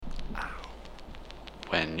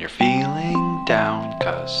When you're feeling down,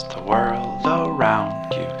 'cause the world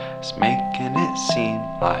around you is making it seem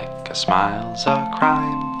like a smile's a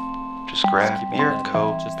crime, just grab your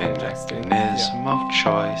coping mechanism of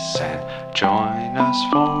choice and join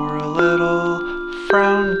us for a little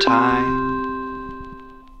frown time.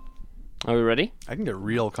 Are we ready? I can get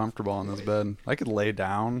real comfortable on this bed. I could lay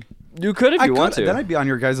down. You could if you want to. Then I'd be on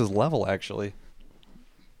your guys' level, actually.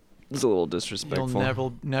 It's a little disrespectful.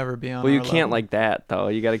 You'll never be on. Well, you our can't level. like that though.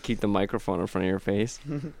 You got to keep the microphone in front of your face.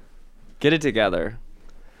 Get it together.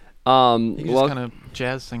 You can just Well, kind of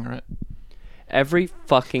jazz singer it. every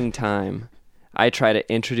fucking time I try to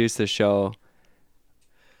introduce the show,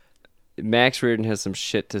 Max Reardon has some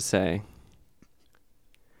shit to say.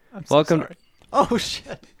 I'm so Welcome- sorry. Oh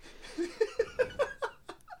shit.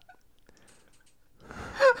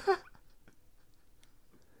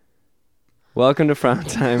 Welcome to Frown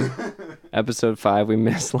Time, episode 5. We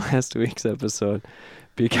missed last week's episode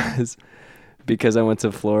because I went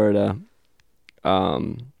to Florida.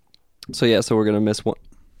 So we're gonna miss one.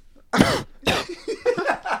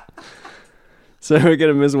 So we're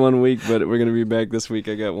gonna miss 1 week, but we're gonna be back this week.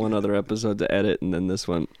 I got one other episode to edit, and then this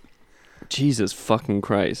one. Jesus fucking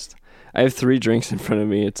Christ! I have 3 drinks in front of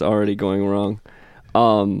me. It's already going wrong.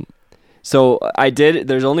 So I did.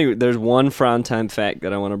 There's one Frown Time fact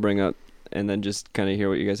that I want to bring up, and then just kind of hear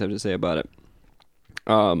what you guys have to say about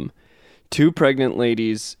it. 2 pregnant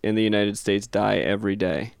ladies in the United States die every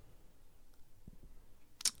day.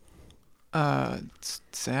 It's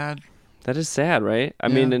sad. That is sad, right? I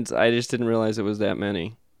mean, I just didn't realize it was that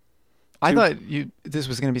many. I thought this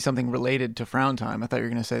was going to be something related to Frown Time. I thought you were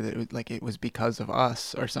going to say that it was because of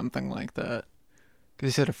us or something like that. Because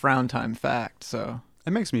you said a Frown Time fact, so.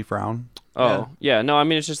 It makes me frown. Oh, yeah. No, I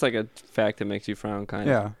mean, it's just like a fact that makes you frown, kind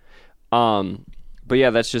of. Yeah. But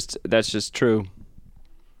yeah, that's just true.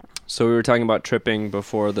 So we were talking about tripping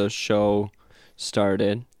before the show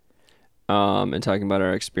started, and talking about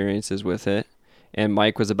our experiences with it. And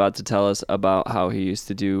Mike was about to tell us about how he used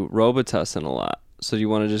to do Robitussin a lot. So do you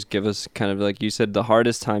want to just give us kind of, like you said, the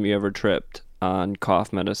hardest time you ever tripped on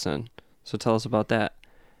cough medicine? So tell us about that.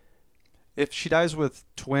 If she dies with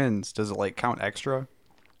twins, does it like count extra?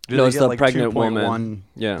 Do No, they it's get, the like, pregnant 2.1? woman.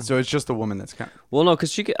 Yeah. So it's just the woman that's count. Well, no,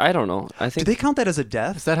 because I don't know. I Do think they count that as a Is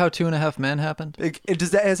death? that how 2.5 Men happened?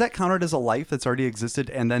 Is that counted as a life that's already existed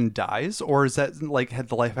and then dies, or is that like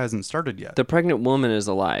the life hasn't started yet? the pregnant woman is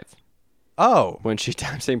alive Oh, when she dies.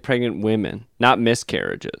 I'm saying pregnant women, not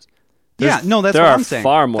miscarriages. yeah. No, that's there what are I'm saying.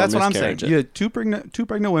 far more That's what I'm saying. miscarriages. You had two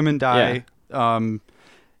pregnant women die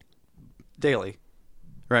daily,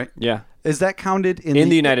 right? Yeah. Is that counted in In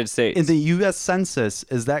the United States. In the U.S. Census,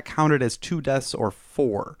 is that counted as 2 deaths or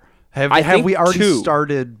 4? Have I think we already 2.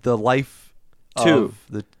 started the life 2. of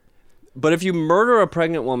the... But if you murder a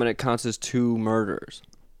pregnant woman, it counts as 2 murders.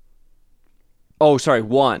 Oh, sorry,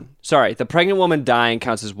 1. Sorry, the pregnant woman dying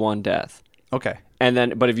counts as 1 death. Okay.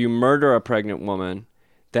 But if you murder a pregnant woman,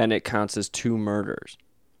 then it counts as 2 murders.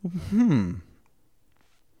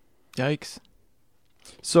 Yikes.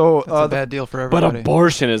 So That's a bad deal for But everybody.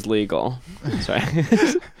 abortion is legal. Sorry.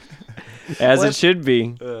 As it should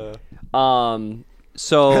be.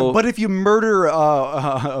 So but if you murder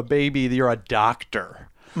a baby, you're a doctor.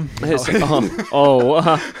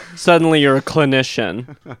 Suddenly you're a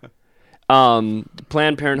clinician.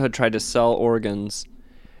 Planned Parenthood tried to sell organs.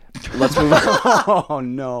 Let's move on. Oh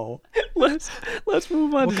no! let's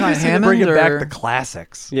move on. What kind? Just need to Hammond bring it back or- the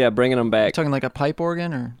classics. Yeah, bringing them back. Talking like a pipe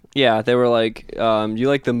organ or? Yeah, they were like, you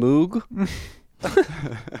like the Moog?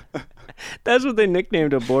 That's what they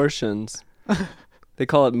nicknamed abortions. They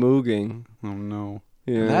call it mooging. Oh no!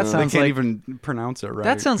 Yeah. That They sounds can't like even pronounce it right.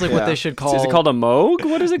 that sounds like what they should call. Is it called a moog?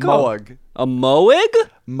 What is it called? Moog. A moig?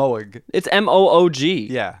 Moog. It's M-O-O-G.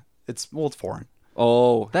 Yeah, it's Oh, foreign.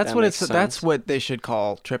 That's that what makes it's. sense. That's what they should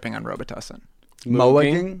call tripping on Robitussin.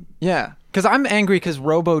 Mooging. Yeah, because I'm angry because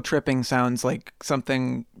robo tripping sounds like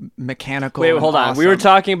something mechanical. Wait, and hold on. awesome. We were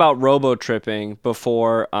talking about robo tripping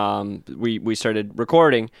before we started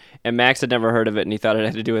recording, and Max had never heard of it, and he thought it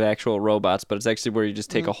had to do with actual robots, but it's actually where you just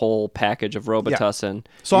take a whole package of Robitussin.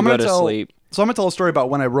 So you I'm go gonna to tell. sleep. So I'm gonna tell a story about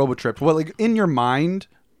when I robo-tripped. Well, like in your mind,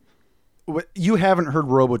 you haven't heard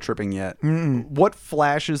robo-tripping yet. What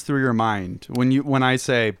flashes through your mind when I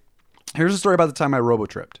say, "Here's a story about the time I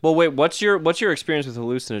robo-tripped"? Well, wait. What's your experience with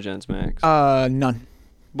hallucinogens, Max? None.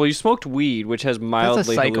 Well, you smoked weed, which has That's a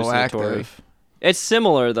mildly hallucinatory. psychoactive. It's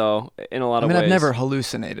similar though in a lot I of mean, ways. I've never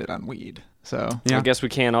hallucinated on weed, so Yeah. I guess we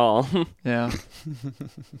can't all. yeah.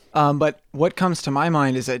 But what comes to my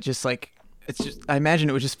mind is that just like it's just. I imagine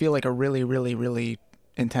it would just feel like a really, really, really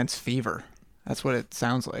intense fever. That's what it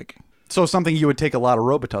sounds like. So something you would take a lot of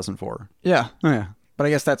Robitussin for. Yeah. Oh, yeah. But I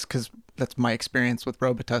guess that's because that's my experience with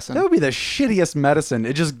Robitussin. That would be the shittiest medicine.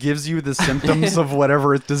 It just gives you the symptoms of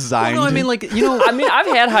whatever it's designed. Well, no, I mean, like, you know, I mean, I've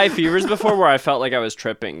had high fevers before where I felt like I was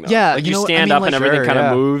tripping. Though. Yeah, like you you know, I stand mean, up like- and everything Sure, kind of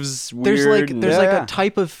yeah. moves weird. there's and- like Yeah. a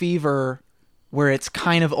type of fever where it's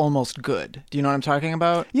kind of almost good. Do you know what I'm talking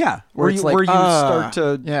about? yeah, Where where it's you, like, where you start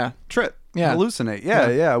to Yeah. trip, Yeah. hallucinate. Yeah.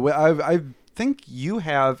 Yeah. Well, I think you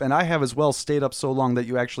have, and I have as well, stayed up so long that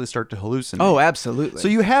you actually start to hallucinate. Oh, absolutely. So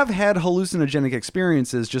you have had hallucinogenic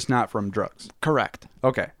experiences, just not from drugs. Correct.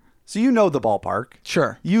 Okay. So you know the ballpark.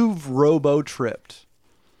 Sure. You've robo-tripped.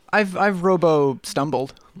 I've robo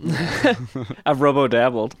stumbled. I've robo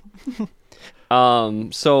dabbled.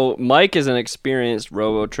 So Mike is an experienced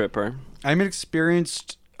robo tripper, I'm an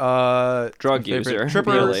experienced drug favorite user.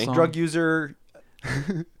 tripper, Really. song. drug user.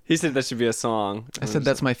 He said that should be a song. I said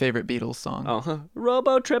that's my favorite Beatles song. Oh, huh.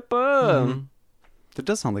 Robo tripper. Mm-hmm. That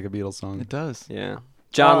does sound like a Beatles song. It does. Yeah.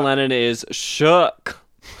 John Lennon is shook.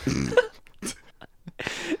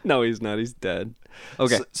 No, he's not. He's dead.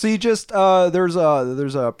 Okay. So you just there's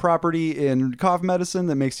a property in cough medicine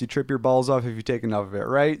that makes you trip your balls off if you take enough of it,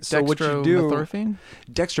 right? So what you do,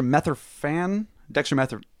 Dextromethorphan?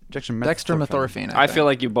 Dextromethorphan. I feel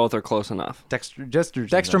like you both are close enough.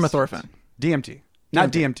 Dextromethorphan. DMT,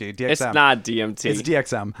 not DMT. DXM. It's not DMT. It's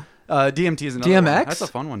DXM. DMT is another DMX? one. That's a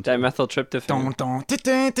fun one too. Dimethyltryptophan. Dun, dun,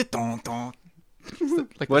 dun, dun, dun, dun.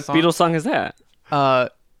 Like the What song? Beatles song is that?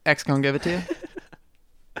 X gonna give it to you.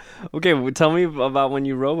 Okay, well, tell me about when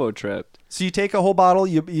you robo tripped. So you take a whole bottle,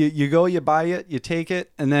 you go, you buy it, you take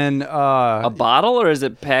it, and then A bottle or is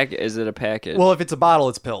it a package? well, if it's a bottle,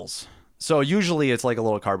 it's pills. So usually it's like a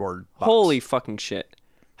little cardboard box. Holy fucking shit.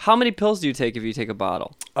 How many pills do you take if you take a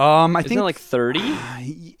bottle? I Isn't think it like 30?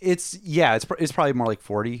 it's probably more like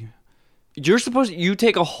 40. You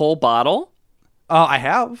take a whole bottle? I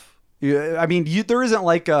have. Yeah, I mean, there isn't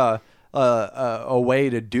like a way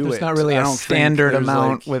to do There's it. not really I a don't think standard there's,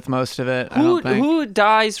 amount like- with most of it. I don't think. Who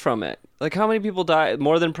dies from it? Like how many people die?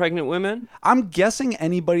 More than pregnant women? I'm guessing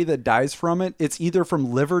anybody that dies from it, it's either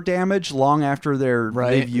from liver damage long after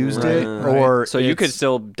they've used it, Right. or So you could it's-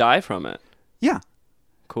 still die from it. yeah.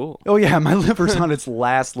 Cool. Oh yeah, my liver's on its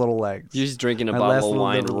last little legs. You're just drinking a My last bottle of little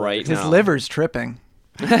wine liver right legs. His now. liver's tripping.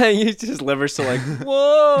 You just liver's still like,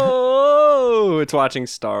 whoa! It's watching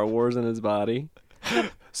Star Wars in his body.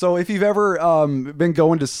 So if you've ever been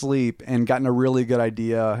going to sleep and gotten a really good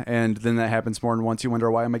idea, and then that happens more than once, you wonder,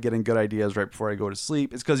 why am I getting good ideas right before I go to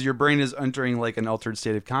sleep? It's because your brain is entering like an altered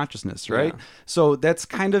state of consciousness, right? Yeah. So that's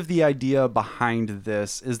kind of the idea behind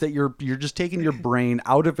this, is that you're just taking your brain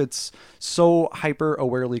out of its so hyper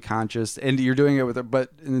awarely conscious, and you're doing it with it.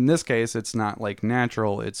 But in this case, it's not like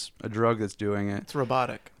natural; it's a drug that's doing it. It's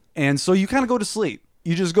robotic. And so you kind of go to sleep.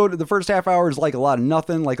 You just go to the first half hour is like a lot of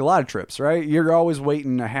nothing, like a lot of trips, right? You're always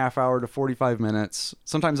waiting a half hour to 45 minutes,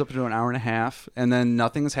 sometimes up to an hour and a half, and then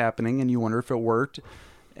nothing's happening and you wonder if it worked.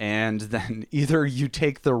 And then either you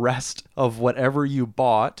take the rest of whatever you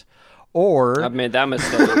bought, or I've made that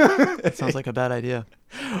mistake. It sounds like a bad idea.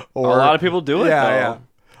 A lot of people do it though.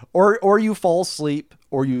 Or you fall asleep,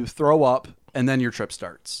 or you throw up, and then your trip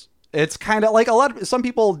starts. It's kind of like some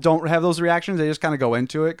people don't have those reactions. They just kind of go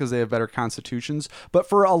into it because they have better constitutions. But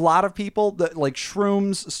for a lot of people, like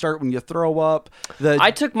shrooms start when you throw up.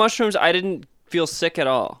 I took mushrooms. I didn't feel sick at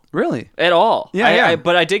all. Really? At all. Yeah.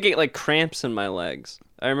 But I did get like cramps in my legs.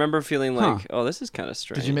 I remember feeling like, oh, this is kind of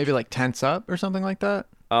strange. Did you maybe like tense up or something like that?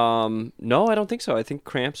 No, I don't think so. I think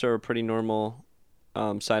cramps are a pretty normal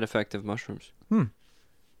side effect of mushrooms.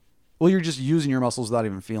 Well, you're just using your muscles without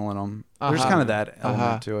even feeling them. There's kind of that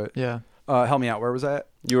element to it. Yeah. Help me out. Where was that?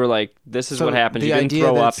 You were like, this is So what happened. the You didn't idea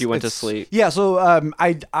throw that up. You went to it's- sleep. Yeah. So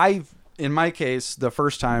I in my case, the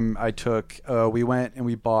first time I took, we went and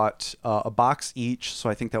we bought a box each. So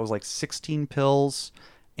I think that was like 16 pills,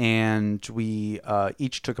 and we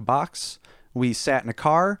each took a box. We sat in a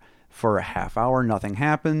car for a half hour. Nothing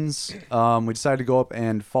happens. We decided to go up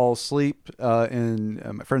and fall asleep in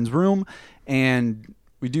my friend's room, and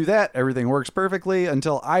we do that. Everything works perfectly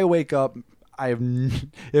until I wake up.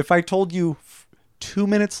 If I told you 2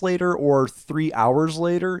 minutes later or 3 hours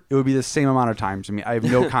later, it would be the same amount of time to me. I have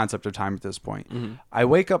no concept of time at this point. I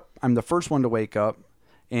wake up. I'm the first one to wake up,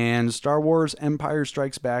 and Star Wars Empire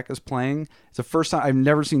Strikes Back is playing. It's the first time. I've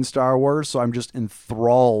never seen Star Wars, so I'm just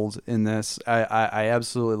enthralled in this. I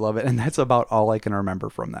absolutely love it, and that's about all I can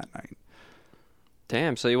remember from that night.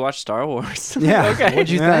 Damn. So you watched Star Wars? Yeah. Okay. What'd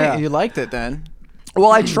you Yeah, think? yeah. You liked it then? Well,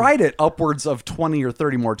 I tried it upwards of 20 or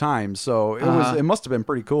 30 more times, so it must have been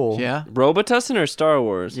pretty cool. Yeah. Robitussin or Star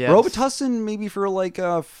Wars? Yes. Robitussin maybe for like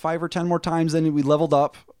 5 or 10 more times. Then we leveled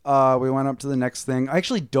up. We went up to the next thing. I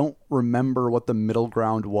actually don't remember what the middle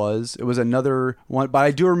ground was. It was another one, but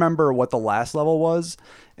I do remember what the last level was,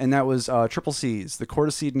 and that was Triple C's. The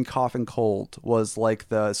Corticedin Cough and Cold was like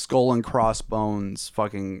the skull and crossbones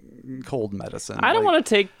fucking cold medicine. I don't Like- want to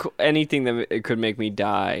take anything that it could make me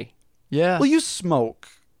die. Yeah. Well, you smoke.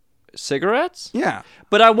 Cigarettes? Yeah.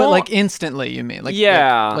 But I won't. but like instantly, you mean? Like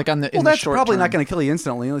Yeah. Like on the. Well, in the that's short probably term. not going to kill you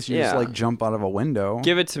instantly unless you just Yeah. like jump out of a window.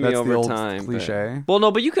 give it to me That's over the old time. but- cliche. Well,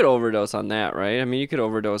 no, but you could overdose on that, right? I mean, you could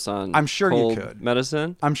overdose on. I'm sure you cold could.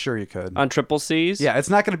 medicine I'm sure you could. on triple C's. Yeah, it's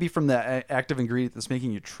not going to be from the active ingredient that's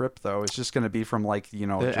making you trip, though. It's just going to be from like The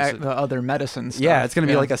other medicine stuff. yeah, it's going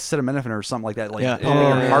to be like acetaminophen or something like that, like Yeah. pumping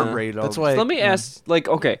your Yeah. heart rate. That's up. why. So let me ask, like,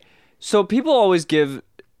 okay, so people always give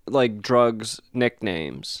like drugs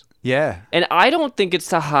nicknames, Yeah, and I don't think it's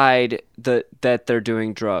to hide that they're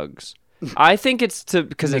doing drugs. I think it's to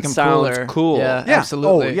because Make it 'em sounds cooler. cool. Yeah. yeah,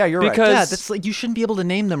 Absolutely. Oh, yeah, you're Because- right. Yeah, that's like you shouldn't be able to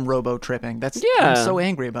name them robo tripping. That's Yeah. I'm so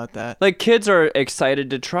angry about that. Like kids are excited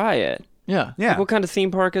to try it. Yeah. Yeah, Like, what kind of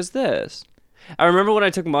theme park is this? I remember when I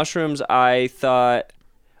took mushrooms, I thought,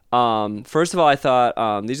 first of all, I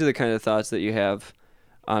thought, these are the kind of thoughts that you have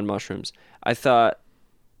on mushrooms. I thought,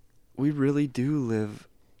 we really do live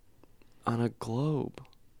on a globe.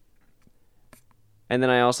 And then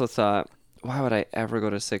I also thought, why would I ever go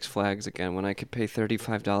to Six Flags again when I could pay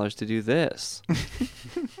 $35 to do this?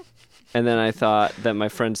 And then I thought that my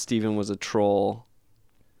friend Steven was a troll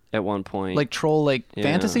at one point. Like troll, like Yeah.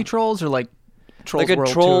 fantasy trolls, or like trolls like a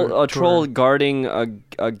World troll, Tour- a troll Tour? guarding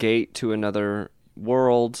a gate to another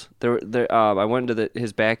world. I went into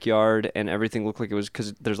his backyard, and everything looked like it was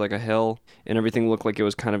because there's like a hill, and everything looked like it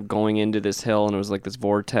was kind of going into this hill, and it was like this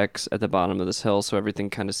vortex at the bottom of this hill, so everything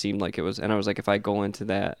kind of seemed like it was. And I was like, if I go into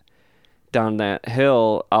that down that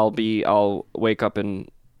hill, I'll wake up in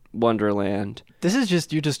Wonderland. This is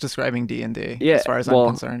just you just describing D&D. Yeah, As far as well, I'm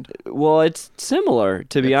concerned. Well, it's similar.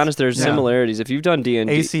 To be honest, there's yeah. similarities. If you've done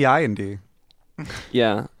D&D, ACI and D.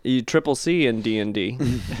 yeah, you triple C and D&D.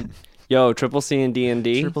 Yo, triple C and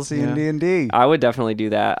D&D. Triple C Yeah. and D and D. I would definitely do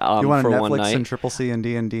that You want for to one Netflix night. and Triple C and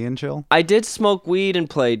D and chill? I did smoke weed and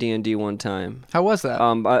play D&D one time, How was that?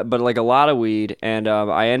 but like a lot of weed, and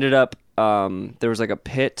I ended up there was like a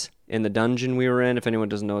pit in the dungeon we were in. If anyone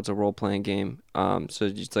doesn't know, it's a role-playing game. So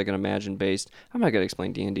it's like an Imagine-based. I'm not gonna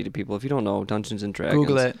explain D&D to people if you don't know Dungeons and Dragons.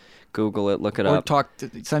 Google it. Look it Or up.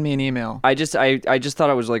 send me an email. I just thought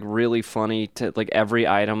it was like really funny to like every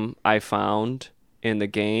item I found in the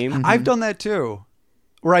game. I've done that too.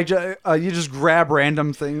 Where you just grab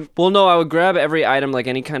random thing. Well, no, I would grab every item, like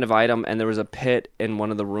any kind of item, and there was a pit in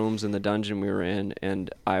one of the rooms in the dungeon we were in,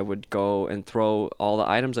 and I would go and throw all the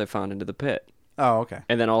items I found into the pit. Oh, okay.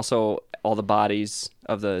 And then also all the bodies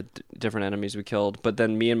of the different enemies we killed. But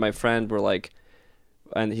then me and my friend were like,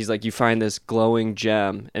 and he's like, you find this glowing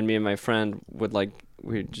gem, and me and my friend would like,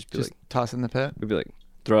 we'd just be Just like, toss it in the pit. we'd be like,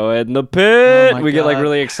 throw it in the pit. Oh my We get like God.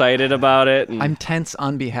 really excited about it. And, I'm tense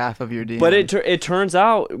on behalf of your DM. but it turns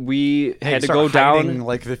out we Hey, had to start go down. hiding,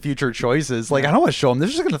 like the future choices. Like I don't want to show them. They're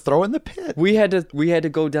just gonna throw it in the pit. We had to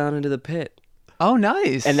go down into the pit. Oh,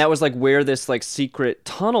 nice. And that was like where this like secret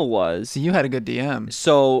tunnel was. So you had a good DM.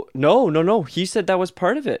 So no. He said that was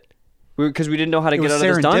part of it, because we didn't know how to It get was out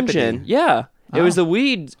of this dungeon. serendipity. Yeah, it was Oh. the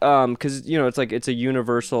weed. Because it's a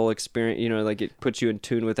universal experience. Like it puts you in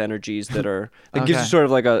tune with energies that are. It gives you Okay. sort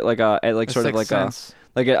of like A sort of sixth like sense.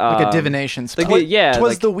 like a Like a divination spell. Like yeah,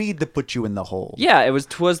 Twas like, the weed that put you in the hole. yeah. It was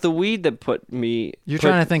the weed that put me. You're put-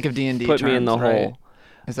 trying to think of D&D put me in the terms, right? hole.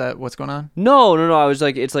 Is that what's going on? No. I was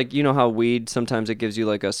like, it's like, you know how weed sometimes it gives you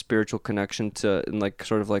like a spiritual connection to, and like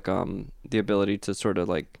sort of like the ability to sort of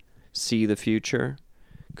like see the future.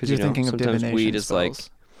 Because You're thinking of sometimes divination weed is like, spells.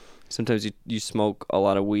 sometimes you smoke a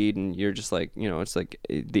lot of weed and you're just like, it's like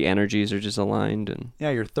the energies are just aligned, and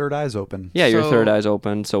Yeah, your third eye's open. yeah, your So, third eye's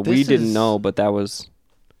open. So we this didn't is- know, but that was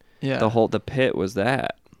Yeah. the pit was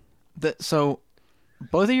that. So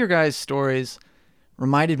both of your guys' stories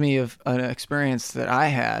reminded me of an experience that I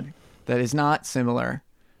had that is not similar,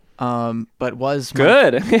 but was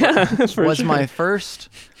Good. Yeah. was my first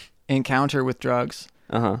encounter with drugs.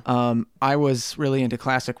 Uh-huh. I was really into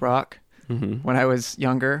classic rock Mm-hmm. when I was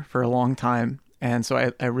younger for a long time, and so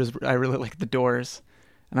I really liked the Doors,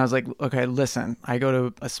 and I was like, okay, listen, I go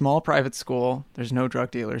to a small private school. There's no drug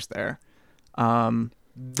dealers there.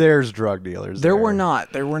 There's drug dealers. There were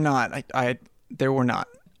not. There were not. There were not.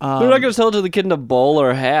 They're not gonna sell it to the kid in a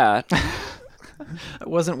bowler hat. I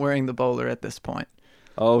wasn't wearing the bowler at this point.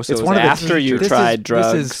 Oh, so It's it was one of the after you teachers. tried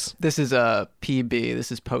drugs. This is a PB.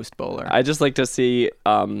 This is post bowler. I just like to see,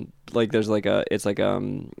 like there's like it's like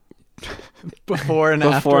Before and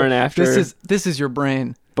Before and after. This is your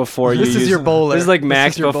brain. Before you This is use, your bowler. This is like This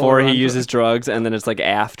Max is your before bowler he on uses drugs, and then it's like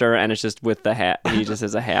after, and it's just with the hat. He just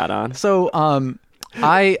has a hat on. So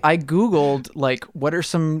I googled like what are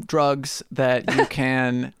some drugs that you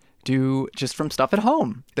can do just from stuff at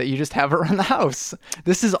home that you just have around the house.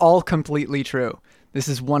 This is all completely true. This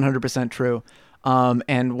is 100% true.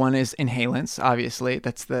 And one is inhalants, obviously.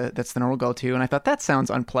 That's the normal go-to. And I thought that sounds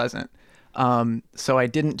unpleasant. So I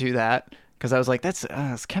didn't do that because I was like, that's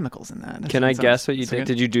there's chemicals in that. Can I guess what you did?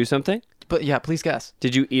 Did you do something? But yeah, please guess.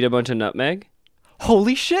 Did you eat a bunch of nutmeg?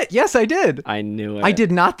 Holy shit! Yes, I did. I knew it. I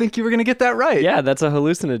did not think you were gonna get that right. Yeah, that's a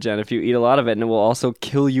hallucinogen if you eat a lot of it, and it will also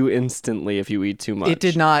kill you instantly if you eat too much. It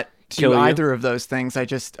did not Kill do you? either of those things. I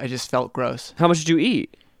just felt gross. How much did you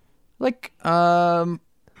eat? Like I don't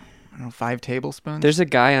know, 5 tablespoons. There's a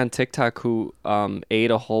guy on TikTok who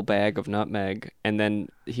ate a whole bag of nutmeg, and then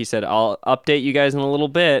he said, "I'll update you guys in a little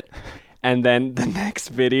bit." And then the next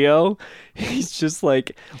video, he's just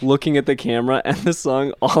like looking at the camera, and the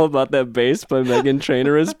song "All About That Bass" by Meghan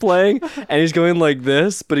Trainor is playing, and he's going like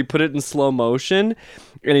this, but he put it in slow motion,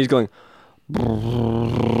 and he's going,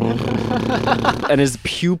 and his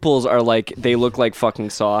pupils are like, they look like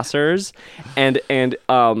fucking saucers, and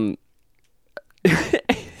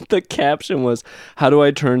the caption was, "How do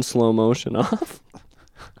I turn slow motion off?"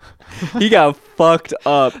 He got fucked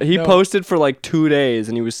up. He No. posted for like 2 days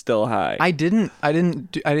and he was still high. I didn't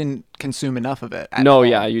consume enough of it. at No, all.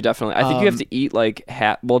 yeah, you definitely. I think you have Um, to eat like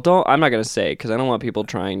well, don't. I'm not gonna say because I don't want people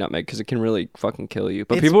trying nutmeg because it can really fucking kill you.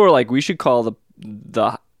 But It's- people were like, we should call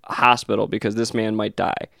the hospital because this man might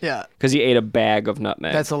die Yeah, because he ate a bag of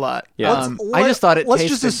nutmeg. that's a lot. Yeah. I just thought it Let's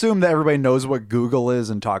tasted. just assume that everybody knows what Google is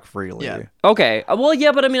and talk freely. Yeah. Okay. Well,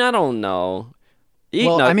 yeah, but I mean, I don't know. Eat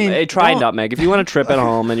Well, I mean, try don't- nutmeg if you want to trip at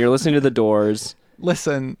home and you're listening to the Doors.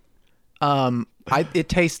 Listen, it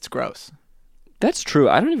tastes gross. That's true.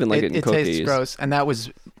 I don't even like it in it cookies. tastes gross, and that was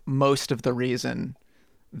most of the reason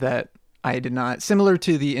that I did not. Similar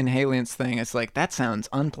to the inhalants thing, it's like that sounds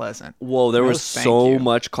unpleasant. Whoa, there No, was thank so you.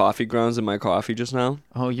 much coffee grounds in my coffee just now.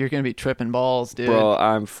 Oh, you're gonna be tripping balls, dude. Bro,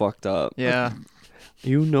 I'm fucked up. Yeah.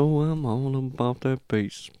 You know I'm all about that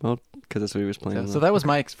bass. Because that's what he was playing. So that was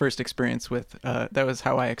my first experience with. That was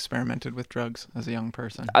how I experimented with drugs as a young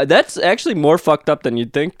person. That's actually more fucked up than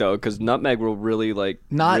you'd think, though, because nutmeg will really,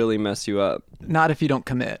 Not- really mess you up. Not if you don't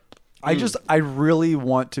commit. I really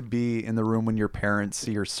want to be in the room when your parents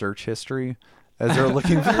see your search history as they're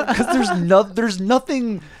looking because there's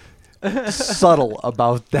nothing subtle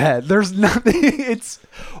about that. There's nothing. It's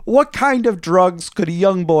what kind of drugs could a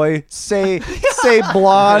young boy say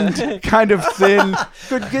blonde, kind of thin,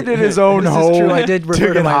 could get in his own This is home true. I did refer to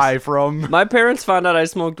to get my- high from. My parents found out I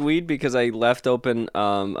smoked weed because I left open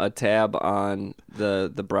a tab on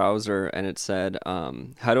the browser, and it said,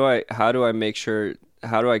 how do I make sure,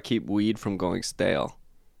 how do I keep weed from going stale?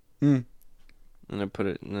 Mm. And I put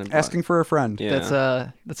it in Asking for a friend. Yeah. That's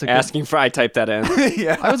a good. Asking for, I typed that in.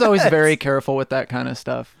 Yeah. I was always very careful with that kind of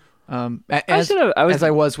stuff. As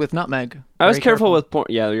I was with nutmeg. I was Very careful with porn.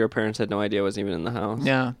 Yeah, your parents had no idea it was even in the house.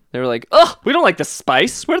 Yeah, They were like, "Oh, we don't like the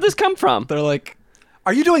spice. Where did this come from? they're like,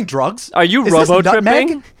 Are you doing drugs? Are you Is this robo-tripping?"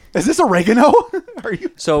 nutmeg? Is this oregano? Are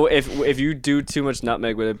you? So if you do too much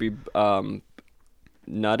nutmeg, would it be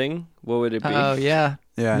nutting? What would it be? oh yeah,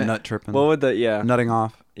 Yeah, N- nut tripping. What would the yeah Nutting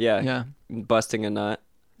off. yeah yeah, busting a nut?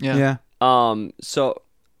 yeah. So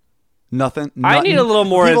Nothing. I need a little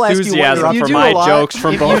more People ask you what enthusiasm you're If you for do my a lot- jokes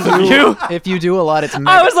from if both you of do- you. If you do a lot, it's I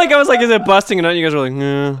mega. was like, is it busting a nut? And you guys were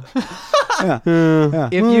like, Yeah.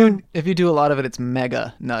 If you do a lot of it, it's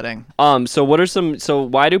mega nutting. So what are some? So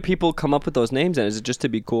why do people come up with those names? And is it just to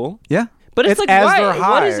be cool? Yeah. But it's like, as why? they're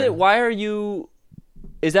What is high. it? Why are you?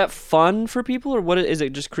 Is that fun for people, or what is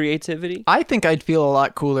it? Just creativity? I think I'd feel a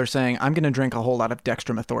lot cooler saying I'm going to drink a whole lot of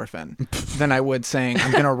dextromethorphan than I would saying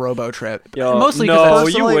I'm going to robo-trip. Yo, Mostly no, because you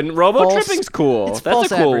personally, wouldn't. Robo false- tripping's cool. it's That's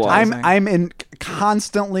false a cool one. advertising. I'm in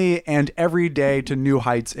constantly and every day to new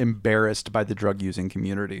heights embarrassed by the drug using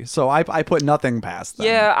community. So I put nothing past them.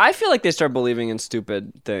 Yeah, I feel like they start believing in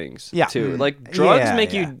stupid things. Yeah. too. Mm. Like drugs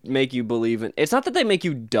Yeah, make you believe in. It's not that they make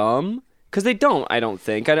you dumb, because they don't. I don't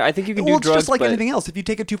think. I think you can do Well, it's drugs, just like but anything else. If you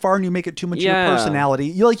take it too far and you make it too much Yeah. your personality,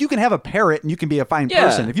 you can have a parrot and you can be a fine Yeah.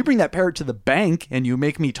 person. If you bring that parrot to the bank and you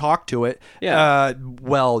make me talk to it, Yeah.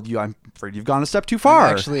 I'm afraid you've gone a step too far.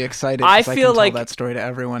 I'm actually excited. I 'cause I feel can like- tell that story to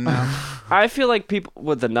everyone now. I feel like people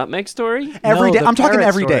with the nutmeg story. Every No, day. the I'm talking parrot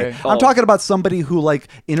every day. story. I'm Oh. talking about somebody who like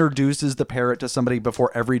introduces the parrot to somebody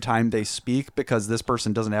before every time they speak because this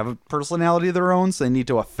person doesn't have a personality of their own, so they need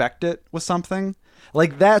to affect it with something.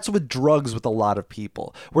 Like that's with drugs with a lot of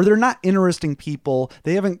people, where they're not interesting people.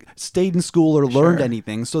 They haven't stayed in school or learned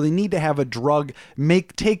anything, so they need to have a drug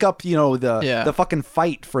take up the fucking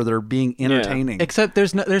fight for their being entertaining. Except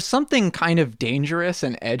there's something kind of dangerous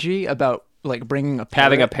and edgy about like bringing a parrot.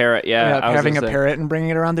 Having a parrot, having a parrot and bringing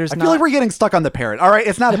it around. I feel like we're getting stuck on the parrot. All right,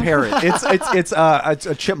 it's not a parrot. It's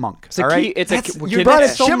a chipmunk. It's a all right, key- it's a That's- key- you kid- brought a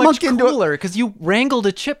it's so chipmunk much into it. cooler because you wrangled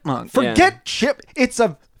a chipmunk. Forget chip. It's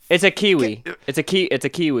a kiwi. It's a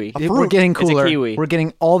kiwi. fruit. We're getting It's a cooler. kiwi. We're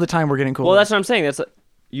getting all the time. We're getting cooler. Well, that's what I'm saying.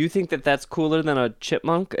 You think that's cooler than a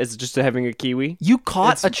chipmunk? Is just having a kiwi? you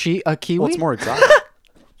caught a kiwi. Well, it's more exotic.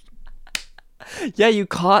 Yeah, you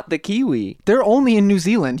caught the kiwi. They're only in New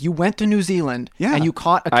Zealand. You went to New Zealand Yeah. and you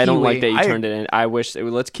caught a kiwi. I don't like that you I- turned it in. I wish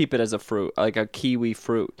let's keep it as a fruit, like a kiwi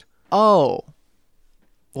fruit. Oh.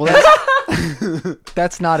 Well,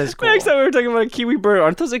 that's not as cool. Next time we were talking about a kiwi bird.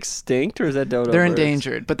 Aren't those extinct or is that dodo? They're birds?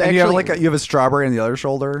 endangered, but And actually, you have a strawberry on the other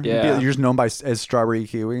shoulder. Yeah. You're just known as strawberry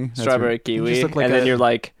kiwi. That's Strawberry right. kiwi, just look like and then a- you're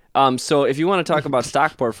like, so if you want to talk about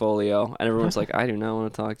stock portfolio, and everyone's like, I do not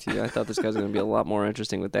want to talk to you. I thought this guy's going to be a lot more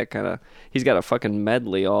interesting with that kind of. He's got a fucking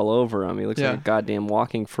medley all over him. He looks Yeah. like a goddamn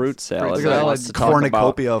walking fruit salad. Fruit that he salad, wants to talk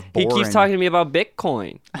cornucopia about. of He keeps boring. talking to me about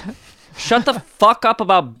Bitcoin. Shut the fuck up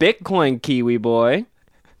about Bitcoin, kiwi boy.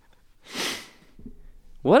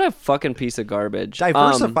 What a fucking piece of garbage.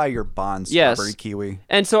 Diversify your bonds, yes. strawberry kiwi.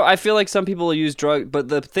 And so I feel like some people use drugs, but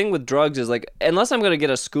the thing with drugs is like, unless I'm going to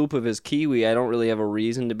get a scoop of his kiwi, I don't really have a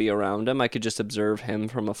reason to be around him. I could just observe him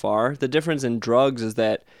from afar. The difference in drugs is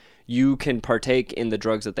that you can partake in the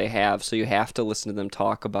drugs that they have, so you have to listen to them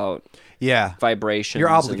talk about Yeah. vibrations. You're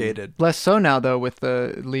and- obligated. less so now though with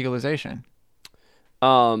the legalization.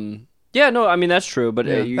 Yeah, no, I mean that's true, but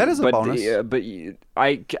Yeah. That is a bonus.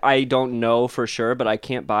 I don't know for sure, but I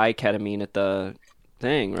can't buy ketamine at the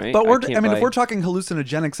thing, right? But can't if buy- we're talking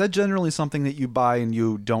hallucinogenics, that's generally something that you buy and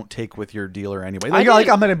you don't take with your dealer anyway. I Like, you're like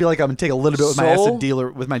think- I'm gonna take a little bit with my So- acid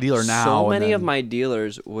dealer with my dealer now. So and many of then- my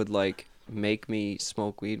dealers would like make me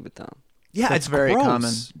smoke weed with them. Yeah, That's it's very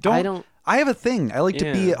gross. common. I have a thing. I like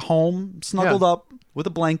to be Yeah. at home, snuggled up with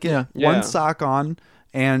a blanket, Yeah. Yeah. one sock on,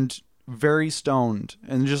 and very stoned,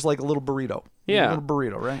 and just like a little burrito. Yeah. a little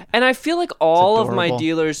burrito, right? And I feel like all of my adorable.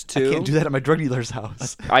 dealers too. I can't do that at my drug dealer's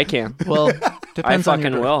house. I can. Well, I depends on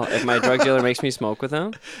fucking your will. If my drug dealer makes me smoke with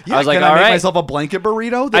him, Yeah, I was like, can all I make right. myself a blanket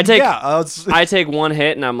burrito? Then I take- yeah, I take one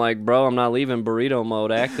hit and I'm like, bro, I'm not leaving burrito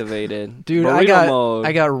mode activated. Dude, burrito mode.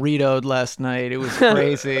 I got Rito'd last night. It was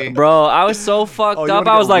crazy. Bro, I was so fucked Oh, you up.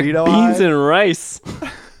 wanna I was get like, Rito beans high? and rice.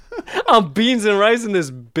 I'm beans and rice in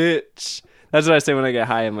this bitch. That's what I say when I get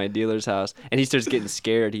high at my dealer's house. And he starts getting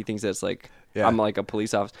scared. He thinks that's like, Yeah. I'm like a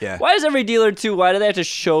police officer. Yeah. Why is every dealer too? Why do they have to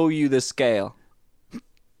show you the scale?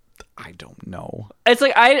 I don't know. It's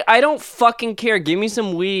like, I don't fucking care. Give me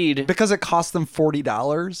some weed. Because it cost them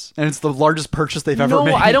 $40 and it's the largest purchase they've ever No,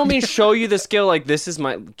 made. I don't mean show you the scale like this is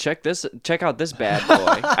my check out this bad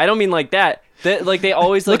boy. I don't mean like that. Like they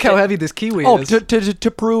always Look like how heavy this kiwi Oh, is.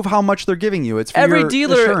 to prove how much they're giving you. It's for every your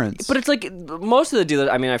dealer, insurance. but it's like most of the dealers.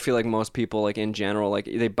 I mean, I feel like most people, like in general, like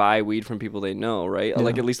they buy weed from people they know, right?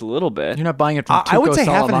 Like at least a little bit. You're not buying it from Tuco I would say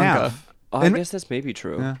half and Salamanca. half. Oh, I and- guess that's maybe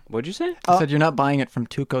true. Yeah. What'd you say? I said you're not buying it from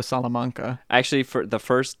Tuco Salamanca. Actually, for the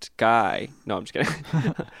first guy, no, I'm just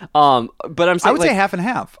kidding. But I'm saying I would like, say half and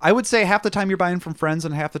half. I would say half the time you're buying from friends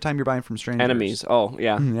and half the time you're buying from strangers. enemies. Oh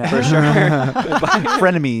yeah, Yeah. for sure.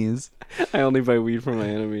 Frenemies. I only buy weed from my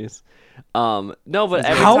enemies. No, but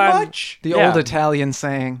every How time, much? The Yeah. old Italian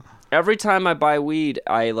saying. Every time I buy weed,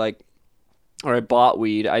 I bought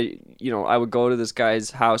weed, I would go to this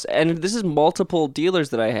guy's house, and this is multiple dealers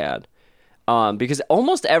that I had. Because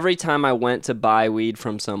almost every time I went to buy weed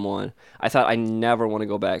from someone, I thought I never want to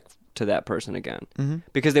go back to that person again. Mm-hmm.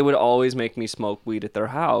 Because they would always make me smoke weed at their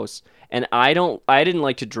house, and I didn't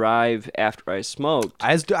like to drive after I smoked.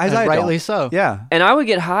 As I rightly don't. so. Yeah. And I would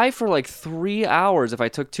get high for like 3 hours if I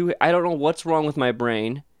took two. I don't know what's wrong with my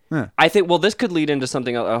brain. Yeah. I think, well, this could lead into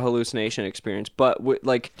something, a hallucination experience, but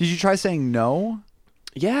like, Did you try saying no?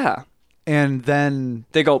 yeah. And then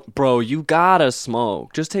They go, bro, you gotta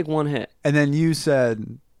smoke. Just take one hit. you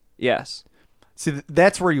said, Yes. see,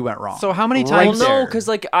 that's where you went wrong. So how many Well, times? no, because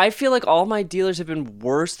like I feel like all my dealers have been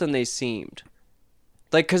worse than they seemed.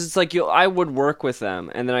 Like, cause it's like I would work with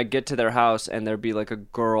them, and then I'd get to their house, and there'd be like a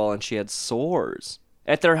girl, and she had sores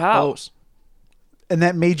at their house. and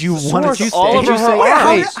that made you want Sores to all over her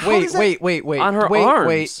arms. Wait. On her wait, arms.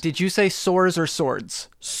 Wait. Did you say sores or swords?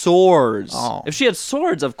 Swords. Oh. If she had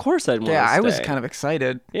swords, of course I'd want Yeah, to I was stay. kind of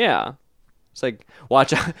excited. Yeah. It's like,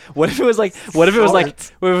 watch out. What if it was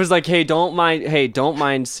like, hey, don't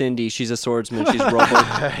mind Cindy. She's a swordsman.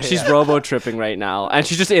 She's robo tripping right now. And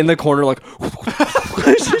she's just in the corner like,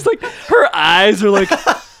 she's like, her eyes are like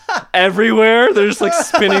everywhere. They're just like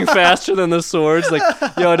spinning faster than the swords. Like,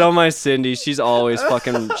 yo, don't mind Cindy. She's always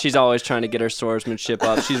trying to get her swordsmanship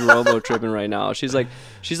up. She's robo tripping right now. She's like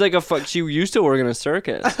she used to work in a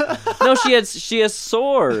circus. No, she has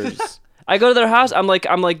swords. I go to their house. I'm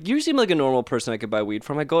like, you seem like a normal person I could buy weed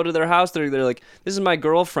from. I go to their house. They're like, this is my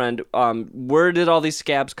girlfriend. Where did all these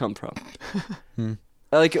scabs come from?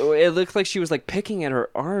 Like, it looked like she was like picking at her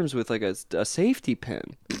arms with like a safety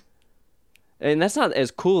pin. And that's not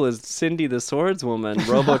as cool as Cindy the swordswoman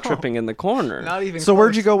robo tripping in the corner. Not even. So close.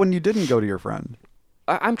 where'd you go when you didn't go to your friend?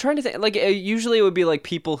 I'm trying to think. Like, usually it would be like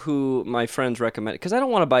people who my friends recommend, because I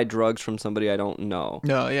don't want to buy drugs from somebody I don't know.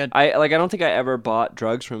 No, yeah. I don't think I ever bought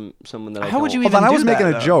drugs from someone that I don't. How would you Hold even on, I do was that, making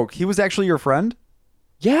a though? joke. He was actually your friend?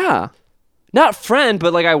 Yeah, not friend,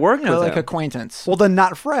 but like I worked with like him. acquaintance. Well, then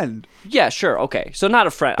not friend. Yeah, sure, okay. So not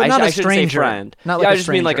a friend. But not a I shouldn't say stranger. friend. Not yeah, like I a just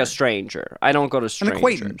mean like a stranger. stranger. I don't go to strangers.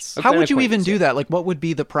 acquaintance. How An would you even acquaintance, do that? Like, what would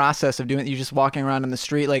be the process of doing it? You just walking around in the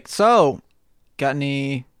street, like, so, got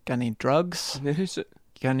any drugs?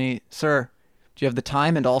 Got any, sir? Do you have the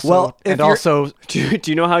time and also Well, if you're- also Do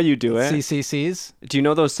you know how you do it? CCCs? Do you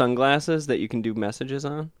know those sunglasses that you can do messages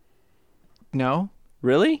on? No,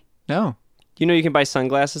 Really? no. You know you can buy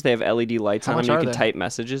sunglasses. They have LED lights How on much them. You are can they? type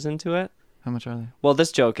messages into it. How much are they? Well,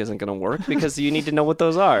 this joke isn't going to work because you need to know what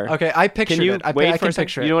those are. Okay, I pictured Can you it. I wait for can a second?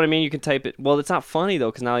 picture You it. know what I mean? You can type it. Well, it's not funny though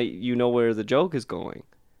because now you know where the joke is going.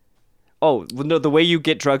 Oh, well, no, the way you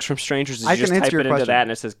get drugs from strangers is I you just can type answer it your into question. that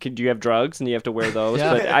and it says, do you have drugs? And you have to wear those.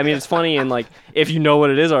 Yeah. But I mean, it's funny and like if you know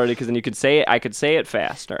what it is already because then you could say it. I could say it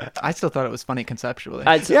faster. I still thought it was funny conceptually.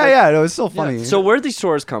 Yeah, it was still funny. So where do these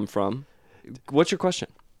stores come from? What's your question?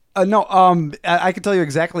 No, I can tell you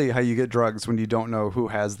exactly how you get drugs when you don't know who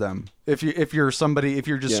has them. If you're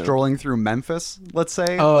just Yeah. strolling through Memphis, let's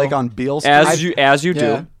say, Oh. like on Beale Street. As you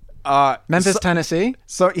Yeah. do. Memphis, Tennessee.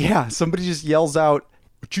 So yeah, somebody just yells out,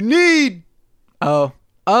 "What you need?" Oh,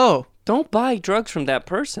 Don't buy drugs from that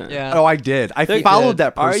person. yeah. Oh, I did. I They're followed good.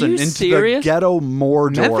 that Are person you into serious? the ghetto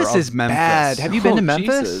Mordor Memphis of is Memphis. bad. Have you been Oh, to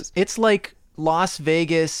Memphis? Jesus. It's like Las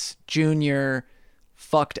Vegas Junior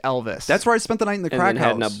fucked Elvis. That's where I spent the night in the And crack then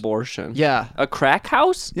had an house. abortion. Yeah. A crack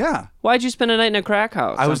house? Yeah, Why'd you spend a night in a crack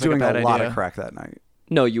house? I was like a doing bad a lot idea. of crack that night.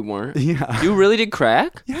 No, you weren't. Yeah. You really did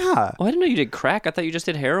crack? Yeah. Oh, I didn't know you did crack. I thought you just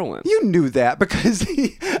did heroin. You knew that because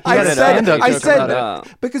I had a said stand-up I joke said about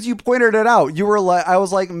it. because you pointed it out. You were like, I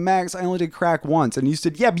was like, Max, I only did crack once, and you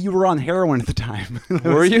said, yeah, but you were on heroin at the time.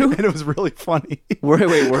 Were you? And it was really funny.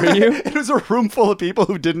 Wait, were you? It was a room full of people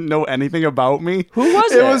who didn't know anything about me. Who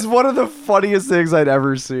was it? it? It was one of the funniest things I'd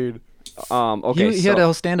ever seen. Okay. He had a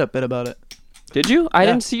whole stand-up bit about it. Did you? I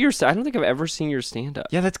Yeah. didn't see your. I don't think I've ever seen your stand-up.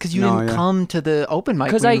 Yeah, that's because you No, didn't yeah. come to the open mic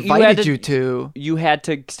 'Cause we you invited had to- you to. You had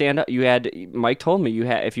to stand up. Mike told me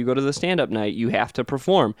if you go to the stand-up night, you have to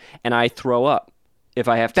perform, and I throw up if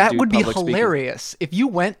I have to. That do would be public speaking. hilarious if you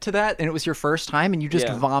went to that and it was your first time and you just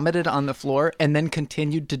Yeah. vomited on the floor and then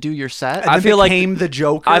continued to do your set. I feel like became the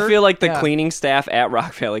Joker. I feel like the Yeah. cleaning staff at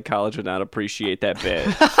Rock Valley College would not appreciate that bit.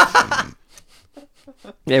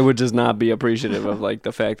 They would just not be appreciative of like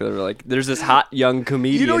the fact that they're like, there's this hot young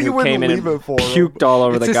comedian You know you who came in wouldn't and leave it for him. puked all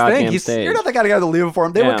over It's the his thing. goddamn He's- stage. You're not the kind of guy to leave it for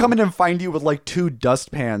him. They Yeah. would come in and find you with like 2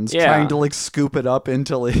 dustpans, Yeah. trying to like scoop it up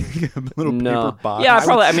into like a little No. paper box. Yeah, I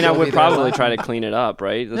still would be there probably laughing. try to clean it up,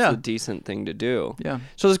 right? That's Yeah. a decent thing to do. Yeah.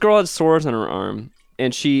 So this girl had sores on her arm,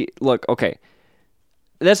 and okay.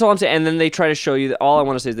 That's all I'm saying. And then they try to show you. All I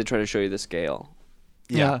want to say is they try to show you the scale.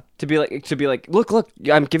 Yeah. To be like, look,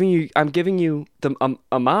 I'm giving you the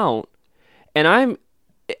amount, and I'm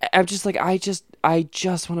just like, I just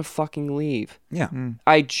want to fucking leave. Yeah.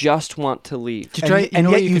 I just want to leave. To try, And, you know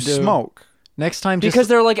yet what you you could do? smoke. Next time, just Because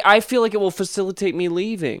they're like, I feel like it will facilitate me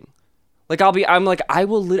leaving. Like I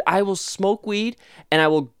will smoke weed and I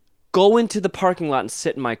will go into the parking lot and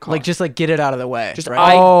sit in my car. just like get it out of the way. Just right?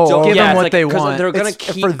 I Oh, don't give yeah, them it's what like, they 'cause want. They're gonna It's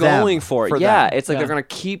keep for them. going for it. For Yeah, them. it's like Yeah. they're gonna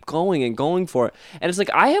keep going and going for it. And it's like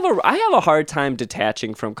I have a hard time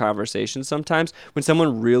detaching from conversations sometimes when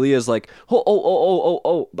someone really is like,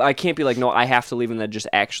 oh. I can't be like, no, I have to leave and then just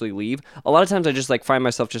actually leave. A lot of times I just like find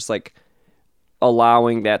myself just like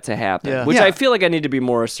allowing that to happen, Yeah. which Yeah. I feel like I need to be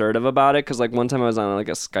more assertive about it. Because like one time I was on like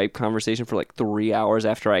a Skype conversation for like 3 hours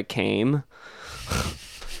after I came.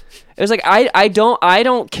 It was like I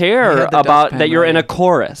don't care had the about dustpan that you're in a ready.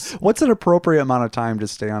 chorus. What's an appropriate amount of time to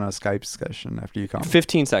stay on a Skype session after you come?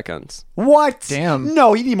 15 seconds. What? Damn.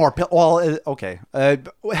 No, you need more. Well, okay.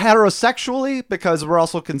 Heterosexually, because we're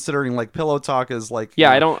also considering like pillow talk is like Yeah,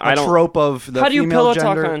 you I know, don't- a trope of the How do you female pillow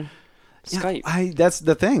gender. talk on Yeah, Skype? that's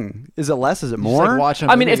the thing. Is it less? Is it Just, more? like, watch a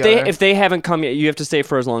I mean, movie if they together. haven't come yet, you have to stay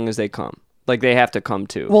for as long as they come. Like they have to come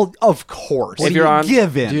too. Well, of course. If you're on-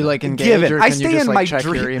 given, Do you like engage given. or I can stay you just in like my check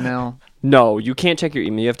dream. your email? No, you can't check your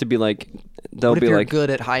email. You have to be like, they'll What if be you're like, good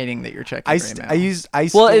at hiding that you're checking I your st- email? I use I. well,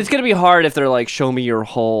 still- it's gonna be hard if they're like, show me your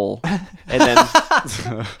hole, and then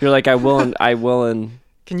you're like, I will, and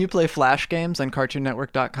Can you play Flash games on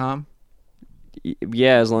CartoonNetwork.com?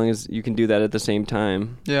 yeah, as long as you can do that at the same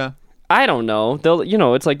time. Yeah. I don't know. They'll,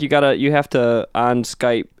 it's like you have to on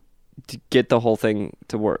Skype to get the whole thing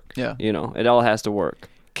to work. Yeah. It all has to work.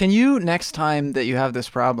 Can you next time that you have this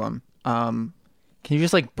problem, can you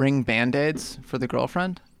just like bring Band-Aids for the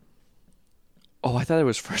girlfriend? Oh, I thought it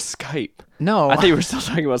was for Skype. No, I thought you were still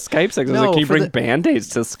talking about Skype sex. I was No, like, can you for bring the- Band-Aids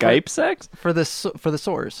to Skype sex? for the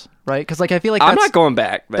sores, right? Because like I feel like I'm that's, not going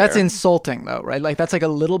back there. that's insulting though, right? Like that's like a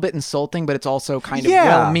little bit insulting, but it's also kind of Yeah.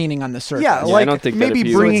 well-meaning on the surface. Yeah, I like don't think that maybe if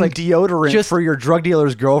you- bringing So it's like deodorant just- for your drug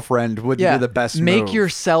dealer's girlfriend would yeah, be the best. make move.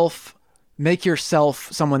 yourself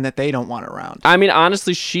someone that they don't want around. I mean,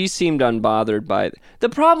 honestly, she seemed unbothered by it. The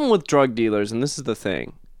problem with drug dealers, and this is the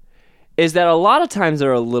thing, is that a lot of times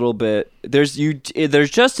they're a little bit there's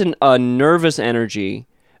just a nervous energy,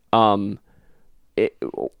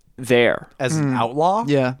 there. as an outlaw.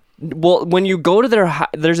 Yeah, Well, when you go to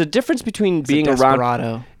there's a difference between being around.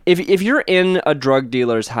 desperado. If you're in a drug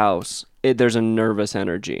dealer's house, there's a nervous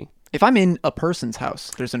energy. If I'm in a person's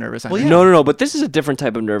house, there's a nervous energy. yeah. No, but this is a different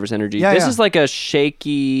type of nervous energy. Yeah, This yeah. is like a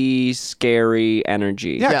shaky, scary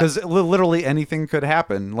energy. Yeah, Yeah. because literally anything could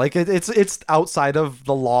happen. Like it's outside of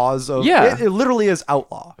the laws of. Yeah. it literally is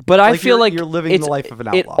outlaw. But I Like, feel like you're living it's- the life of an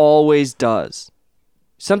It outlaw. always does.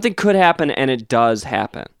 Something could happen, and it does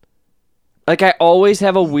happen. Like I always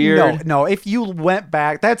have a weird. No. If you went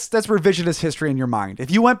back, that's revisionist history in your mind. If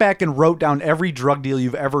you went back and wrote down every drug deal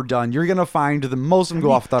you've ever done, you're gonna find the most of them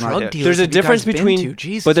go off without a drug hit. dealers There's a have you difference guys been between. to?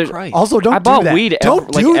 Jesus but there's Christ. Also, don't I do bought that. weed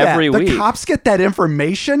Don't like do that. every The week. cops get that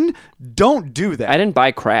information. Don't do that. I didn't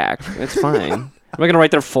buy crack. It's fine. I'm not gonna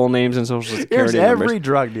write their full names and social Here's security numbers. every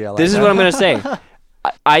drug deal. This is what I'm gonna say.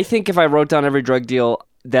 I think if I wrote down every drug deal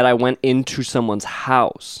that I went into someone's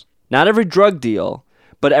house, not every drug deal,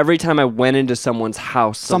 but every time I went into someone's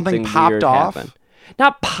house, Something something popped weird off? happened.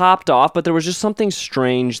 Not popped off, but there was just something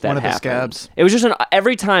strange that One of the happened. scabs. It was just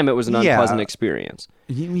every time it was an Yeah. unpleasant experience.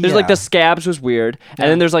 There's Yeah. like the scabs was weird, and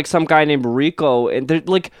then there's like some guy named Rico, and they're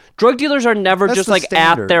like drug dealers are never That's just the like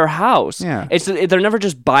standard. at their house. Yeah. They're never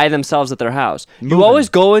just by themselves at their house. Moving. You always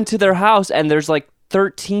go into their house, and there's like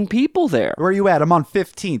 13 people there. Where are you at? I'm on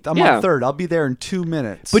 15th. I'm Yeah. on 3rd. I'll be there in 2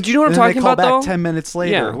 minutes. But you know what I'm And then talking they call about, back though? 10 minutes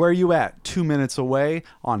later. Yeah. Where are you at? 2 minutes away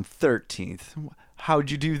on 13th. How'd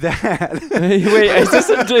you do that? Wait, is this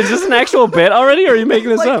an actual bit already, or are you making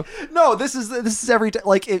this Like, up? no, this is every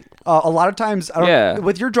like it. A lot of times, I don't, Yeah.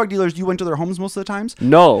 with your drug dealers, you went to their homes most of the times.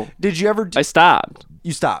 No, Did you ever? I stopped.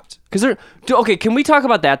 You stopped. Because okay, can we talk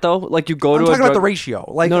about that though? Like you go I'm to talking a about drug, the ratio.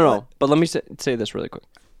 Like no. But let me say this really quick.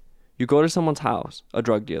 You go to someone's house, a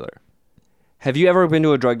drug dealer. Have you ever been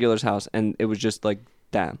to a drug dealer's house and it was just like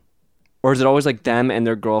them? Or is it always like them and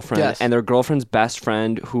their girlfriend Yes. and their girlfriend's best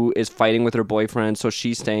friend who is fighting with her boyfriend, so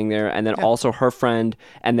she's staying there, and then also her friend,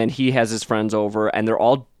 and then he has his friends over, and they're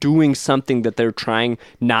all doing something that they're trying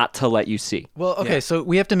not to let you see. Well, okay, so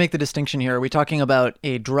we have to make the distinction here. Are we talking about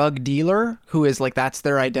a drug dealer who is like that's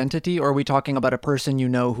their identity, or are we talking about a person you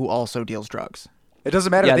know who also deals drugs? It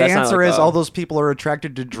doesn't matter. Yeah, The that's not answer like is a- all those people are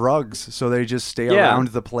attracted to drugs, so they just stay Yeah. around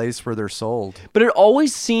the place where they're sold. But it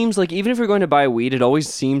always seems like, even if you're going to buy weed, it always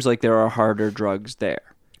seems like there are harder drugs there.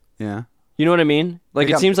 Yeah. You know what I mean? Like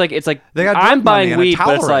They it got- seems like it's like they got I'm drug money buying and a weed,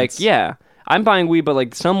 but it's like tolerance. I'm buying weed, but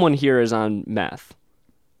like someone here is on meth,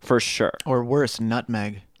 for sure. Or worse,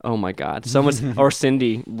 nutmeg. Oh my god, someone's or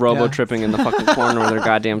Cindy robo tripping in the fucking corner with their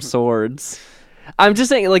goddamn swords. I'm just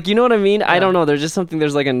saying, like, you know what I mean? I don't know. There's just something.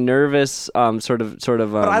 There's like a nervous, sort of.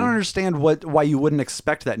 But I don't understand why you wouldn't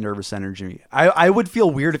expect that nervous energy. I would feel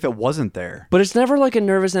weird if it wasn't there. But it's never like a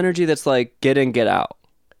nervous energy that's like get in, get out.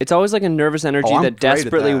 It's always like a nervous energy I'm that great at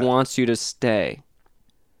desperately that. wants you to stay.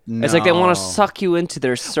 It's like they want to No. suck you into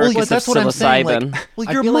their circus but of that's what I'm saying, like, psilocybin. Well,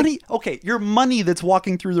 I your feel like- money. Okay, your money that's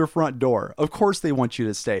walking through their front door. Of course, they want you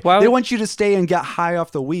to stay. Why They would- want you to stay and get high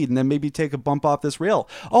off the weed, and then maybe take a bump off this rail.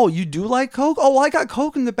 Oh, you do like coke? Oh, well, I got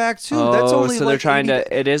coke in the back too. That's only so like they're trying 80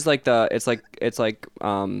 to. It is like it's like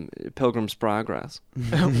Pilgrim's Progress.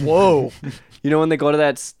 Whoa. You know when they go to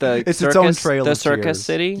It's its circus, own trail the of circus tears.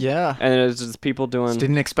 city. Yeah. and there's just people doing.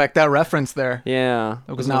 Didn't expect that reference there. Yeah,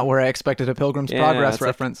 It was not where I expected a Pilgrim's Progress it's like-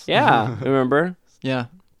 reference. yeah, remember? Yeah.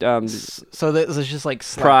 Um, So there's just like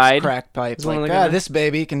slaps, Pride. crack pipes. Is one of Like, the guys- this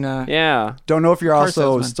baby can. yeah. Don't know if you're Car also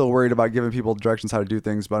salesman. still worried about giving people directions how to do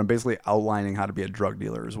things, but I'm basically outlining how to be a drug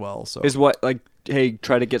dealer as well. So Is what like hey,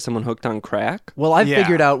 try to get someone hooked on crack? Well, I've Yeah.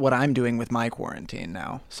 figured out what I'm doing with my quarantine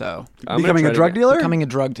now. So I'm gonna becoming try a to drug get- dealer. becoming a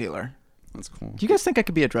drug dealer. That's cool. Do you guys think I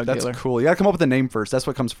could be a drug That's dealer? cool. You gotta come up with a name first. That's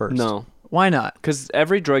what comes first. No, Why not? because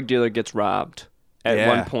every drug dealer gets robbed at Yeah.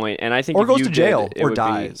 one point, and I think Or if goes you to jail, did, it or would be-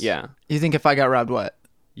 dies. yeah, You think if I got robbed, what?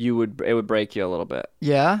 you would. It would break you a little bit.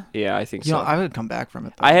 Yeah. Yeah, I think You so. know, I would come back from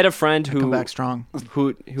it. Though. I had a friend I'd who come back strong.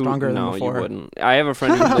 who Stronger than no, before. you wouldn't. I have a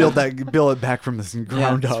friend who build it back from this Yeah,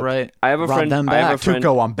 ground that's up. right. I have a Rob friend. them I have a back. friend.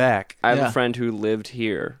 Tuco, I'm back. I have Yeah. a friend who lived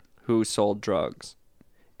here who sold drugs,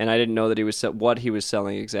 and I didn't know that he was what he was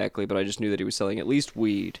selling exactly, but I just knew that he was selling at least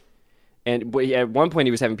weed. And at one point,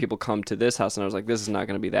 he was having people come to this house, and I was like, "This is not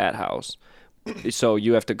going to be that house, so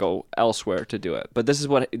you have to go elsewhere to do it." But this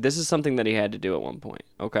is something that he had to do at one point.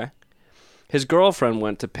 Okay, his girlfriend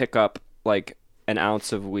went to pick up like an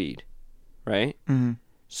ounce of weed, right? Mm-hmm.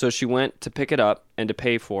 So she went to pick it up and to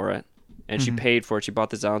pay for it, and she paid for it. She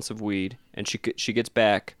bought this ounce of weed, and she gets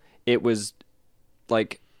back. It was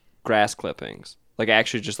like grass clippings, like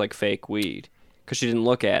actually just like fake weed, because she didn't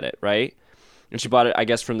look at it, right? And she bought it, I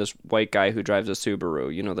guess, from this white guy who drives a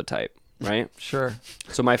Subaru. You know the type, right? Sure.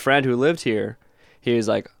 So my friend who lived here, he was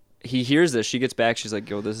like, he hears this. She gets back. She's like,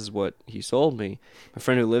 "Yo, this is what he sold me." My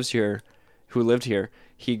friend who lived here,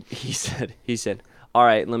 he said, "All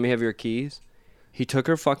right, let me have your keys." He took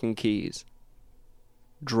her fucking keys,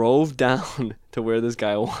 drove down to where this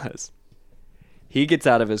guy was. He gets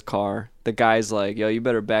out of his car. The guy's like, "Yo, you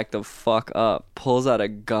better back the fuck up." Pulls out a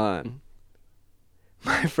gun.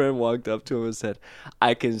 My friend walked up to him and said,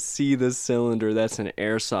 "I can see the cylinder. That's an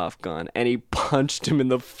airsoft gun." And he punched him in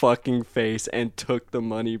the fucking face and took the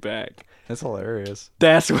money back. That's hilarious.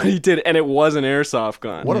 That's what he did. And it was an airsoft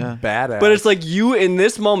gun. What Yeah. a badass. But it's like you in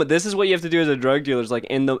this moment, this is what you have to do as a drug dealer. It's like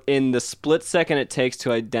in the split second it takes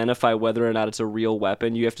to identify whether or not it's a real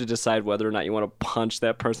weapon, you have to decide whether or not you want to punch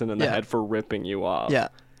that person in the Yeah. head for ripping you off. Yeah.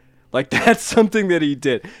 Like that's something that he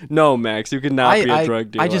did. No, Max, you could not be a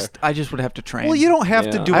drug dealer. I just would have to train. well, you don't have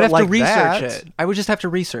to Yeah. do I'd it have like to research that. it. I would just have to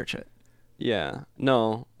research it. Yeah.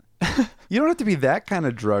 No. You don't have to be that kind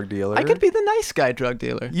of drug dealer. I could be the nice guy drug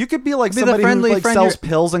dealer. You could be like Be the somebody friendly who like friend sells you're-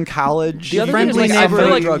 pills in college. The other friendly thing is, like, I feel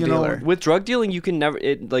neighborhood like drug you know, dealer. with drug dealing, you can never.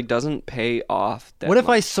 It like doesn't pay off. That What if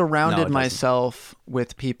I much. surrounded No, it doesn't. myself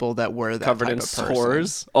with people that were that covered type in of person?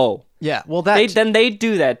 sores? Oh, Yeah. Well, that. then they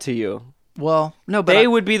do that to you. well, no, but They I,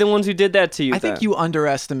 would be the ones who did that to you. I think then. you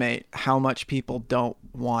underestimate how much people don't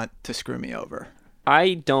want to screw me over.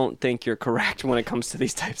 I don't think you're correct when it comes to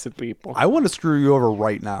these types of people. I want to screw you over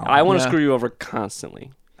right now. I want to Yeah. screw you over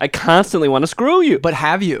constantly. I constantly want to screw you. But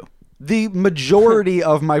have you? the majority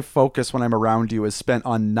of my focus when I'm around you is spent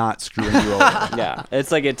on not screwing you over. yeah,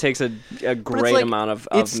 it's like it takes a But it's great like- amount of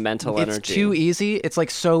it's- mental it's energy. too easy. It's like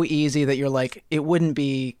so easy that you're like, it wouldn't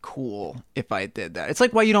be cool if I did that. It's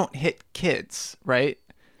like why you don't hit kids, right?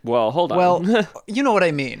 Well, hold on. Well, you know what I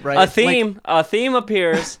mean, right? a Like, theme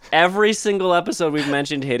appears every single episode we've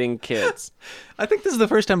mentioned hitting kids. I think this is the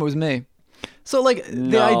first time it was me. So like the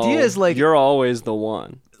No, idea is like you're always the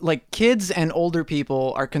one. like kids and older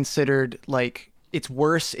people are considered like it's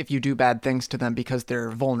worse if you do bad things to them because they're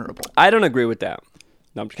vulnerable. I don't agree with that.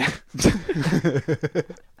 No, I'm just kidding.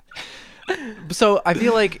 So I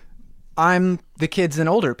feel like I'm the kids and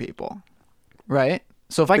older people, right?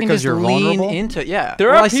 So if I can Because just you're lean vulnerable? into There well,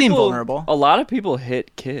 are I people, seem vulnerable. A lot of people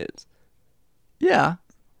hit kids. Yeah,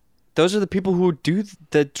 Those are the people who do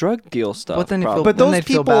the drug deal stuff. but then you feel, probably. But then those they'd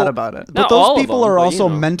feel people- bad about it. But Not those all of people them, are but, also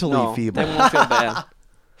you know, mentally no, feeble. They won't feel bad.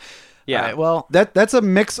 Yeah. All right, well, That's a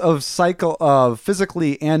mix of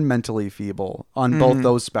physically and mentally feeble on both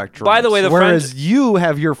those spectrums. By the way, the whereas friend- you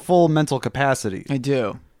have your full mental capacity, I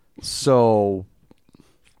do. so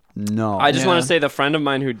no. I just want Yeah. to say the friend of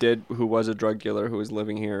mine who was a drug dealer who was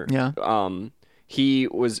living here. Yeah. He's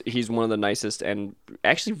one of the nicest and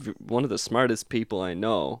actually one of the smartest people I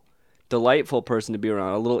know. Delightful person to be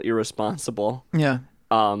around. A little irresponsible. Yeah.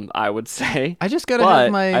 I would say. I just gotta but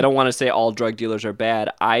have my. I don't want to say all drug dealers are bad.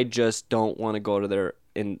 I just don't want to go to their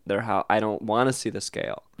in their house. I don't want to see the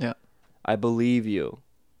scale. Yeah. I believe you.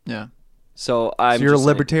 Yeah. So I'm. So you're a just saying-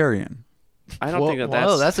 libertarian. I don't think that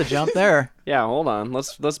Whoa, that's a jump there. Yeah, hold on.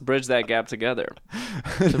 Let's bridge that gap together.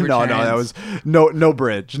 No, that was no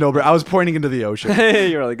bridge. No bridge. I was pointing into the ocean.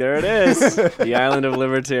 You're like, there it is. The island of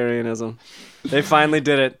libertarianism. They finally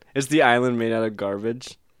did it. It's the island made out of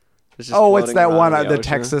garbage. It's just Oh, it's floating that around one, in the ocean.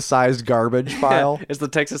 Texas-sized garbage file. Yeah, it's the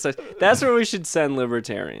Texas. That's where we should send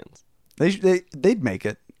libertarians. They'd make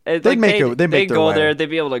it. They'd They'd make it. They'd make their go way. there. They'd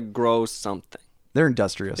be able to grow something. They're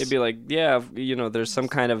industrious. They'd be like, yeah, there's some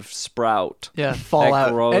kind of sprout. Yeah,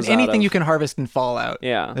 Fallout. grows And out anything of- you can harvest in Fallout.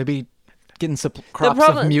 Yeah. They'd be getting crops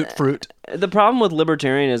problem- of mute fruit. The problem with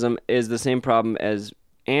libertarianism is the same problem as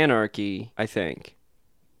anarchy, I think.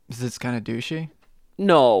 Is this kind of douchey?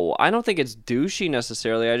 No, I don't think it's douchey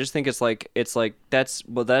necessarily. I just think it's like that's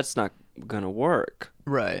not gonna work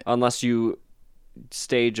Right. unless you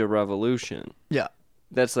stage a revolution. Yeah.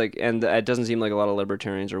 That's like, and it doesn't seem like a lot of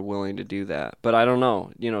libertarians are willing to do that. But I don't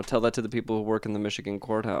know. Tell that to the people who work in the Michigan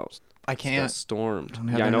courthouse. I Got can't. stormed. have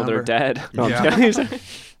Yeah, I their know they're number. dead. No, I'm Yeah. kidding.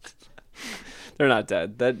 They're not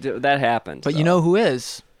dead. That happened. But though. you know who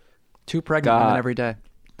is? 2 pregnant women God. every day.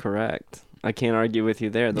 Correct. I can't argue with you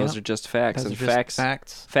there. Those Yep. are just facts. Those And are just facts,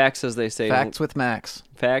 facts. facts, as they say. Facts with Max.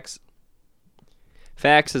 Facts.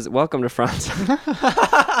 Facts is welcome to France.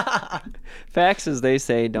 Facts, as they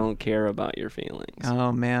say, don't care about your feelings.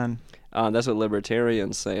 Oh man. That's what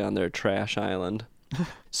libertarians say on their trash island.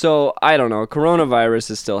 So I don't know. Coronavirus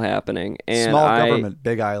is still happening, and Small government,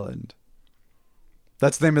 big island.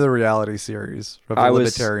 That's the name of the reality series of the I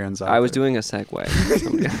libertarians. was doing a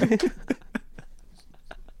segue.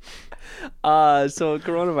 So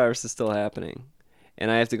coronavirus is still happening, and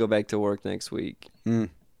I have to go back to work next week. Mm.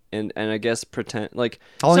 And I guess pretend like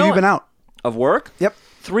How long have you been out? of work? Yep.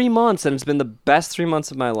 3 months, and it's been the best 3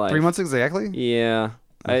 months of my life. 3 months exactly? Yeah.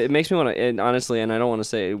 It makes me want to, and honestly, and I don't want to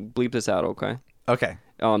say, bleep this out, okay? Okay.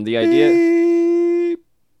 The idea.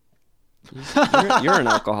 You're an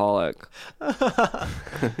alcoholic.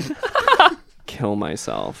 Kill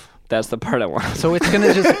myself. That's the part I want. So it's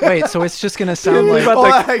gonna just wait. So it's just gonna sound like Oh,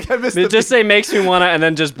 I missed the Just say makes me wanna, and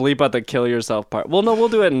then just bleep out the kill yourself part. Well, no, we'll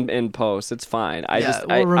do it in post. It's fine.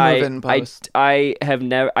 we'll remove it in post. I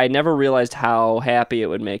never realized how happy it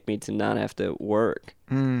would make me to not have to work.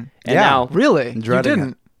 And Yeah. now, really. You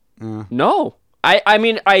dreading didn't. no. I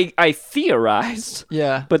mean, I theorized,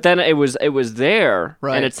 Yeah. but then it was there,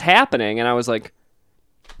 Right. and it's happening, and I was like,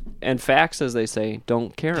 and facts, as they say,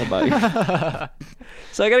 don't care about you.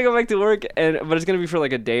 So I gotta go back to work, but it's gonna be for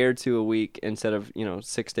like a day or two a week instead of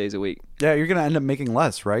 6 days a week. Yeah, you're gonna end up making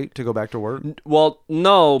less, right, to go back to work? Well,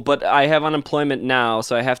 no, but I have unemployment now,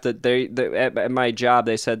 so I have to. They at my job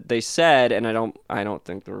they said, and I don't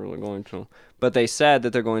think they're really going to, but they said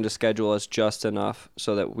that they're going to schedule us just enough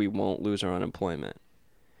so that we won't lose our unemployment.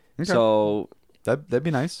 Okay. So That'd be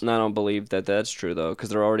nice. I don't believe that that's true though, because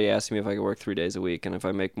they're already asking me if I could work 3 days a week, and if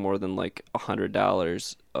I make more than like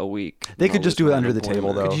 $100 a week, They I'll could just lose do it my under the table,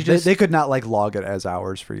 unemployment. though. Could you just- They could not like log it as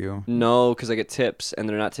hours for you. No, because I get tips, and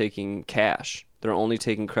they're not taking cash. They're only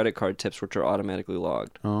taking credit card tips, which are automatically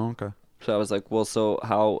logged. Oh, okay. So I was like, well, so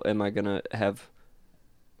how am I gonna have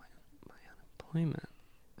my unemployment?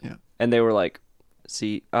 Yeah. And they were like,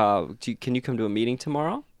 see, can you come to a meeting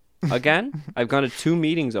tomorrow? Again? I've gone to 2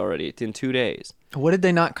 meetings already in 2 days. What did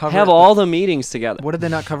they not cover? Have at all the meetings together. What did they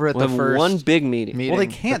not cover at We'll the have first one big meeting. meeting? Well, they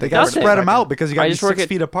can't. But They gotta Nothing. spread them out because you I gotta be just work 6 at-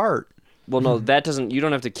 feet apart. Well, no, that doesn't. You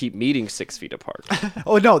don't have to keep meetings 6 feet apart.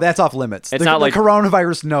 Oh no, that's off limits. It's the, not the like-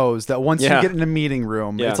 coronavirus knows that once Yeah. you get in a meeting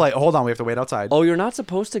room, Yeah. it's like, hold on, we have to wait outside. Oh, you're not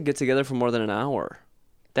supposed to get together for more than an hour.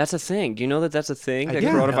 That's a thing. Do you know that that's a thing? That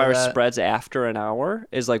didn't know coronavirus that. spreads after an hour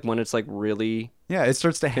is like when it's like really. Yeah, it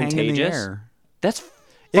starts to hang in the Contagious? air. That's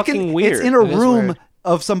fucking weird. It's in a It is room weird.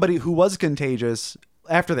 of somebody who was contagious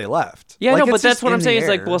after they left. Yeah, Like, no, it's but that's just what I'm the saying. It's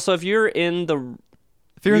like, air. well, so if you're in the,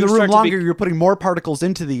 if you're in the you room start to longer, be- you're putting more particles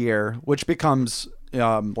into the air, which becomes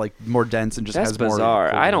like more dense and just that's has more. bizarre.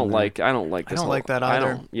 cold I in don't there. like. I don't like this. don't whole- like that I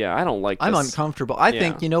either. don't. Yeah, I don't like. I'm this. uncomfortable. I Yeah.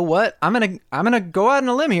 think, you know what? I'm gonna go out on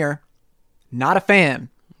a limb here. Not a fan.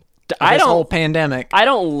 Of I this whole don't. pandemic. I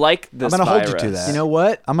don't like this. I'm gonna hold you virus. to that. You know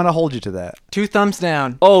what? I'm gonna hold you to that. 2 thumbs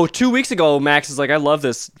down. Oh, 2 weeks ago, Max is like, I love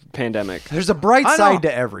this pandemic. There's a bright I know. side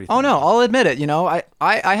to everything. Oh no, I'll admit it. You know, I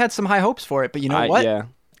had some high hopes for it, but you know what? Yeah,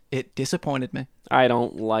 It disappointed me. I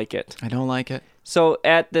don't like it. I don't like it. So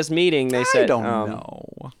at this meeting, they I said, don't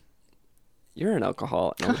know. You're an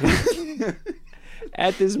alcoholic. No.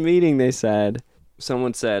 At this meeting, they said,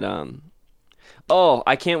 someone said, oh,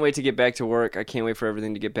 I can't wait to get back to work. I can't wait for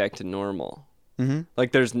everything to get back to normal. Mhm.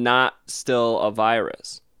 Like there's not still a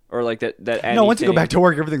virus or like that. No, once you go back to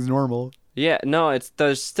work, everything's normal. Yeah, no,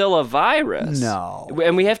 there's still a virus. No.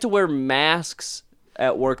 And we have to wear masks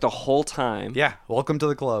at work the whole time. Yeah, welcome to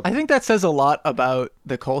the club. I think that says a lot about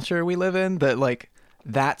the culture we live in. That like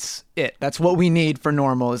that's it. That's what we need for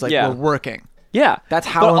normal. Is like Yeah. we're working. Yeah. That's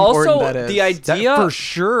how but important also, that is. the That idea for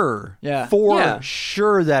sure. Yeah. For Yeah.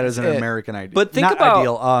 sure that is an It. American idea. But think Not about-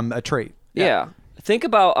 ideal, a trait. Yeah. Think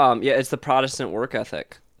about it's the Protestant work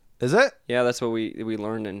ethic. Is it? Yeah, that's what we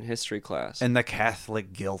learned in history class. And the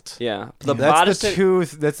Catholic guilt. yeah. The That's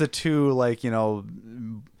Protestant that's the two like,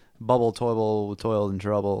 bubble toiled and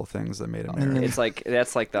trouble things that made America. it's like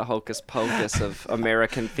that's like the hocus pocus of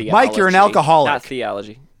American theology. Mike, you're an alcoholic. Not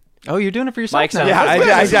theology. Oh, you're doing it for yourself Mike's now. not- Yeah,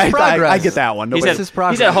 That's This is progress. I get that one. He Nobody- said, is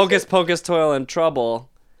progress. he said hocus pocus toil and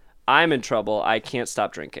trouble. I'm in trouble. I can't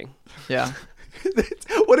stop drinking. Yeah.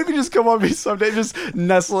 What if you just come on me someday just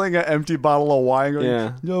nestling an empty bottle of wine going,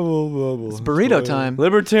 Yeah. It's Burrito time.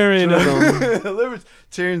 Libertarianism.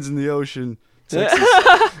 Libertarians in the ocean.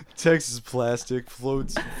 Texas plastic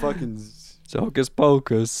floats fucking. Hocus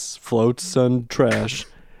pocus floats on trash.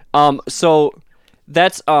 So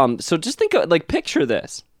that's so just think of like picture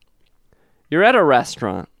this. You're at a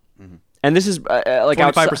restaurant, and this is like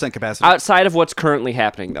 25% capacity. outside of what's currently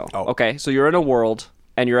happening, though. Oh. Okay, so you're in a world,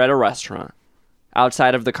 and you're at a restaurant,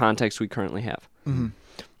 outside of the context we currently have,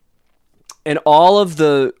 and all of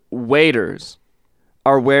the waiters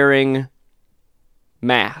are wearing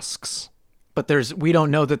masks. But we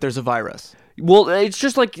don't know that there's a virus. Well, it's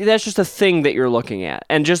just like that's just a thing that you're looking at,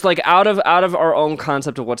 and just like out of our own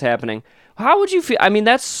concept of what's happening, how would you feel? I mean,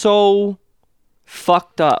 that's so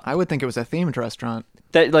fucked up. I would think it was a themed restaurant.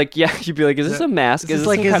 That like, yeah, you'd be like, is this a mask? Is this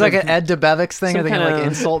like some is kind like of- an Ed DeBevick's thing? some Are they gonna like kinda-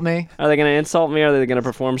 insult me? Are they gonna insult me? Are they gonna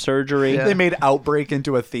perform surgery? Yeah. They made Outbreak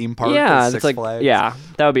into a theme park. Yeah, at it's Six like Flags. yeah,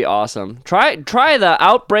 that would be awesome. Try the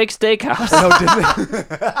Outbreak Steakhouse. No, didn't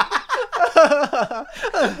they?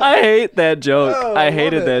 I hate that joke. Oh, I I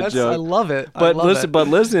hated love it. that That's- joke. I love it. I But love listen, it. but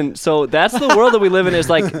listen. So that's the world that we live in. Is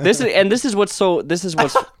like this is, and this is what's so. This is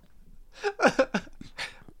what's.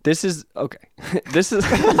 This is okay. This is.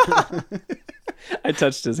 I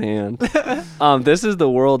touched his hand. This is the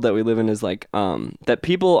world that we live in. Is like that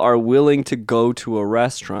people are willing to go to a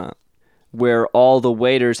restaurant where all the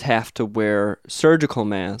waiters have to wear surgical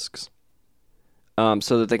masks,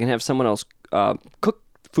 so that they can have someone else cook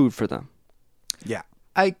food for them. Yeah.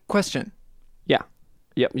 I question. Yeah.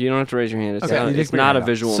 Yep. You don't have to raise your hand. It's Okay. not, You it's just bring not it a up.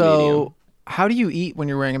 visual So, medium. how do you eat when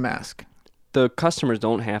you're wearing a mask? The customers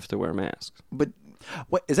don't have to wear masks. But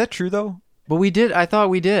What is that true though? we did. I thought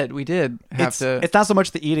we did. We did have It's, to. it's not so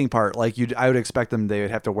much the eating part. Like I would expect them. They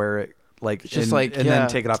would have to wear it like Just and, like, and yeah. then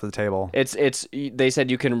take it off the table. It's they said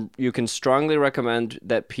you can strongly recommend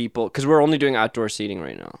that people, because we're only doing outdoor seating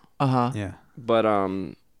right now, Uh-huh. Yeah. but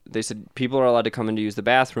they said people are allowed to come in to use the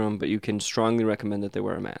bathroom, but you can strongly recommend that they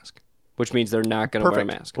wear a mask, which means they're not going to wear a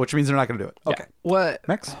Perfect. mask. Which means they're not going to do it. Yeah. Okay. What?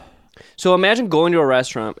 Next. So imagine going to a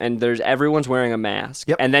restaurant and everyone's wearing a mask,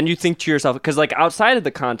 Yep. and then you think to yourself, because like outside of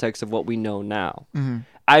the context of what we know now, Mm-hmm.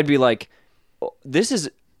 I'd be like, "Oh, this is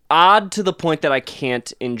odd to the point that I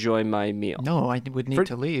can't enjoy my meal. No, I would need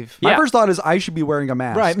to leave. Yeah. My first thought is I should be wearing a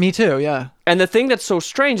mask. Right. Me too. Yeah. And the thing that's so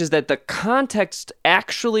strange is that the context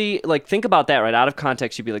actually, like, think about that, right? Out of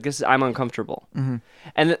context, you'd be like, I'm uncomfortable. Mm-hmm.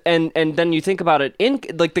 And then you think about it in,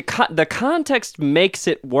 like, the context makes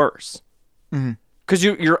it worse. Mm-hmm. Because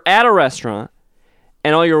you're at a restaurant,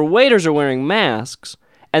 and all your waiters are wearing masks,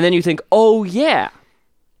 and then you think, oh, yeah,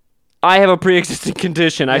 I have a pre-existing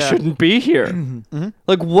condition. I Yeah. shouldn't be here.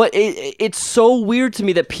 Like, what? It's so weird to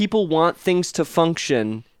me that people want things to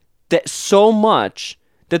function that so much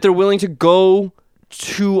that they're willing to go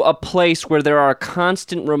to a place where there are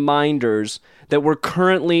constant reminders that we're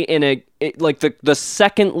currently in the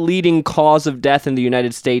second leading cause of death in the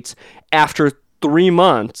United States after 3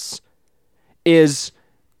 months is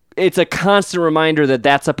it's a constant reminder that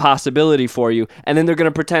that's a possibility for you. And then they're going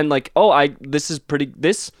to pretend like,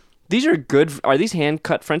 these are good. Are these hand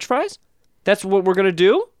cut French fries? That's what we're going to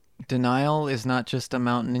do? Denial is not just a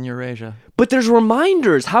mountain in Eurasia. But there's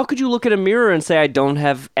reminders. How could you look at a mirror and say, I don't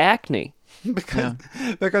have acne?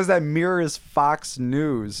 Because that mirror is Fox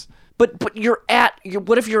News. But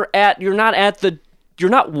what if you're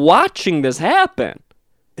not watching this happen?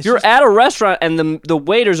 You're just- at a restaurant and the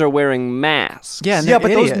waiters are wearing masks. Yeah. And Yeah,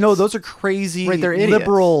 they're but idiots. those are crazy Right, they're idiots.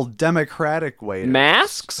 liberal democratic waiters.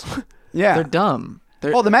 Masks? Yeah. They're dumb.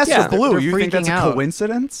 They're, Oh, the mask Yeah, is blue. they're You think that's freaking a out.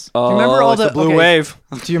 coincidence? you remember all it's the blue okay. wave?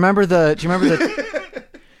 Do you remember the?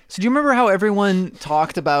 So do you remember how everyone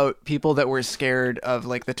talked about people that were scared of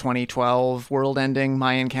like the 2012 world-ending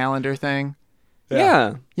Mayan calendar thing?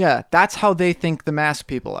 Yeah. Yeah, that's how they think the mask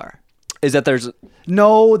people are. is that there's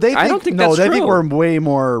No, they think, I don't think no, that's they think true. we're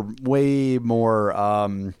way more,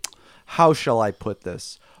 how shall I put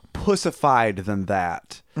this? Pussified than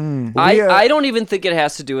that. I don't even think it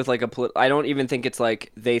has to do with like I don't even think it's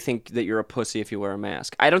like they think that you're a pussy if you wear a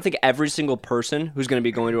mask. I don't think every single person who's going to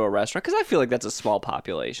be going to a restaurant, because I feel like that's a small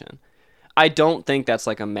population. I don't think that's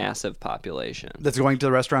like a massive population. That's going to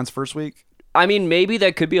the restaurants first week? I mean, maybe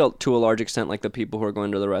that could be to a large extent like the people who are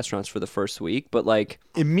going to the restaurants for the first week, but like,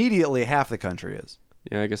 Immediately half the country is.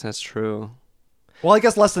 yeah, I guess that's true. Well, I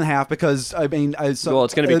guess less than half because, I mean... Well,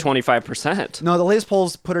 it's going to be 25%. No, the latest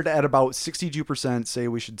polls put it at about 62% say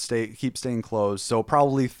we should keep staying closed. So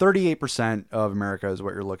probably 38% of America is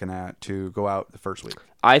what you're looking at to go out the first week.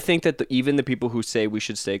 I think that even the people who say we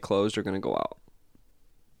should stay closed are going to go out.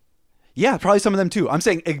 Yeah, probably some of them too. I'm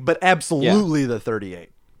saying, but absolutely the 38.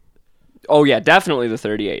 Oh yeah, definitely the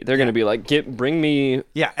 38. They're going to be like, bring me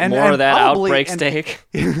and more of that probably- outbreak and- steak.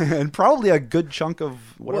 And probably a good chunk of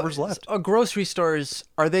whatever's left. Grocery stores,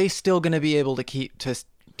 are they still going to be able to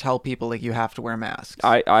tell people like you have to wear masks?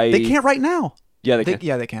 They can't right now. Yeah, they can.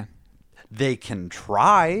 Yeah, they can. They can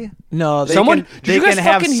try. No, they Someone- can. Did They you guys can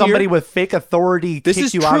have fucking somebody hear- with fake authority This kick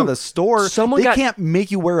is you out true. of the store. Someone they got- can't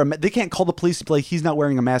make you wear they can't call the police to be like, he's not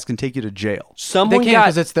wearing a mask and take you to jail. They Someone can't got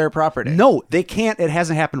because it's their property. No, they can't. It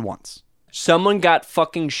hasn't happened once. someone got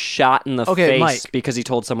fucking shot in the Okay, face Mike. because he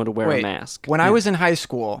told someone to wear Wait, a mask. When I was in high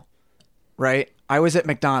school, right, I was at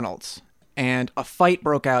McDonald's and a fight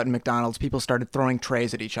broke out in McDonald's. People started throwing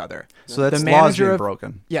trays at each other. So that's the laws manager being of,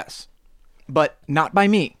 broken. Yes, but not by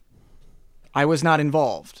me. I was not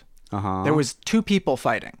involved. Uh-huh. There was two people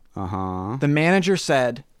fighting. Uh-huh. The manager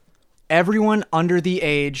said, everyone under the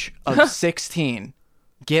age of 16,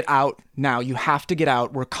 get out now. You have to get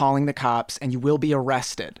out. We're calling the cops and you will be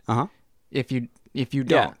arrested Uh-huh. if you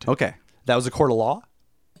don't. Okay. That was a court of law?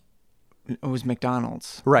 It was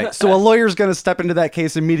McDonald's. Right. So a lawyer's going to step into that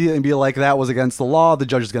case immediately and be like, that was against the law. The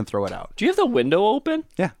judge is going to throw it out. Do you have the window open?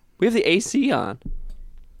 Yeah. We have the AC on.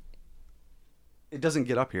 It doesn't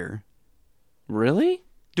get up here. Really?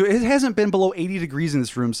 Dude, it hasn't been below 80 degrees in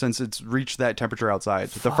this room since it's reached that temperature outside.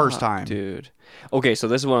 The first time. Dude. Okay, so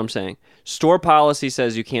this is what I'm saying. Store policy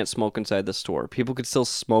says you can't smoke inside the store. People could still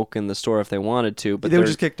smoke in the store if they wanted to, but They were they're-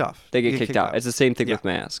 just kicked off. They get kicked out. It's the same thing with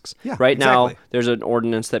masks. Yeah, right now, exactly. there's an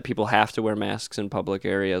ordinance that people have to wear masks in public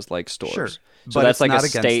areas like stores. Sure, So but that's it's like not a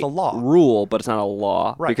against state the law. rule, but it's not a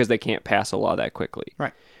law Right. because they can't pass a law that quickly.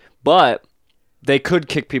 Right. But they could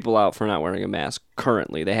kick people out for not wearing a mask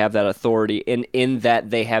currently. They have that authority, and in that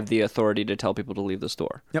they have the authority to tell people to leave the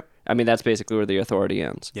store. Yep. I mean, that's basically where the authority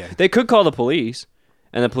ends. Yeah. They could call the police,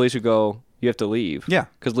 and the police would go, you have to leave. Yeah.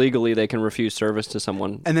 Because legally they can refuse service to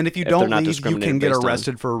someone. And then if you they're don't not leave, you discriminated can get based on-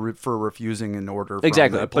 arrested for refusing an order from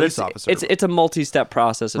Exactly, the but police it's officer. it's a multi-step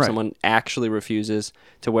process if Right. someone actually refuses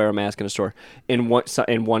to wear a mask in a store. In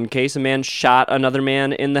one case, a man shot another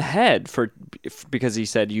man in the head because he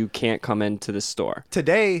said you can't come into the store.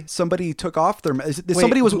 Today, somebody took off their...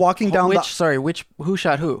 Somebody was walking down Who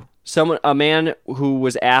shot who? A man who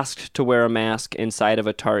was asked to wear a mask inside of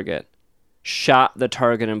a Target shot the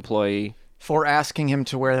Target employee For asking him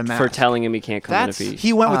to wear the mask. for telling him he can't come in if he.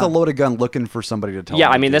 He went with a loaded gun looking for somebody to tell Yeah,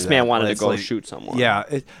 him I to mean, do this man that. wanted to It's go like- shoot someone. Yeah.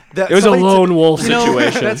 It was a lone wolf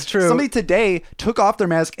situation. That's true. Somebody today took off their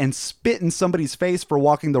mask and spit in somebody's face for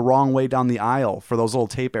walking the wrong way down the aisle for those little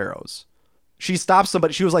tape arrows. She stopped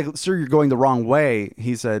somebody. She was like, "Sir, you're going the wrong way."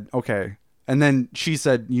 He said, "Okay." And then she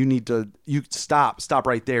said, you stop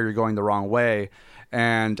right there. You're going the wrong way.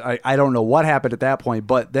 And I don't know what happened at that point,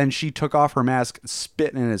 but then she took off her mask,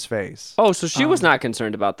 spitting in his face. Oh, so she was not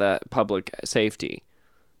concerned about that public safety.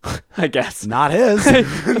 I guess. Not his.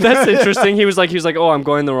 That's interesting. He was like, "Oh, I'm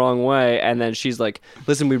going the wrong way," and then she's like,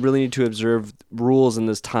 "Listen, we really need to observe rules in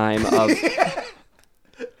this time of."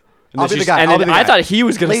 I'll be the guy. And I'll then be the I guy. thought he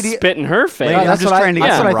was gonna Lady- spit in her face. Lady, Yeah, I'm that's just what I- trying to get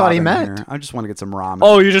that's some what I thought he ramen meant. here. I just want to get some ramen.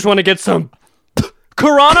 Oh, you just want to get some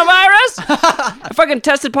coronavirus? I fucking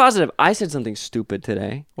tested positive. I said something stupid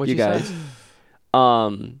today. What'd you guys? say?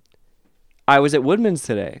 I was at Woodman's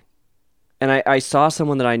today, and I saw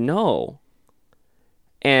someone that I know,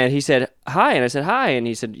 and he said hi, and I said hi, and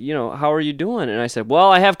he said, how are you doing? And I said,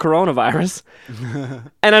 well, I have coronavirus,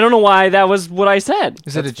 and I don't know why that was what I said.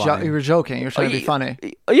 Is it a funny. joke? You were joking. You were trying to be funny.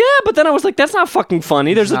 Yeah, but then I was like, that's not fucking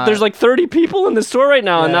funny. There's not. there's like 30 people in the store right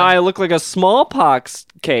now, and Yeah. now I look like a smallpox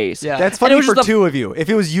case. Yeah. That's And it funny was for just two of you. If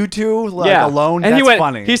it was you two alone, and that's he went,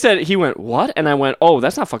 funny. He went, what? And I went, oh,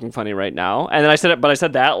 that's not fucking funny right now. And then I said it, but I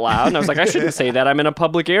said that out loud, and I was like, I shouldn't say that. I'm in a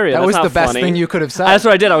public area. That That's was not the best funny. thing you could have said. That's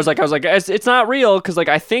what I did. I was like, it's not real because like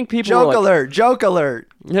I think people were look. alert! Joke alert!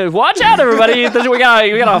 Yeah, watch out, everybody! We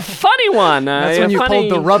got a funny one. That's when you funny...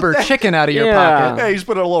 pulled the rubber chicken out of your Yeah. pocket. Hey, you just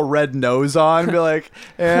put a little red nose on and be like,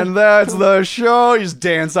 and that's the show. You just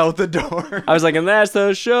dance out the door. I was like, and that's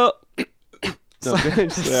the show. No, I'm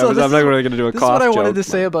So not really gonna do a This is cough what I joke, wanted to but-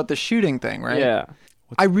 say about the shooting thing, right? Yeah.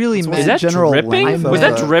 I really Is meant Is that general dripping? length Was of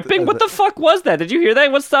that the- dripping? What the fuck was that? Did you hear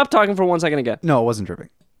that? What? Stop talking for 1 second again. No, it wasn't dripping.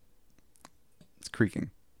 It's creaking.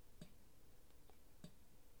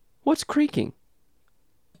 What's creaking?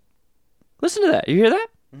 Listen to that. You hear that?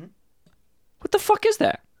 What the fuck is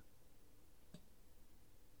that?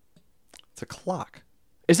 It's a clock.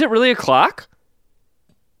 Is it really a clock?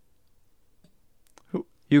 Who-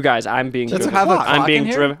 You guys, I'm being That's driven. a clock. I'm being in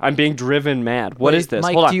here? driven. I'm being driven mad. What Wait, is this?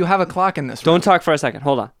 Mike, Hold on. do you have a clock in this room? Don't talk for a second.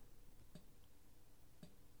 Hold on.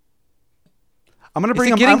 I'm gonna Is bring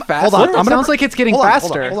it him. getting I'm, faster? hold on. It I'm gonna sounds like it's getting hold on,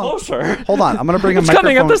 faster. hold on, hold Closer. on. Hold on. I'm gonna bring a It's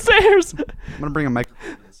microphone. coming up the stairs. I'm gonna bring a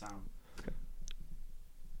microphone.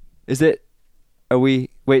 Is it? Are we?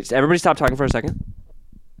 Wait. Everybody, stop talking for a second.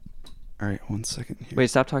 All right, 1 second here. Wait.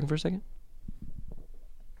 Stop talking for a second.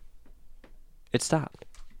 It stopped.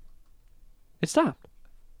 It stopped.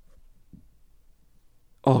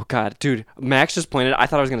 Oh god, dude! Max just pointed. I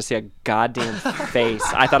thought I was gonna see a goddamn face.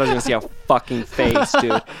 I thought I was gonna see a fucking face,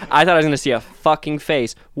 dude. I thought I was gonna see a fucking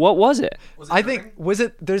face. What was it? I think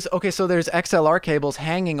there's XLR cables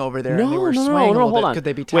hanging over there and they were no, swaying a little hold bit. on. Could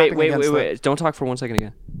they be tapping wait, against wait. Don't talk for 1 second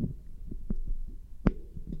again.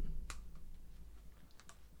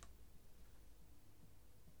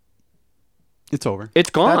 It's over. It's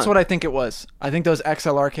gone. That's what I think it was. I think those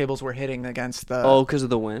XLR cables were hitting against the. Oh, because of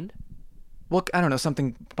the wind. Well, I don't know.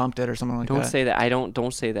 Something bumped it or something like Don't that. say that.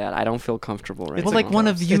 Don't say that. I don't feel comfortable right Well, now. like one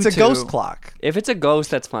of you It's a two. ghost clock. If it's a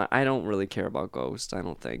ghost, that's fine. I don't really care about ghosts. I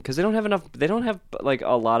don't think because they don't have enough. They don't have like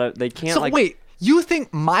a lot of. They can't So like. wait, you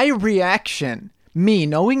think my reaction, me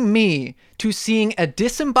knowing me, to seeing a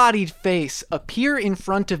disembodied face appear in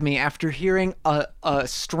front of me after hearing a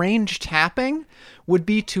strange tapping, would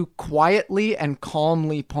be to quietly and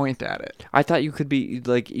calmly point at it? I thought you could be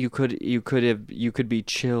like you could be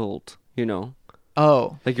chilled. You know,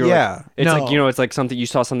 Oh, like you're Yeah. like it's like No. it's like something you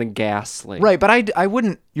saw something ghastly. right. But I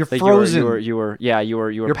wouldn't. You're Like frozen. you were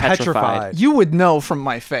You're petrified. You would know from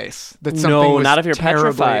my face that something No, was not if you're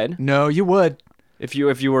terribly- petrified. No, you would. If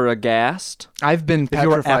you were aghast, I've been If you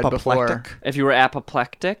were petrified before. apoplectic. if you were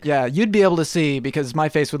apoplectic, Yeah, you'd be able to see because my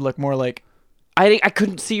face would look more like. I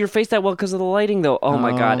couldn't see your face that well because of the lighting though. Oh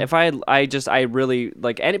my god! Oh. If I really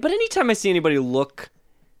like but anytime I see anybody look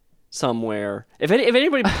somewhere, if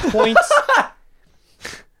anybody points.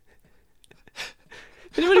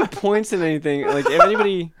 If anybody points at anything, like if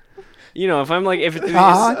anybody, if I'm like, if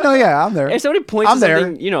No, yeah, I'm there. if somebody points I'm at there.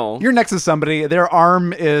 something, You're next to somebody. Their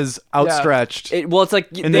arm is outstretched it's like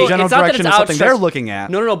in the general it's not that direction it's of something they're outstretched. looking at.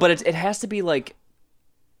 No, but it has to be like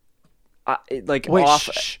Wait, off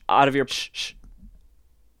shh. out of your.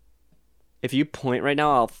 If you point right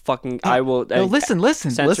now, I will. No, listen.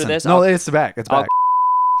 Censor Listen. this. No, I'll- it's back. It's I'll- back.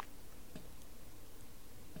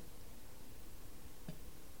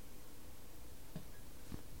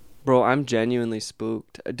 Bro, I'm genuinely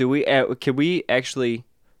spooked. Do we? Can we actually?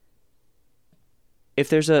 If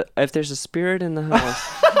there's a spirit in the house,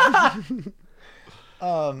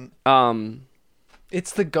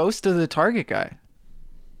 It's the ghost of the Target guy.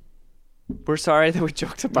 we're sorry that we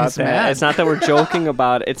joked about He's that. mad. It's not that we're joking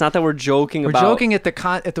about it. It's not that we're joking We're about. joking at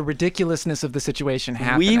the ridiculousness of the situation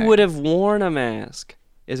happening. We would have worn a mask,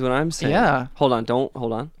 is what I'm saying. Yeah. Hold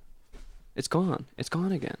on. It's gone. It's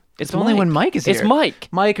gone again. It's only when Mike is It's here. Mike.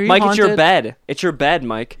 Mike, are you Mike, it's your haunted? bed. It's your bed,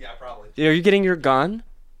 Mike. Yeah, probably. Are you getting your gun?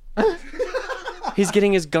 He's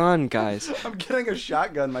getting his gun, guys. I'm getting a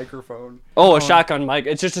shotgun microphone. Oh, a shotgun mic.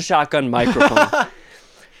 It's just a shotgun microphone.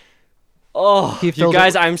 Oh, He you filled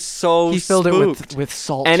guys, it- I'm so He filled spooked. it with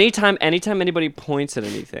salt. Anytime anybody points at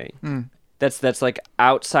anything, that's like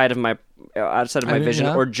outside of my vision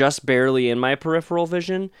yeah. or just barely in my peripheral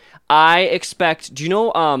vision, I expect. Do you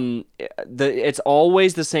know? It's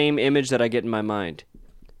always the same image that I get in my mind.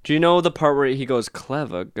 Do you know the part where he goes,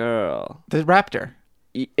 "Clever girl"? the raptor.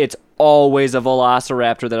 It's always a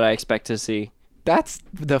velociraptor that I expect to see. That's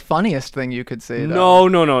the funniest thing you could say. Though.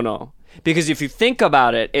 No. Because if you think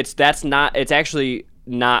about it, it's actually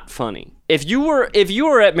not funny. If you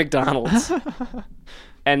were at McDonald's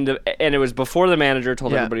and it was before the manager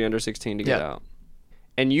told Yeah. everybody under 16 to get Yeah. out.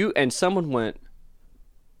 And someone went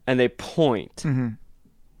and they point. Mm-hmm.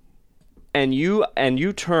 And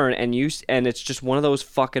you turn and it's just one of those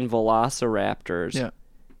fucking velociraptors Yeah.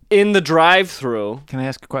 in the drive-through. Can I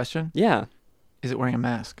ask a question? Yeah. Is it wearing a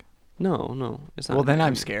mask? No, it's not. Well, then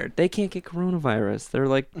I'm scared. They can't get coronavirus. They're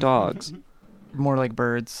like dogs. more like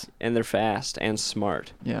birds. and they're fast and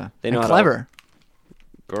smart. Yeah. They And know how to- clever.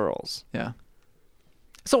 Girls. Yeah.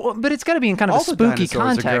 So, but it's got to be in kind of All a the spooky dinosaurs are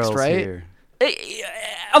context, girls right? here.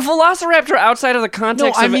 A velociraptor outside of the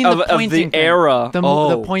context I mean of the pointing the thing. era. The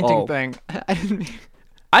pointing oh. thing. I didn't mean.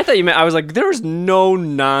 I thought you meant. I was like, there was no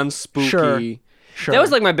non-spooky. Sure. That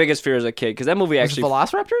was like my biggest fear as a kid because that movie Was it actually.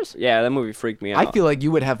 Velociraptors? Yeah, that movie freaked me out. I feel like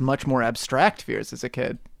you would have much more abstract fears as a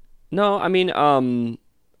kid. No, I mean,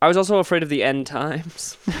 I was also afraid of the end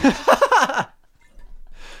times.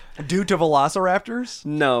 Due to velociraptors?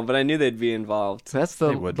 No, but I knew they'd be involved. That's the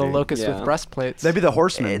They would be. locust Yeah. with breastplates. That'd be the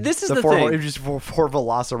horsemen. This is the four, thing. It'd be just four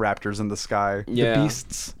velociraptors in the sky. Yeah. the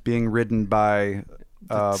beasts, Being ridden by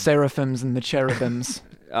seraphims and the cherubims.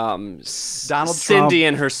 Donald Cindy Trump,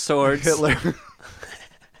 and her swords. Hitler.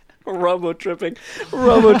 Robo tripping on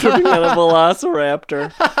a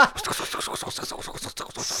velociraptor.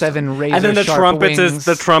 7 razor And then the sharp wings.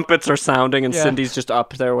 trumpets are sounding, and Yeah. Cindy's just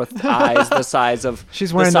up there with eyes the size of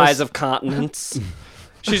She's the wearing size those- of continents.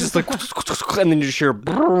 She's just like, and then you just hear,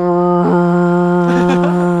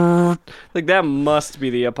 like that must be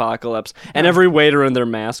the apocalypse. And every waiter in their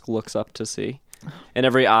mask looks up to see, and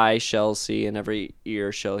every eye shall see, and every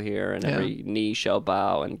ear shall hear, and Yeah. every knee shall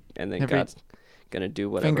bow, and then Every God's gonna do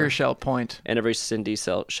whatever. Finger shall point. And every Cindy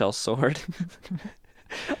shall sword.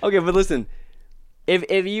 Okay, but listen, if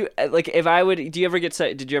you like, if I would, did you ever get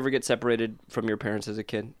separated from your parents as a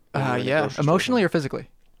kid? When you were in the Yeah. grocery store? Emotionally or physically?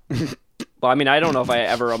 Well, I mean, I don't know if I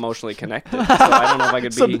ever emotionally connected, so I don't know if I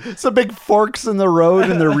could be. Some big forks in the road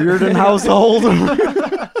in the Reardon household.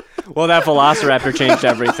 Well, that velociraptor changed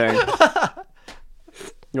everything.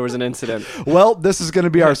 There was an incident. Well, this is going to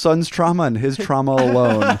be our son's trauma and his trauma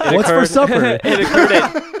alone. What's for occurred- supper?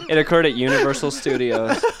 It occurred at Universal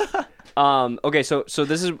Studios. Okay, so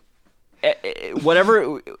this is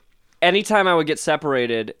whatever. Anytime I would get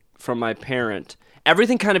separated from my parent,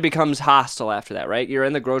 everything kind of becomes hostile after that, right? You're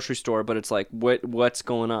in the grocery store, but it's like, what's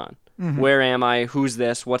going on? Where am I? Who's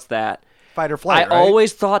this? What's that? Fight or flight, I right?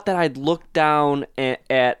 always thought that I'd look down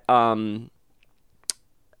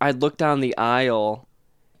I'd look down the aisle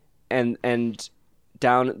and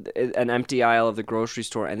down an empty aisle of the grocery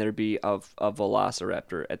store, and there'd be a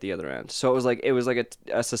velociraptor at the other end. So it was like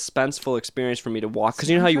a suspenseful experience for me to walk, because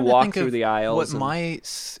you know how you I'm trying to walk think through of the aisles. What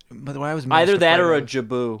and I was most either that or a afraid of.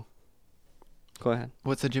 jaboo. Go ahead.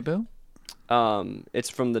 What's a jaboo? It's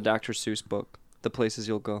from the Dr. Seuss book, The Places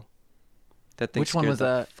You'll Go. That thing Which one scared was the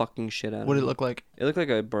that? fucking shit out of What did me. it look like? It looked like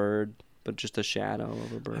a bird, but just a shadow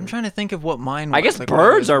of a bird. I'm trying to think of what mine was. I guess like, what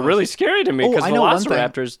birds was are most- really scary to me, Oh, because I know one thing.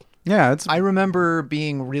 velociraptors. Yeah, it's I remember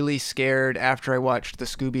being really scared after I watched the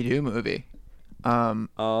Scooby-Doo movie.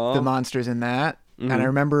 Oh. The monsters in that. And I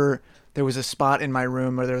remember there was a spot in my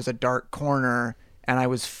room where there was a dark corner, and I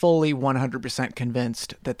was fully 100%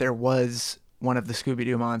 convinced that there was one of the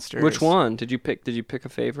Scooby-Doo monsters. Which one did you pick? Did you pick a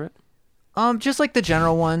favorite? Just like the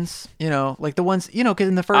general ones, like the ones, because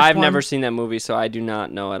in the first I've one, never seen that movie, so I do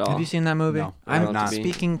not know at all. Have you seen that movie? No, I I'm have not.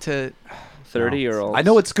 speaking to. 30-year-olds. I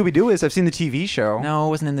know what Scooby-Doo is. I've seen the TV show. No, it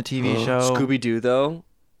wasn't in the TV show. Scooby-Doo, though?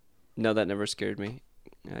 No, that never scared me.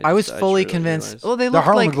 I was just fully really convinced. realized. Well, they The looked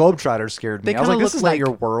Harlem like Globetrotters scared me. they I was like, kinda this is look not your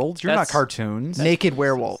like- world. You're not That's- cartoons. naked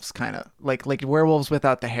werewolves, kind of like werewolves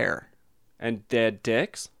without the hair. And dead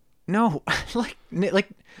dicks? No,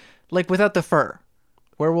 like without the fur.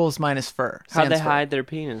 Werewolves minus fur. How'd they Sans fur. hide their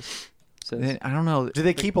penis? I don't know. Do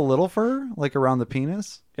they keep a little fur, like around the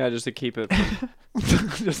penis? Yeah, just to keep it.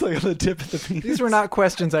 Just like on the tip of the penis. These were not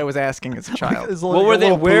questions I was asking as a child. It's What like were a they?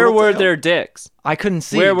 little Where poodle were tail. their dicks? I couldn't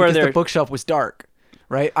see Where were because their- the bookshelf was dark.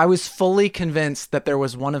 Right, I was fully convinced that there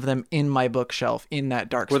was one of them in my bookshelf in that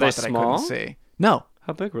dark Were spot they that small? I couldn't see. No,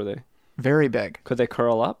 How big were they? very big. Could they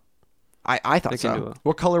curl up? I thought They can do so. it.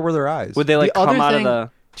 What color were their eyes? Would they like The other come out thing- of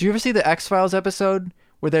the? Do you ever see the X-Files episode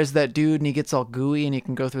where there's that dude and he gets all gooey and he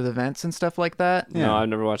can go through the vents and stuff like that? Yeah. No, I've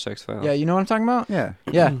never watched X-Files. Yeah, you know what I'm talking about? Yeah.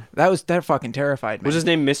 Yeah, that fucking terrified me. Was his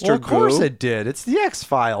name Mr. Well, of course Goo? it did. It's the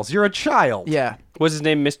X-Files. You're a child. Yeah, Was his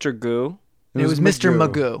name Mr. Goo? it was Mr.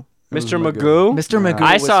 Magoo. Mr. Magoo. Magoo? Mr. Magoo.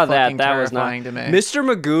 I was saw that. fucking That was not. terrifying to me. Mr.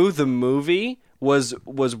 Magoo, the movie, was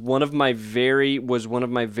one of my very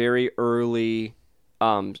early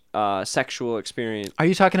sexual experience. Are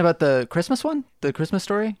you talking about the Christmas one? The Christmas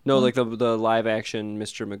story? No, like the live action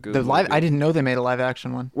Mr. Magoo. The live? movie. I didn't know they made a live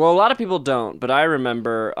action one. Well, a lot of people don't, but I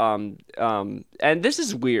remember. And this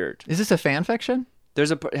is weird. Is this a fan fiction?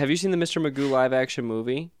 Have you seen the Mr. Magoo live action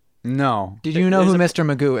movie? No. Did you know who There's Mr.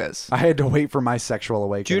 Magoo is? I had to wait for my sexual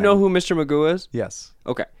awakening. Do you know who Mr. Magoo is? Yes.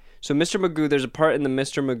 Okay. So Mr. Magoo, there's a part in the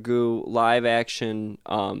Mr. Magoo live action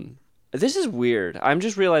This is weird. I'm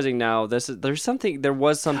just realizing now. There was something. All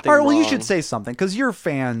right, well, you wrong. should say something because your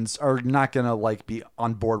fans are not gonna like be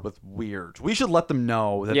on board with weird. We should let them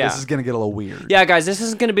know that Yeah. this is gonna get a little weird. Yeah, guys, this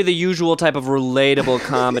isn't going to be the usual type of relatable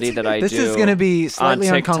comedy that I This do. is going to be slightly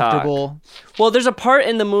on TikTok. uncomfortable. Well, there's a part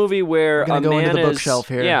in the movie where We're gonna a go into man the is- bookshelf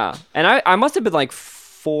here. Yeah, and I must have been like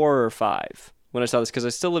 4 or 5 when I saw this because I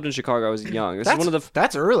still lived in Chicago. I was young. This is one of the.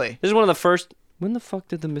 That's early. This is one of the first. When the fuck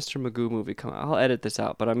did the Mr. Magoo movie come out? I'll edit this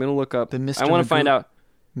out, but I'm gonna look up. The Mr. I want to find Magoo- out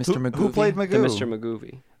Mr. Who Magoo. played Magoo? the Mr.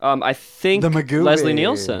 Magoo. I think The Magoo. Leslie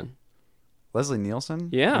Nielsen. Leslie Nielsen.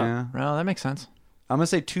 Yeah. Well, that makes sense. I'm gonna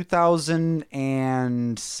say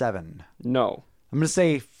 2007. No, I'm gonna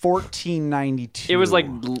say 1492. it was like.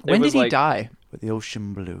 When did he die? With the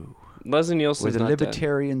ocean blue, Leslie Nielsen's where the not dead.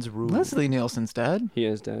 libertarians rule. Leslie Nielsen's dead. He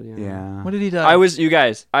is dead. Yeah. Yeah. When did he die? I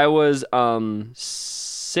was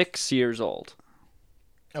 6 years old.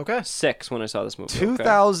 okay. 6 when I saw this movie. okay?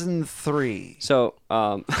 2003. So,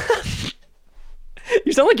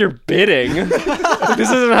 you sound like you're bidding. This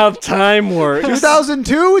isn't how time works.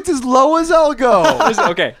 2002. It's as low as I'll go.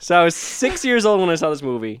 Okay, so I was 6 years old when I saw this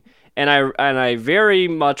movie, and I very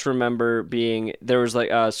much remember there was like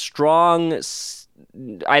a strong.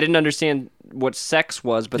 I didn't understand what sex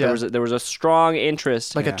was, but Yeah. there was a strong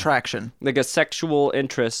interest, Like attraction. like a sexual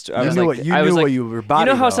interest. I You was knew like, what you I was knew like, what you were body.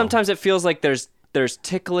 you know how though. sometimes it feels like there's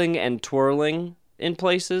tickling and twirling in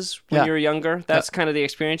places when Yeah. you're younger. That's kind of the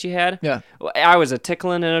experience you had. Yeah. I was a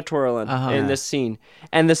tickling and a twirling in this scene,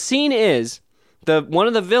 and the scene is one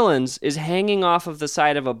of the villains is hanging off of the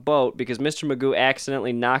side of a boat because Mr. Magoo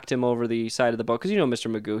accidentally knocked him over the side of the boat. Because you know Mr.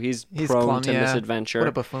 Magoo, he's prone clumsy, to yeah. misadventure. What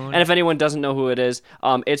a buffoon. And if anyone doesn't know who it is,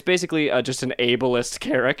 it's basically just an ableist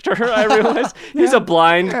character. I realize he's a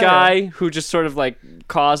blind guy who just sort of like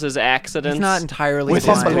causes accidents. He's not entirely With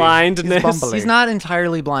blind. his blindness. bumbling. He's not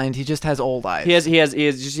entirely blind. He just has old eyes. He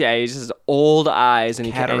just has old eyes, and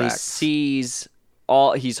he Cataracts. sees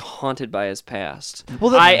he's haunted by his past.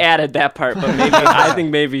 Well, I added that part, but maybe I think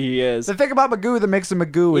maybe he is. The thing about Magoo that makes him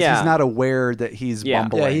Magoo is Yeah. he's not aware that he's Yeah.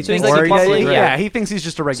 bumbling. Yeah, he So he's thinks like a bumbling, yeah, he thinks he's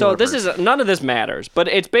just a regular. So this person. is none of this matters, but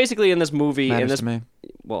it's basically in this movie. Matters in this, to me.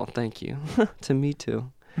 well, thank you to me too.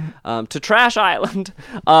 To Trash Island.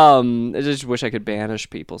 I just wish I could banish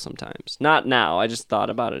people sometimes. Not now. I just thought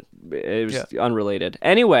about it. It was unrelated.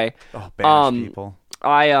 Anyway, oh, banish people.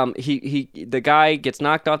 the guy gets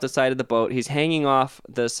knocked off the side of the boat. He's hanging off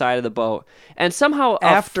the side of the boat, and somehow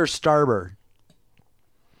After starboard.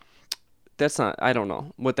 that's not. I don't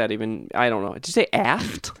know what that even. I don't know. Did you say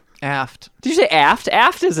aft? Aft. Did you say aft?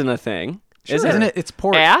 Aft isn't a thing. Is Isn't it? It's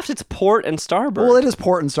port. Aft, it's port and starboard. Well, it is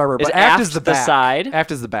port and starboard, Is but aft aft is the the back. side? Aft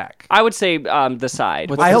is the back. I would say the side.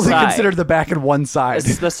 What's What's I the only side? considered the back and one side.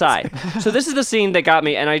 It's the side. So this is the scene that got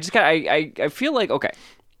me, and I just got. I feel like okay.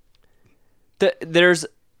 There's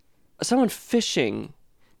someone fishing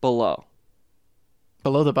below.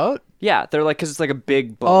 Below the boat? Yeah, they're like because it's like a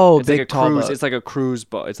big boat. Oh, it's big, like a tall cruise. boat. It's like a cruise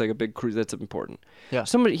boat. It's like a big cruise. That's important. Yeah.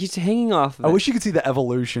 Somebody he's hanging off. Of I it. wish you could see the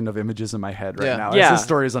evolution of images in my head right Yeah. now Yeah. as this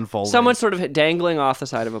story is unfolding. Someone's sort of dangling off the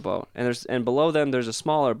side of a boat, and below them there's a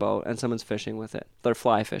smaller boat, and someone's fishing with it. They're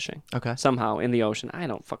fly fishing. Okay. Somehow in the ocean. I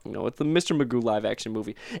don't fucking know. It's the Mr. Magoo live action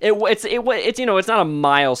movie. It's it's not a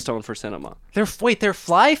milestone for cinema. They're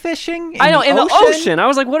fly fishing? I know in the ocean. I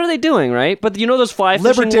was like, what are they doing, right? But you know those fly fishing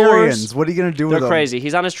libertarians. lures? What are you gonna do with They're them? crazy.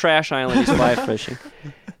 He's on his trash island. He's fly fishing.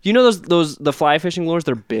 You know the fly fishing lures?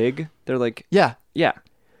 They're big. They're like Yeah. yeah.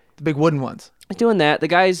 The big wooden ones. He's doing that. The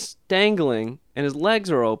guy's dangling and his legs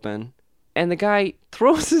are open, and the guy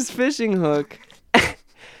throws his fishing hook,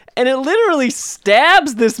 and it literally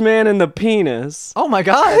stabs this man in the penis. Oh my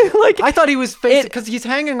god. Like, I thought he was facing it- because he's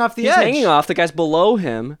hanging off the He's edge. hanging off. The guy's below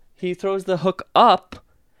him. He throws the hook up,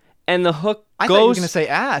 and the hook I thought you were goes. gonna say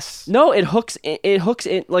ass. No, it hooks. It hooks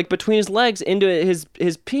in like between his legs into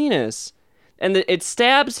his penis, and it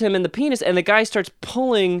stabs him in the penis. And the guy starts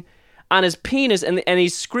pulling on his penis, and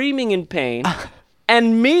he's screaming in pain.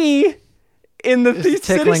 And me, in the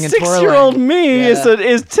tickling and 36-year-old twirling. me, Yeah.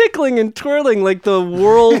 is tickling and twirling like the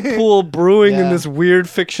whirlpool brewing in Yeah. this weird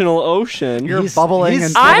fictional ocean. You're He's- bubbling he's-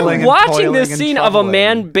 and I'm tickling and watching toiling this and scene of a troubling.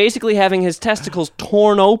 man basically having his testicles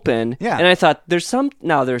torn open, Yeah. and I thought there's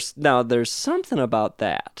something about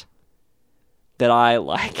that I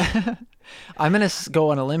like. I'm gonna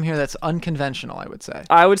go on a limb here that's unconventional, I would say.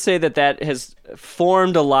 I would say that has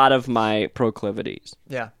formed a lot of my proclivities.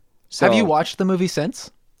 Yeah. So, Have you watched the movie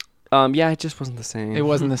since? Yeah, it just wasn't the same. It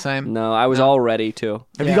wasn't the same. No, I was all ready to.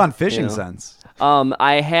 Have Yeah. you gone fishing You know. since?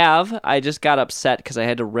 I just got upset because I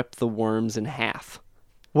had to rip the worms in half.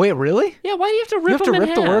 Wait, really? Yeah, why do you have to rip You have to them in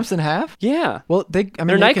rip the half? worms in half? Yeah. Well, they're They're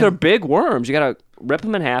they nice. can- They're big worms. You gotta rip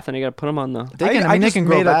them in half, and you got to put them on the. They can, I they just can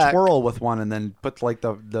grow made back. a twirl with one and then put like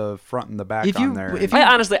the front and the back If you- on there. if I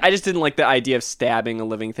honestly, I just didn't like the idea of stabbing a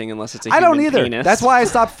living thing unless it's a I human don't either. penis. That's why I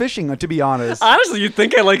stopped fishing, to be honest. Honestly, you'd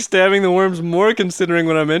think I like stabbing the worms more considering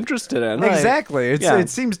what I'm interested in. Right. Exactly. Yeah. It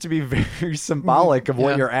seems to be very symbolic of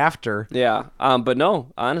what Yeah. you're after. Yeah, but no,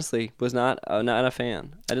 honestly, was not a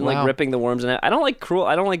fan. I didn't like Wow. ripping the worms in it. I don't like cruel.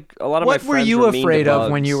 I don't like a lot of What my were friends you were mean to afraid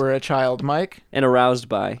of when bugs you were a child, Mike? and aroused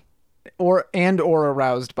by? Or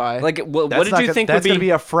aroused by? Like, what That's did not you go- think That's would going to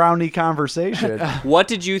be a frowny conversation. What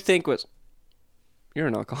did you think was? You're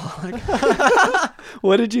an alcoholic.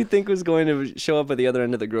 What did you think was going to show up at the other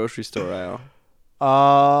end of the grocery store aisle?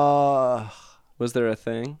 Was there a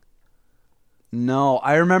thing? No,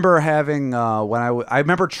 I remember having I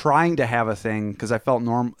remember trying to have a thing because I felt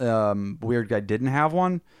weird. I didn't have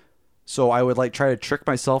one, so I would like try to trick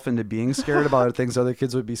myself into being scared about things other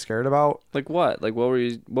kids would be scared about. Like what? Like what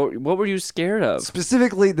were you scared of?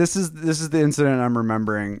 Specifically, this is the incident I'm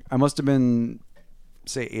remembering. I must have been,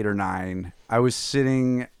 say, 8 or 9. I was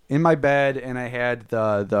sitting in my bed and I had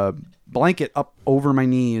the blanket up over my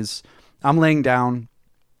knees. I'm laying down.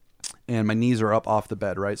 And my knees are up off the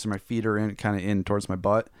bed, right? So my feet are in towards my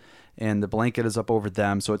butt, and the blanket is up over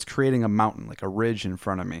them, so it's creating a mountain, like a ridge in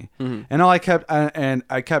front of me. Mm-hmm. And I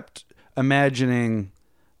kept imagining,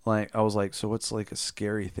 like I was like, so what's like a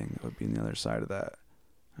scary thing that would be on the other side of that?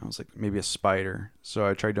 I was like, maybe a spider. So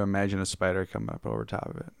I tried to imagine a spider come up over top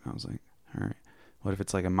of it. I was like, all right, what if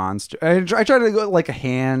it's like a monster? I tried to go like a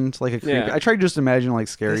hand, like a creep. Yeah. I tried to just imagine like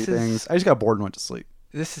scary This is- things. I just got bored and went to sleep.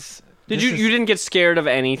 This is. Did this you is- you didn't get scared of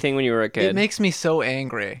anything when you were a kid? It makes me so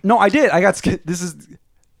angry. No, I did. I got scared.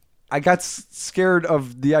 I got scared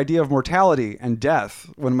of the idea of mortality and death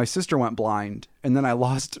when my sister went blind, and then I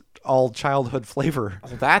lost all childhood flavor. Oh,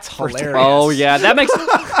 that's hilarious. Oh yeah,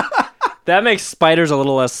 that makes spiders a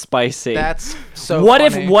little less spicy. That's so. what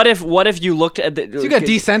funny. what if you looked at the? So you got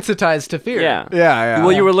desensitized to fear. Yeah. Yeah.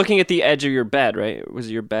 Well, you were looking at the edge of your bed, right? Was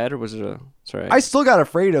it your bed or was it a? Sorry. I still got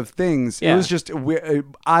afraid of things. Yeah. It was just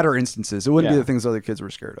odder instances. It wouldn't be Yeah. the things other kids were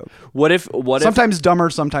scared of. What if? Sometimes dumber,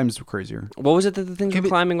 sometimes crazier. What was it that the things were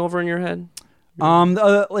climbing over in your head?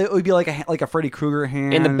 It would be like a Freddy Krueger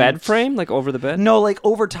hand In the bed frame, like over the bed? No, like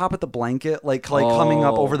over top of the blanket, like coming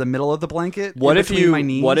up over the middle of the blanket. What in if between you? my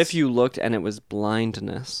knees. What if you looked and it was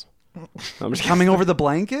blindness? I'm just coming over the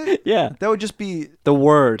blanket? Yeah, That would just be the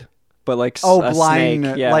word, but like a blind,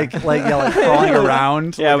 snake. Yeah, like crawling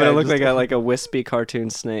around. yeah, but I it looked just- like a wispy cartoon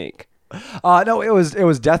snake. No, it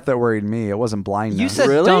was death that worried me. It wasn't blindness. You said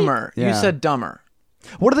Really? dumber. Yeah. You said dumber.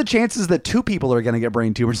 What are the chances that 2 people are going to get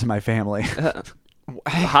brain tumors in my family?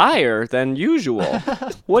 Higher than usual.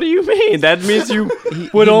 What do you mean? That means you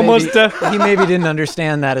would He almost. Maybe, he maybe didn't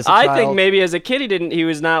understand that as a I child. think maybe as a kid he didn't. He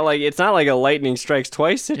was not like. It's not like a lightning strikes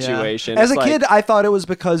twice situation. As It's a like- kid, I thought it was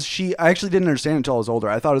because I actually didn't understand it until I was older.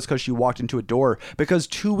 I thought it was because she walked into a door. Because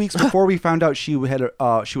 2 weeks before we found out she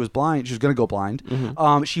was blind, she was going to go blind.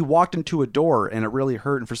 Mm-hmm. She walked into a door and it really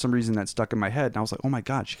hurt. And for some reason that stuck in my head. And I was like, oh my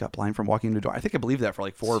God, she got blind from walking into a door. I think I believed that for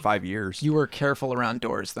like 4 or 5 years. You were careful around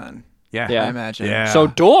doors then. Yeah. Yeah. I imagine. Yeah. So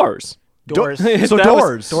doors. Doors. So That was-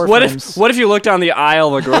 doors. door What frames. if you looked down the aisle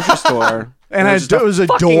of a grocery store And it it was a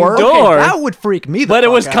fucking door. door. Okay, that would freak me. but it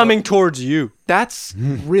fuck was out. coming towards you? That's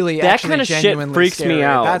really That actually kind of shit genuinely freaks scary. me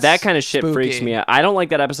out. That's That kind of shit freaks spooky. me out. I don't like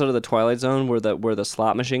that episode of the Twilight Zone where the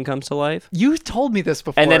slot machine comes to life. You told me this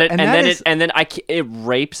before, And then that it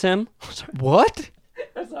rapes him. what?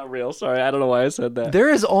 That's not real. Sorry, I don't know why I said that. There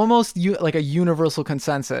is almost like a universal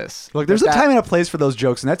consensus. Look, there's a that- time and a place for those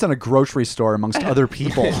jokes, and that's in a grocery store amongst other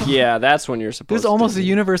people. Yeah, that's when you're supposed. There's to almost do a it.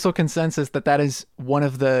 universal consensus that is one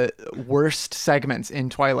of the worst segments in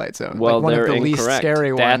Twilight Zone. Well, like one they're of the least incorrect.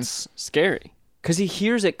 scary That's ones. scary because he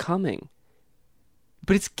hears it coming.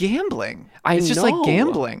 But it's gambling. I it's just know. like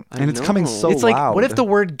gambling. I And it's coming know. so It's like, loud. what if the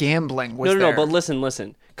word gambling was No, there? but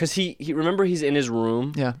listen, because he remember he's in his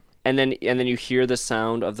room. Yeah. And then you hear the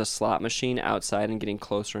sound of the slot machine outside and getting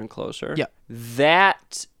closer and closer. Yeah.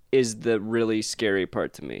 That is the really scary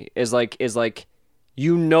part to me. Is like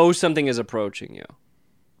you know something is approaching you.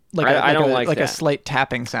 Like I don't like a that. slight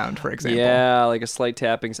tapping sound, for example. Yeah, like a slight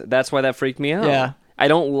tapping. That's why that freaked me out. Yeah. I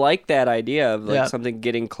don't like that idea of like Yeah. something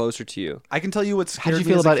getting closer to you. I can tell you what How'd scares you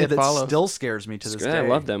me feel as a about kid It that Follows? still scares me to this day. I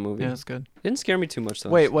love that movie. Yeah, it's good. Didn't scare me too much though.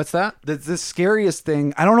 Wait, what's that? The scariest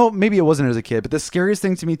thing, I don't know, maybe it wasn't as a kid, but the scariest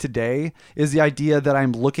thing to me today is the idea that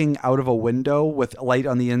I'm looking out of a window with light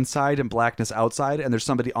on the inside and blackness outside, and there's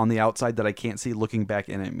somebody on the outside that I can't see looking back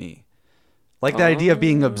in at me. Like the idea of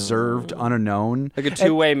being observed, unknown. Like a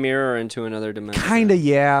two-way mirror into another dimension. Kind of,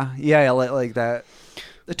 yeah. Yeah, like that.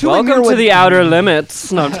 Welcome to the outer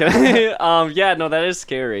limits. No, I'm just kidding. Yeah, no, that is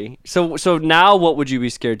scary. So now what would you be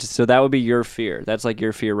scared to? So that would be your fear. That's like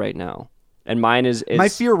your fear right now. And mine is My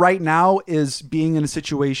fear right now is being in a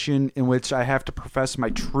situation in which I have to profess my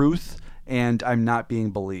truth and I'm not being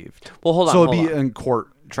believed. Well, hold on. So hold it'd be on. in court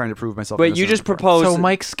trying to prove myself. Wait, innocent you just in court. proposed. So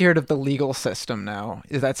Mike's scared of the legal system now.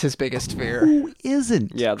 That's his biggest fear. Who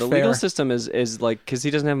isn't? Yeah, the Fair. legal system is like because he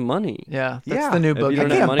doesn't have money. Yeah, that's Yeah. the new If book. you I don't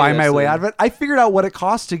have can't money, buy my that's way the- out of it. I figured out what it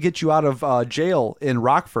costs to get you out of jail in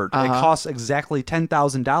Rockford. It costs exactly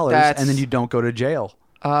 $10,000, That's- and then you don't go to jail.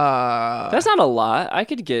 That's not a lot. I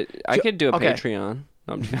could do a okay. Patreon.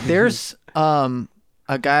 No, I'm just kidding. There's a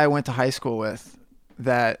guy I went to high school with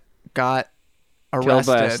that got Killed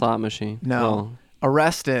arrested. by a slot machine. No, Well,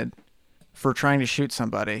 arrested for trying to shoot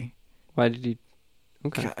somebody why did he?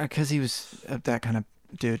 Okay. because he was that kind of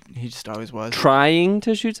dude. He just always was. Trying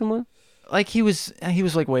to shoot someone? Like he was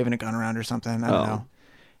like waving a gun around or something. I don't Oh. know.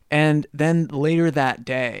 And then later that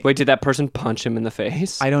day, Wait, did that person punch him in the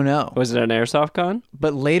face? I don't know. Was it an airsoft gun?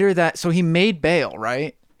 But later so he made bail,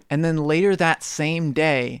 right? And then later that same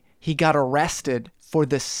day, he got arrested for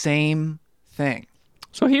the same thing.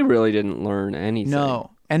 So he really didn't learn anything.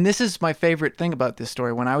 No. And this is my favorite thing about this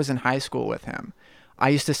story. When I was in high school with him, I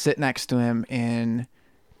used to sit next to him in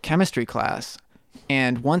chemistry class.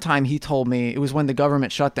 And one time he told me, it was when the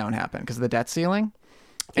government shutdown happened because of the debt ceiling.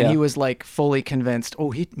 And Yeah. he was like fully convinced,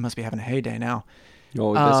 oh, he must be having a heyday now.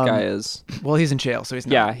 Oh, this guy is. Well, he's in jail, so he's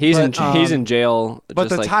not. Yeah, he's But, he's in jail. But just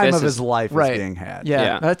the like time this of is- his life right. is being had.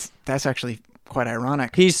 Yeah, Yeah. that's actually quite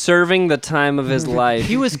ironic. He's serving the time of his life.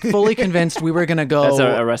 He was fully convinced we were going to go That's an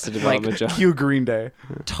Arrested Development joke. Cue Green Day.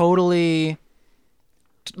 totally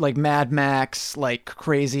like Mad Max, like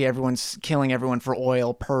crazy, everyone's killing everyone for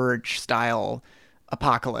oil, purge style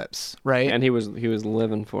apocalypse, right? And he was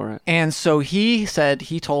living for it. And so he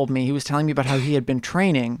told me, he was telling me about how he had been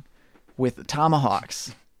training with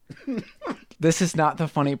tomahawks. This is not the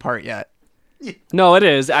funny part yet. No, it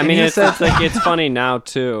is. I mean, he it's like it's funny now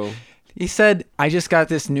too. He said, I just got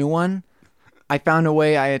this new one. I found a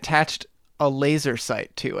way I attached a laser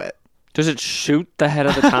sight to it. Does it shoot the head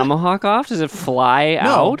of the tomahawk off? Does it fly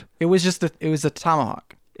out? It was just it was a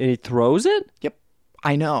tomahawk. And he throws it? Yep.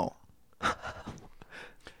 I know.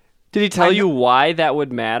 Did he tell you why that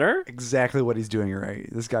would matter? Exactly what he's doing right.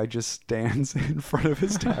 This guy just stands in front of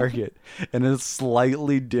his target in a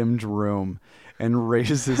slightly dimmed room and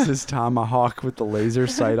raises his tomahawk with the laser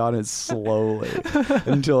sight on it slowly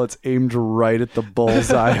until it's aimed right at the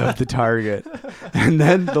bullseye of the target. And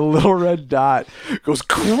then the little red dot goes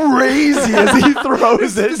crazy as he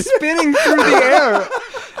throws it. Spinning through the air.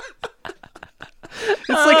 It's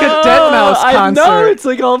like a Dead Mouse concert. I know. It's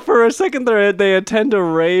like all for a second they attend a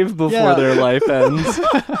rave before Yeah. their life ends.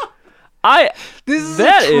 This is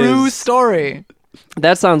That a true is- story.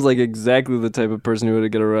 That sounds like exactly the type of person who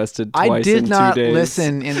would get arrested twice I did in 2 not days.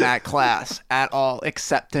 listen in that class at all,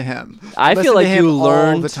 except to him. I Listened feel to like him you all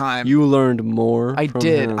learned the time. You learned more. I from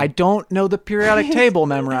did. him. I don't know the periodic table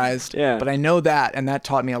memorized, Yeah. but I know that, and that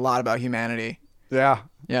taught me a lot about humanity. Yeah.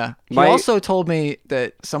 Yeah. He My- also told me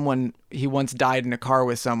that he once died in a car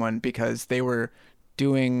with someone because they were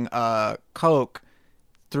doing coke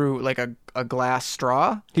through like a glass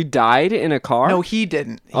straw. He died in a car. No, he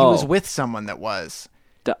didn't. He Oh. was with someone that was.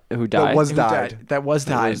 Who died? was Who died. That was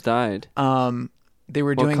That died. was died. They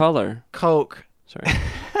were What doing color? coke Sorry,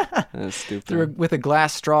 that's stupid. through with a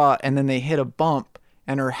glass straw, and then they hit a bump,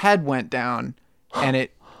 and her head went down, and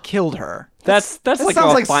it killed her. That's That like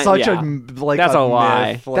sounds a like fi- such yeah. that's That's a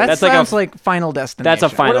lie. myth. That That's like a- sounds like Final Destination. That's a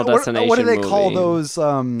Final what Destination. do they call movie. those?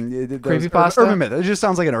 Creepypasta? Urban myth. It just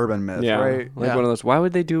sounds like an urban myth, Yeah, right? like Yeah. one of those. Why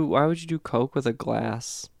would you do coke with a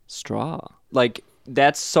glass straw? Like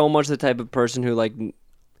that's so much the type of person who like.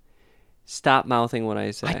 Stop mouthing what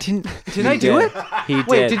I say. I didn't. Did I do it? He did.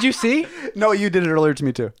 Wait, did you see? No, you did it earlier to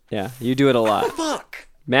me too. Yeah, you do it a lot. Fuck.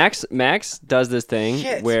 Max does this thing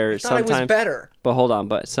Shit. where I thought I was sometimes. better. But hold on,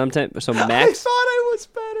 but sometimes so I Max thought I was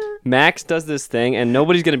better. Max does this thing, and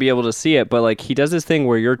nobody's gonna be able to see it, but like he does this thing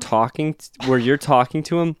where you're talking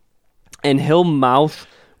to him, and he'll mouth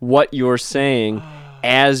what you're saying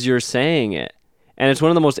as you're saying it, and it's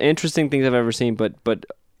one of the most interesting things I've ever seen. But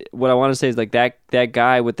what I want to say is like that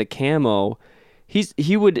guy with the camo,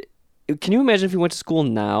 he would. Can you imagine if he went to school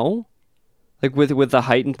now? Like with the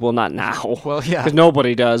heightened, well, not now. Well, yeah. because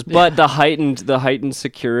nobody does. But the heightened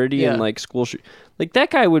security Yeah. and like school, like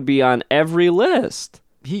that guy would be on every list.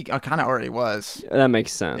 He kind of already was. That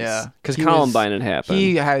makes sense. Yeah. because He Columbine was- had happened.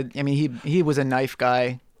 He had. I mean, he was a knife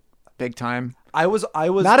guy, big time. I was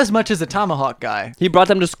Not as much as a tomahawk guy. He brought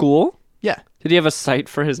them to school. Yeah. Did he have a sight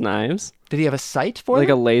for his knives? Did he have a sight for Like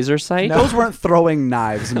a them? laser sight? No. Those weren't throwing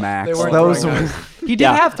knives, Max. They weren't Those throwing were- knives. He did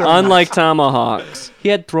have throwing unlike knives. tomahawks. He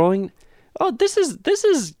had throwing. Oh, this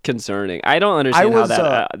is concerning. I don't understand was,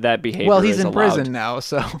 how that behavior. Well, he's is in allowed. prison now,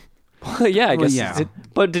 so Yeah, I guess. yeah.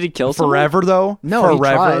 But did he kill someone? forever though. no,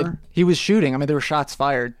 forever. he tried. He was shooting. I mean, there were shots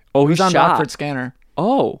fired. Oh, he he was on shot. Rockford Scanner.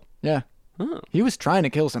 Oh, Yeah, Huh. he was trying to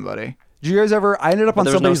kill somebody. Did you guys ever? I ended up on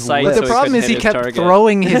there was no somebody's sight, list. so The he problem couldn't is he hit his kept target.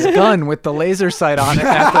 throwing his gun with the laser sight on it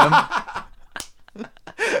at them.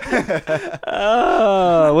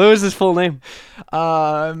 what was his full name?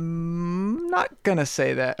 Not gonna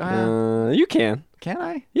say that. You can. Can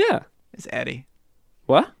I? Yeah. It's Eddie.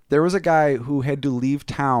 What? There was a guy who had to leave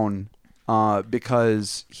town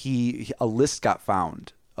because a list got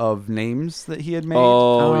found of names that he had made.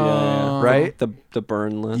 Oh, yeah. right. The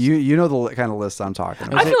burn list. You know the kind of list I'm talking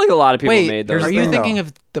about. I feel like a lot of people Wait, made those. here's are the you thing, thinking though.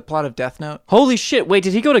 of the plot of Death Note? Holy shit! Wait,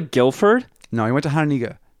 did he go to Guilford? No, he went to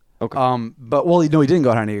Hananiga. Okay. But he didn't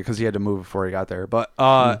go to Hananiga because he had to move before he got there. But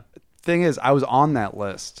thing is, I was on that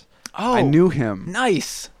list. Oh, I knew him,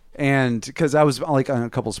 Nice. and because I was like on a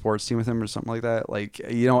couple sports team with him or something like that,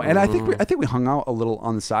 and I think we hung out a little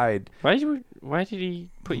on the side. Why did he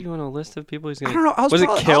put you on a list of people he's gonna? I don't know. Was it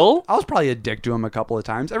kill? I was probably a dick to him a couple of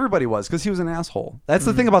times. Everybody was because he was an asshole. That's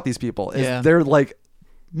the thing about these people is Yeah. they're like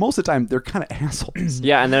most of the time they're kind of assholes.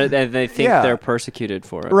 Yeah, and they think Yeah. they're persecuted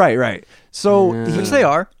for it. Right. So Yeah. he- Which they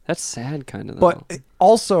are. That's sad, kind of. but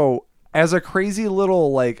also as a crazy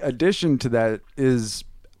little like addition to that is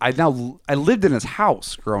I lived in his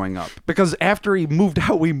house growing up because after he moved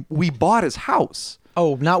out we bought his house.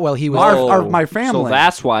 Oh, not while he was. my So family.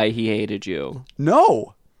 that's why he hated you.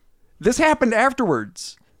 No, this happened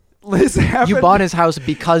afterwards. This happened. You bought his house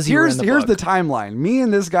because you were in the Here's book. the timeline. Me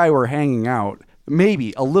and this guy were hanging out.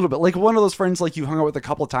 Maybe a little bit, like one of those friends like you hung out with a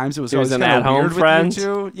couple of times. It was He was always an kinda at-home weird friend? with you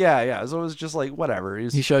two. Yeah. So it was just like whatever.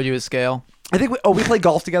 He showed you his scale. I think we played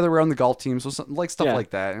golf together. We were on the golf team, so something like stuff Yeah. like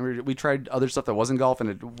that. And we tried other stuff that wasn't golf, and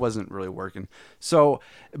it wasn't really working. So,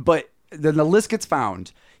 but then the list gets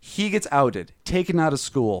found. He gets outed, taken out of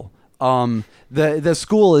school. The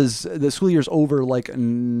school year's over like a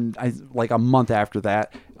month after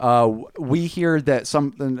that. We hear that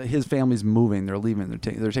his family's moving. They're leaving.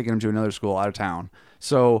 They're taking him to another school out of town.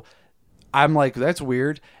 So I'm like, that's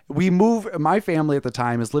weird. My family at the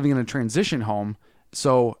time is living in a transition home.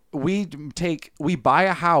 So we buy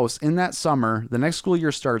a house in that summer. The next school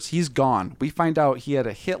year starts. He's gone. We find out he had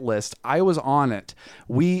a hit list. I was on it.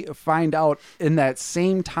 We find out in that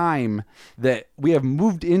same time that we have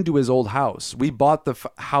moved into his old house. We bought the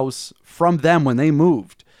house from them when they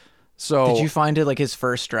moved. So Did you find it like his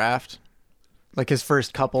first draft? Like his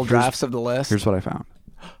first couple drafts of the list? Here's what I found.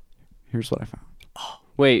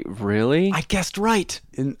 Wait, really? I guessed right.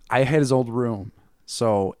 I had his old room.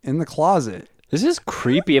 So in the closet. This is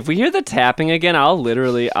creepy. If we hear the tapping again, I'll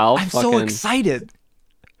I'm so excited.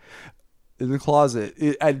 In the closet,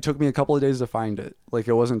 it took me a couple of days to find it. Like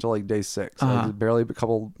it wasn't until like day 6. I was barely a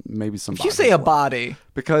couple, maybe some. If you say a bodies left. body,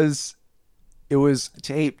 because it was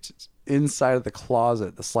taped inside of the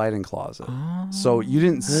closet, the sliding closet. So you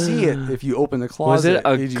didn't see it if you opened the closet.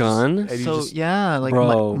 Was it a gun? and you so just- yeah, like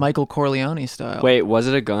Bro. Michael Corleone style. Wait, was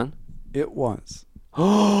it a gun? It was.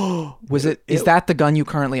 was it? Is that the gun you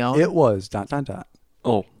currently own? It was. ...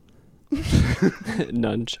 Oh.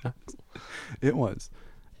 Nunchucks. It was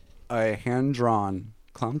a hand drawn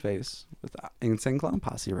clown face with Insane Clown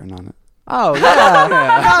Posse written on it. Oh yeah,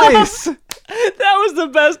 nice. That was the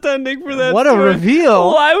best ending for that. What a story.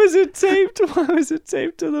 reveal. Why was it taped? Why was it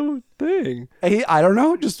taped to the thing? Hey, I don't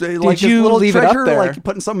know. Just like this you little leave it up treasure, there? like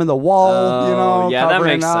putting something in the wall, yeah, that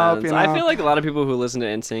covering makes up, sense. you know? I feel like a lot of people who listen to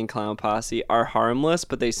Insane Clown Posse are harmless,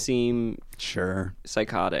 but they seem Sure.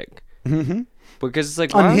 psychotic. Mm-hmm. Because it's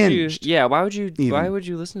like, why would you? Unhinged, Yeah, why would you? even. Why would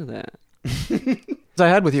you listen to that? I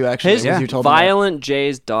had with you actually. His as you told me that. Violent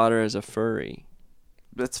J's daughter is a furry.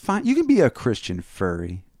 That's fine. You can be a Christian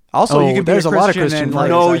furry. Also, Oh, you can be there's a lot of Christian and, furries, like,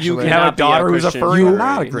 No, actually. you have a cannot be daughter who's a Christian furry. furry. You're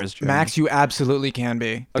not a Christian. Max, you absolutely can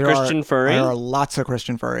be. A Christian furry? There are lots of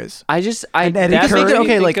Christian furries. I just, And Eddie that's Curry? making me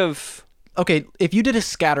Okay, think like- of. Okay, if you did a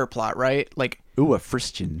scatter plot, right? Like, Ooh, a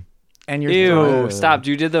Christian. and you're Ew! Stop!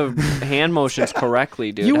 You did the hand motions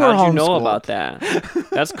correctly, dude. You were How'd you know homeschooled. about that?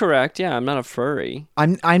 That's correct. Yeah, I'm not a furry.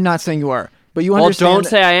 I'm not saying you are, but you Well, understand. don't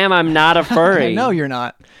say I am. I'm not a furry. No, you're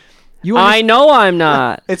not. You I know I'm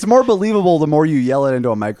not. It's more believable the more you yell it into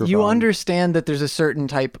a microphone. You understand that there's a certain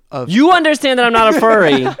type of You understand that I'm not a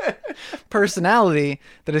furry. personality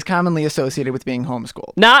that is commonly associated with being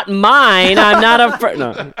homeschooled. Not mine. I'm not a furry.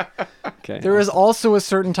 No. Okay. There is also a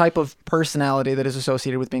certain type of personality that is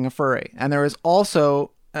associated with being a furry, and there is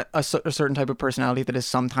also a certain type of personality that is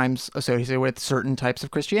sometimes associated with certain types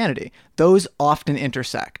of Christianity. Those often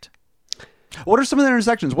intersect. What are some of the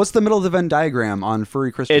intersections? What's the middle of the Venn diagram on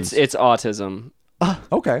furry Christians? It's autism.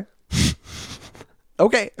 Okay.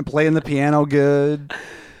 Okay. Playing the piano good.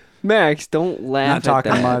 Max, don't laugh Not at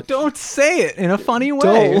talking that. much. Don't say it in a funny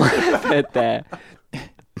way. Don't laugh at that.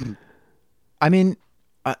 I mean,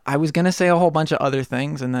 I was gonna say a whole bunch of other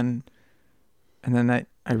things, and then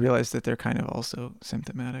I realized that they're kind of also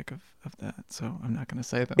symptomatic of that. So I'm not gonna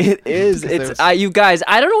say them. It is. Because It's there was- you guys.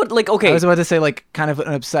 I don't know what. Like, okay. I was about to say like kind of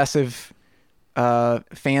an obsessive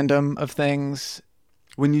fandom of things.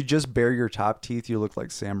 When you just bare your top teeth, you look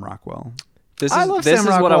like Sam Rockwell. This I is love this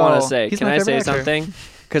Sam is what I want Rockwell. to say. He's Can my I say favorite actor. something?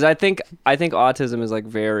 Because I think autism is like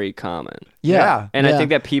very common, Yeah. and Yeah. I think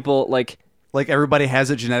that people like. Like everybody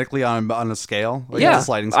has it genetically on a scale. Like Yeah. a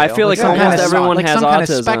sliding scale. I feel like some almost kind of everyone like has some kind of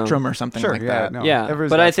autism. spectrum or something Sure, like yeah, that. no. Yeah, Everyone's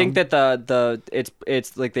but got I think some. that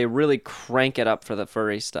it's like they really crank it up for the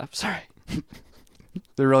furry stuff. Sorry.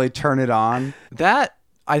 They really turn it on. That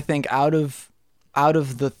I think out of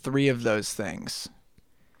the three of those things,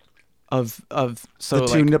 of so The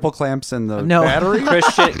two like, nipple clamps and the No. battery.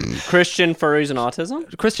 Christian furries and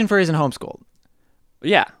autism. Christian furries and homeschooled.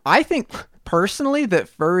 Yeah. I think personally that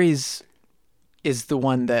furries is the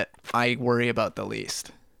one that I worry about the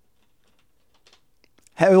least.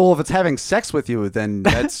 Well, if it's having sex with you, then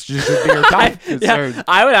that's just should be your top concern. Yeah,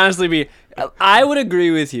 I would honestly be. I would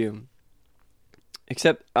agree with you.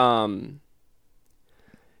 Except, some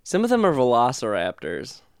of them are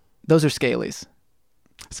velociraptors. Those are scalies.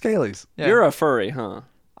 Scalies. Yeah. You're a furry, huh?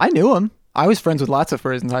 I knew them. I was friends with lots of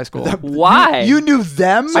furries in high school. Why? You knew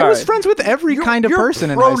them? I was Sorry. friends with every kind of Your person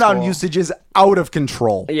in high pronoun school. usage is out of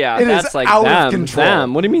control. Yeah, It is that's like out them. of control.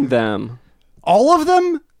 Them. What do you mean them? All of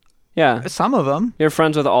them? Yeah. Some of them. You're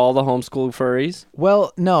friends with all the homeschool furries?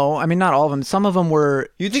 Well, no, I mean not all of them. Some of them were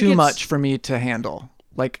You think too it's- much for me to handle.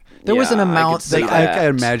 Like there was an Yeah, I could amount see that that. I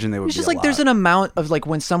imagine they would it's just be a like there's lot. an amount of like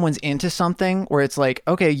when someone's into something where it's like,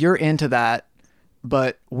 okay, you're into that,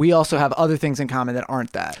 but we also have other things in common that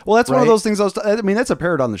aren't that. Well, that's one of right? those things. I mean, that's a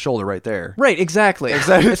parrot on the shoulder right there. Right, exactly.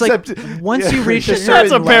 Except- It's like except- once yeah, you reach a you're certain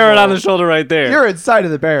That's a parrot level- on the shoulder right there. You're inside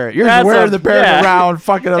of the parrot. You're That's just wearing a- the parrot yeah. around,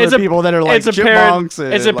 fucking other people that are like chipmunks.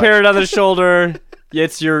 And It's a like, parrot on the shoulder.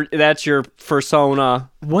 That's your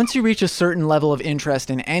persona. Once you reach a certain level of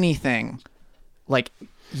interest in anything, like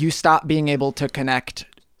you stop being able to connect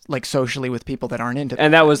like socially with people that aren't into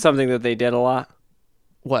And that was something that they did a lot.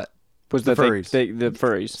 what? Was The that furries. the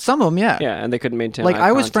furries? Some of them, yeah. Yeah, and they couldn't maintain. Like eye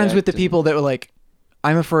I was friends with the contact people that were like,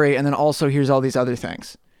 I'm a furry, and then also here's all these other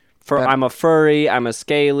things. and- I'm a furry. I'm a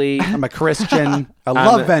scaly. I'm a Christian. I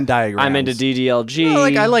love Venn diagrams. I'm into DDLG.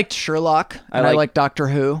 Like I liked Sherlock, and I like- liked Doctor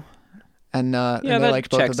Who, and and I that liked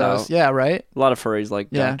both of checks those. out. Yeah, right. A lot of furries like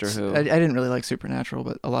Yeah, Doctor Who. I didn't really like Supernatural,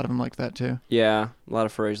 but a lot of them liked that too. Yeah, a lot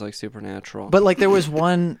of furries like Supernatural. But like there was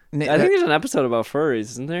one. I think there's an episode about furries,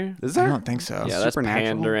 isn't there? Is I there? don't think so. Yeah, that's Supernatural?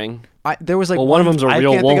 pandering. There was like Well, one of them's a I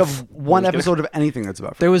real can't wolf. think of one episode of anything that's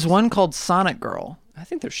about. There was one called Sonic Girl. I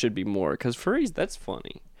think there should be more because furries. That's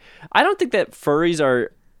funny. I don't think that furries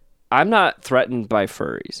are. I'm not threatened by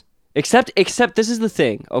furries. Except this is the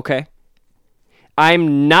thing. Okay.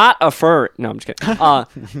 I'm not a furry. No, I'm just kidding.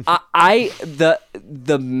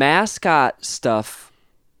 The mascot stuff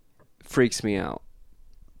freaks me out.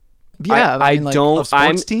 Yeah, I mean, like, don't. of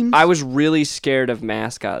sports teams? I was really scared of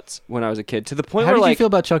mascots when I was a kid to the point How where did you like feel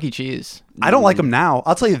about Chuck E. Cheese? I don't like them now.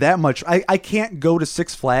 I'll tell you that much. I can't go to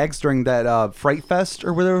Six Flags during that Fright Fest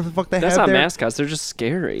or whatever the fuck they that's have not there. mascots. They're just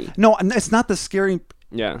scary. No, and it's not the scary.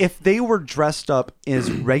 Yeah. If they were dressed up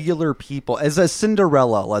as regular people, as a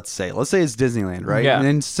Cinderella, let's say it's Disneyland, right? Yeah. And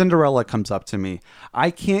then Cinderella comes up to me. I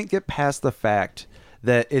can't get past the fact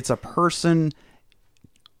that it's a person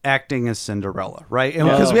acting as Cinderella, right? And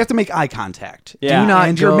because we have to make eye contact. Yeah. Do not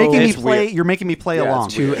and you're go- making me It's play. weird. You're making me play Yeah, along.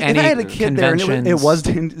 it's To weird. If any I had a kid there and it conventions. was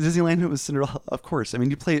Disneyland, it was Cinderella. Of course, I mean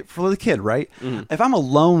you play it for the kid, right? Mm-hmm. If I'm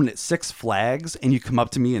alone at Six Flags and you come up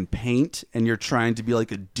to me and paint and you're trying to be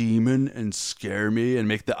like a demon and scare me and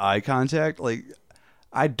make the eye contact, like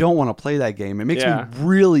I don't want to play that game. It makes Yeah. me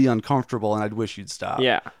really uncomfortable, and I'd wish you'd stop.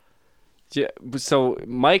 Yeah. So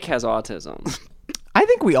Mike has autism. I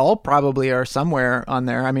think we all probably are somewhere on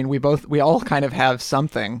there. I mean, we all kind of have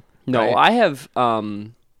something. No, right? I have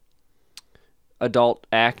adult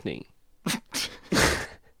acne.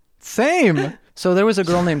 Same. So there was a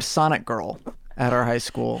girl named Sonic Girl at our high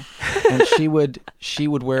school, and she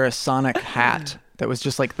would wear a Sonic hat that was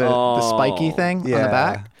just like the spiky thing on the Yeah.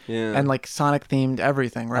 back, Yeah. and like Sonic themed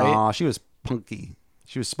everything, right? Aw, she was punky.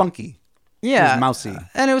 She was spunky. yeah, was mousy.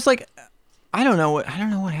 and it was like, I don't know what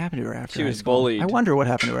happened to her after She high was school. bullied. I wonder what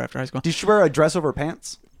happened to her after high school. Did she wear a dress over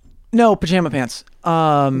pants? No, pajama pants.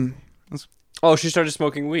 Oh, she started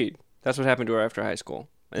smoking weed. That's what happened to her after high school.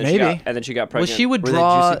 And then Maybe. and then she got Well, pregnant. she would Were they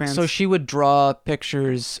draw. juicy pants? So she would draw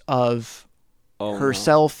pictures of Oh, no.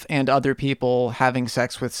 herself and other people having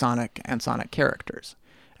sex with Sonic and Sonic characters,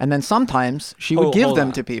 and then sometimes she would give Hold them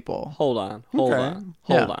on. to people. Hold on. Okay. Hold Yeah.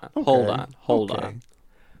 on. Hold Okay. on. Hold Okay. on.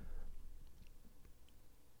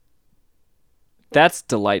 That's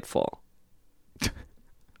delightful.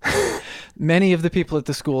 Many of the people at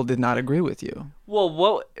the school did not agree with you.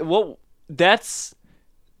 Well, that's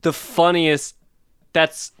the funniest.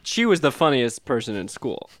 She was the funniest person in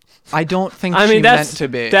school. I don't think I she mean, that's meant to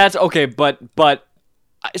be. That's okay, but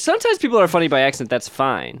sometimes people are funny by accident. That's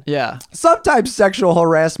fine. Yeah. Sometimes sexual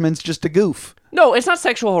harassment's just a goof. No, it's not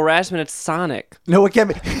sexual harassment. It's Sonic. No, it can't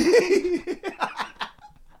be.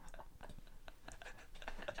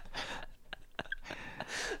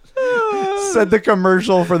 Said the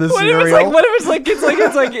commercial for the What if cereal.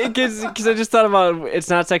 because I just thought about it's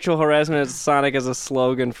not sexual harassment. It's Sonic as a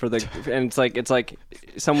slogan for the, and it's like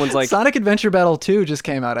someone's like, Sonic Adventure Battle 2 just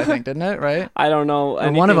came out, I think, didn't it? Right? I don't know.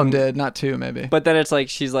 Or one of them anything- did, not 2 maybe. But then it's like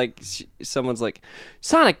someone's like,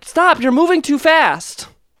 Sonic, stop! You're moving too fast.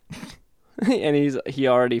 And he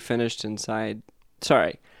already finished inside.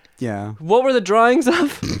 Sorry. Yeah. What were the drawings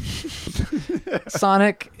of?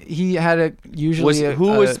 Sonic, he had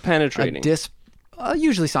Who was penetrating?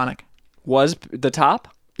 Usually Sonic. Was the top?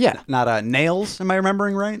 Yeah. Not nails. Am I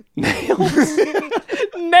remembering right?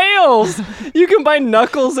 Nails. You combine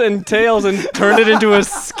Knuckles and Tails and turn it into a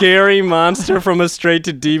scary monster from a straight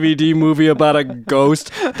to DVD movie about a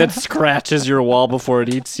ghost that scratches your wall before it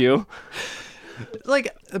eats you.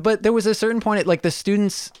 Like, but there was a certain point, like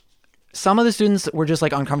some of the students were just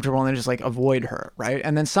like uncomfortable and they just like avoid her, right?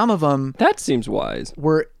 And then some of them That seems wise.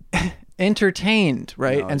 were entertained,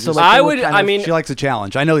 right? No, and so just- like, I they would would- kind I of- mean- She likes a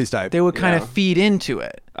challenge. I know these types. they would kind Yeah. of feed into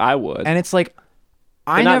it. I would. And it's like,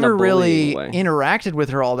 I not in a never really bullying way. interacted with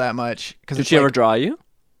her all that much. Did she ever draw you?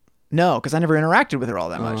 No, because I never interacted with her all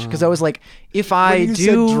that much. Because I was like, if I when you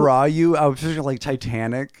do, said draw you, I was picturing like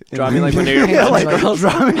Titanic. Draw me like one of your yeah, French like, girls.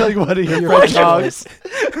 draw me like one of your French hedgehogs.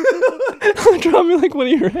 Draw me like one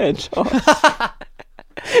of your hedgehogs.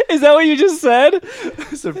 Is that what you just said?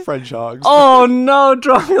 Some French hogs. Oh no,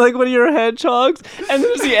 draw me like one of your hedgehogs. And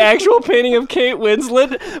there's the actual painting of Kate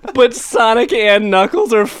Winslet, but Sonic and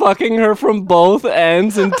Knuckles are fucking her from both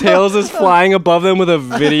ends and Tails is flying above them with a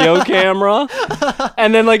video camera.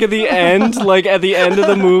 And then like at the end of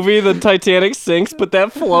the movie, the Titanic sinks, but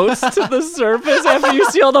that floats to the surface after you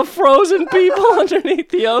see all the frozen people underneath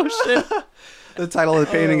the ocean. The title of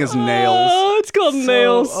the painting is Nails. Oh, it's called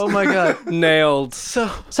Nails. oh my god. Nailed. So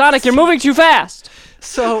Sonic, you're moving too fast.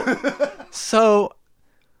 So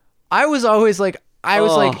I was always like, I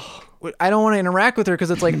don't want to interact with her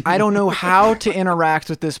because it's like, I don't know how to interact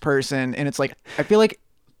with this person. And it's like, I feel like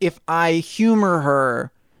if I humor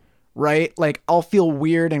her, right, like I'll feel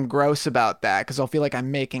weird and gross about that because I'll feel like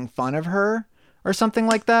I'm making fun of her or something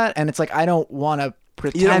like that. And it's like, I don't want to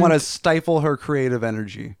pretend. You don't want to stifle her creative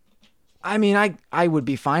energy. I mean, I would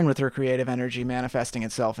be fine with her creative energy manifesting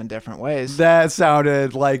itself in different ways. That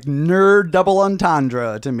sounded like nerd double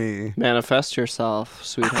entendre to me. Manifest yourself,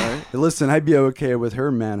 sweetheart. Listen, I'd be okay with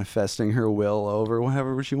her manifesting her will over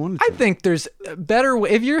whatever she wanted to. I think there's a better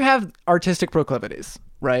way. If you have artistic proclivities,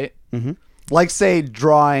 right? Like, say,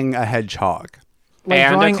 drawing a hedgehog. Like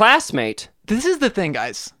And drawing- a classmate. This is the thing,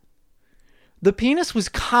 guys. The penis was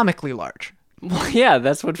comically large. Well, yeah,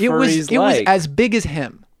 that's what It furries was like. as big as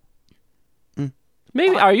him.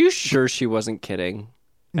 Maybe. Are you sure she wasn't kidding?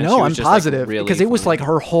 And she No, was I'm just, like, positive really because it was funny? like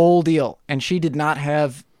her whole deal, and she did not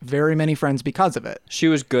have very many friends because of it. She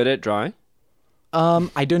was good at drawing.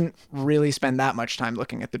 I didn't really spend that much time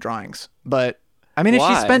looking at the drawings, but I mean, if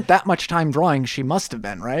Why? she spent that much time drawing, she must have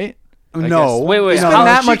been, right? No. guess. Wait, you how- know, Spend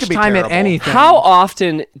that she much could be time at terrible. anything. How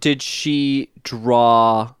often did she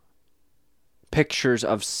draw pictures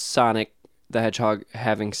of Sonic the Hedgehog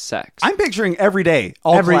having sex? I'm picturing every day,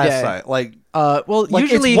 all Every class day. side. Like, Well, Like,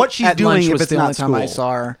 it's usually what she's at doing lunch if was it's the not only time I school.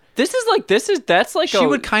 saw her. That's like She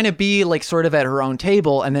would kind of be like sort of at her own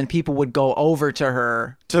table, and then people would go over to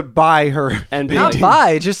her. to buy her. and be Not like,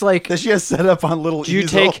 buy, just like that she has set up on little do you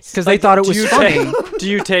easels. take? because they thought it do was you funny. take- do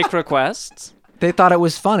you take requests? They thought it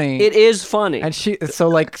was funny. It is funny. And so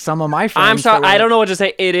like some of my friends. I'm sorry. that were- I don't know what to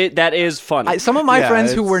say. That is funny. Some of my Yeah,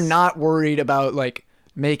 friends who it's- were not worried about like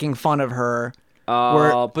making fun of her.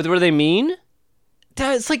 But were they mean?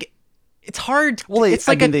 It's like it's hard. Well, it's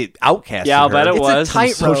like they outcast Yeah, I'll her. bet it it's was. a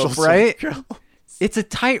tightrope, social right? circle. It's a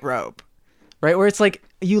tightrope, right? Where it's like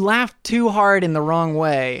you laugh too hard in the wrong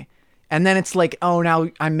way, and then it's like, oh, now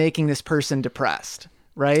I'm making this person depressed,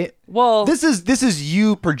 right? Well, This is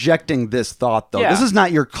you projecting this thought though. Yeah. This is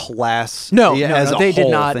not your class. No, as a they did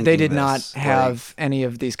whole not. They thinking did not this. have any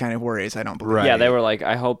of these kind of worries. I don't believe. Right. yeah, they were like,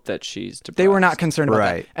 I hope that she's depressed. They were not concerned about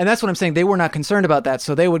Right. that, and that's what I'm saying. They were not concerned about that,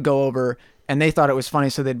 so they would go over and they thought it was funny,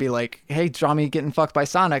 so they'd be like, "Hey, draw me getting fucked by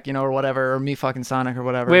Sonic, or whatever, or me fucking Sonic, or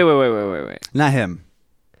whatever." Wait. Not him.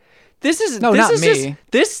 This is No, this not is me.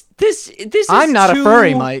 Just, this is. I'm not a too-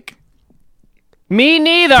 furry, Mike. Me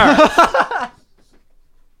neither.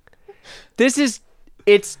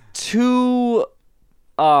 It's too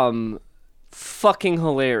fucking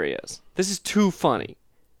hilarious. This is too funny.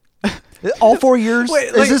 All 4 years?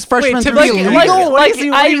 Wait, is this freshman to through be illegal? legal? What do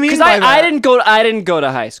you mean by that? I didn't go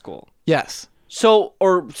to high school. Yes. So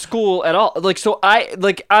or school at all.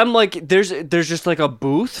 I'm like there's just like a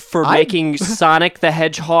booth for making Sonic the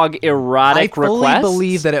Hedgehog I erotic fully requests.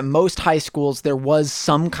 believe that at most high schools there was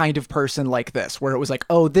some kind of person like this, where it was like,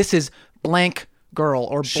 "Oh, this is blank girl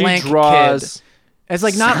or She blank draws kid." It's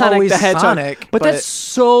like not Sonic always the Hedgehog. Sonic, but that's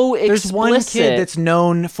so explicit. there's one kid that's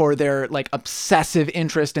known for their like obsessive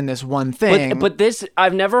interest in this one thing. But this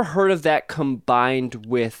I've never heard of that combined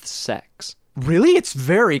with sex. really, it's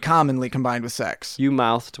very commonly combined with sex. You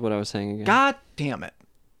mouthed what I was saying again. God damn it!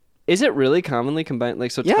 Is it really commonly combined?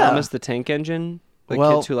 Like, so Yeah. Thomas the Tank Engine? Like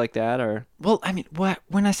Well- kids who like that? Or, Well, I mean,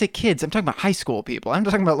 when I say kids, I'm talking about high school people. I'm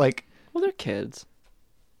talking about like well, they're kids.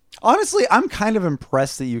 Honestly, I'm kind of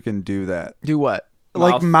impressed that you can do that. do what?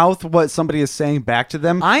 Like mouth what somebody is saying back to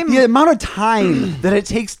them. The amount of time that it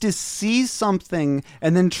takes to see something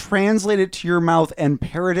and then translate it to your mouth and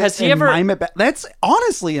parrot it Has he and ever- mime it back. That's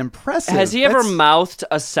honestly impressive. Has he ever That's- mouthed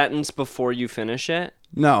a sentence before you finish it?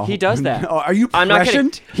 No. He does that. No. Are you I'm not kidding.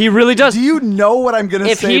 prescient? He really does. Do you know what I'm going to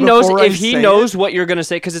if say he knows before I if he say knows it? what you're gonna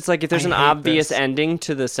say, because it's like if there's I an hate obvious this. ending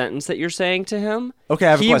to the sentence that you're saying to him, Okay,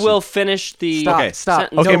 I have a he question. will finish the Stop, Okay. stop.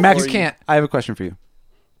 sentence Okay, No, Max, you before can't. I have a question for you.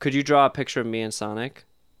 Could you draw a picture of me and Sonic?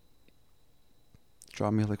 Draw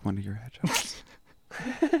me like one of your hedgehogs.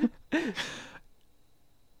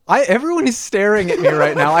 Everyone is staring at me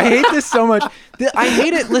right now. I hate this so much. I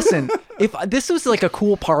hate it. Listen, if this was like a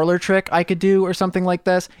cool parlor trick I could do or something like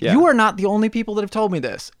this, Yeah. you are not the only people that have told me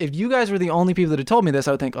this. If you guys were the only people that had told me this,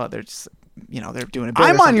 I would think, oh, they're just, they're doing a bit.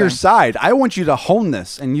 I'm or on your something. side. I want you to hone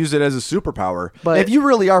this and use it as a superpower. But- if you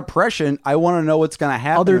really are prescient, I want to know what's going to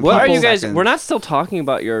happen. Other in What are couple you guys? seconds. We're not still talking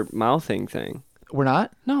about your mouthing thing. We're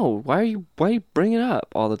not? No, why are you bringing it up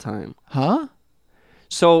all the time? Huh?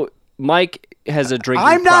 So Mike has a drinking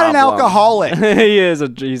I'm not an problem. alcoholic. He is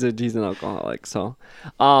he's an alcoholic. So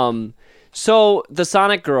so the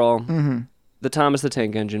Sonic girl, the Thomas the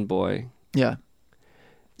Tank Engine boy, Yeah.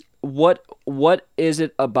 what is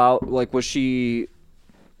it about? Like, was she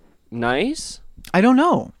nice? I don't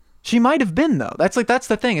know. She might have been, though. That's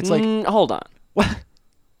the thing. It's like, Hold on. what?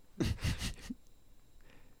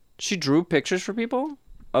 She drew pictures for people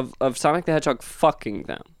of Sonic the Hedgehog fucking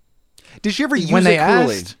them. Did she ever use When they it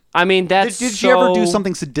cruelly? asked? I mean, that's Did she ever do so-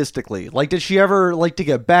 something sadistically? Like, did she ever like to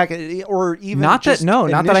get back, or even Not that- just no,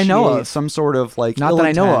 not that I know initiate of. some sort of like Not that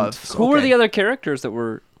I know ill-intent? of. Who were Okay. the other characters that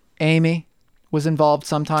were? Amy was involved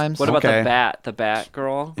sometimes. What about Okay. the Bat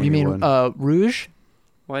girl? You mean Anyone. Rouge?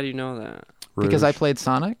 Why do you know that? Because I Rouge. played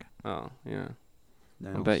Sonic? Oh, yeah. I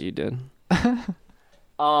No. bet you did.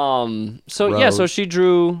 So yeah, so Rose. she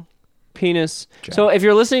drew penis. So if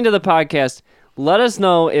you're listening to the podcast, let us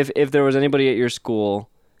know if there was anybody at your school,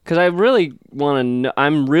 because I really want to know.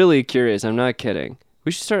 I'm really curious. I'm not kidding.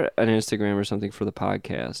 We should start an Instagram or something for the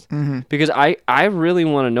podcast, because I really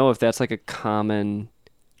want to know if that's like a common.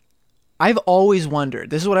 I've always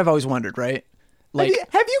wondered. This is what I've always wondered, right? Like,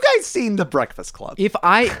 have you guys seen The Breakfast Club? if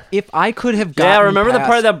I could have gotten Yeah, remember the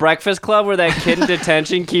part of past- the Breakfast Club where that kid in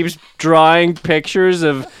detention keeps drawing pictures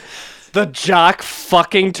of the jock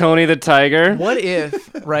fucking Tony the Tiger? What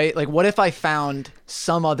if, right? Like, what if I found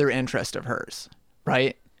some other interest of hers,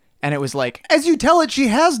 right? And it was like, As you tell it, she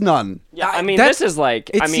has none. Yeah, I mean, That's- this is like.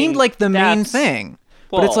 it I mean, seemed like the main that's- thing.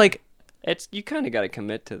 But it's well, like, it's you kind of got to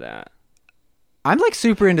commit to that. I'm like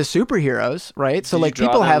super into superheroes, right? So Did you like draw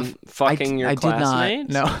people them have fucking your I did not. classmates?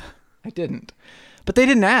 No, I didn't. But they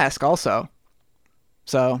didn't ask also.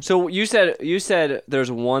 So So you said there's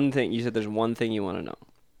one thing. You said there's one thing you want to know.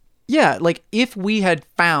 yeah, like if we had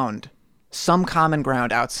found some common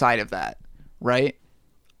ground outside of that, right?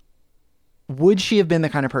 Would she have been the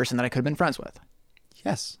kind of person that I could have been friends with?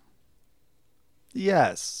 Yes.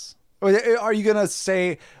 Yes. Are you gonna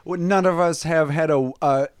say none of us have had a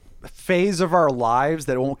phase of our lives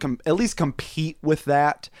that won't at least compete with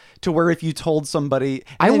that, to where if you told somebody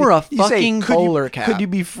I and then wore a you say, fucking bowler cap. Could you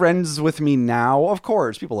be friends with me now? Of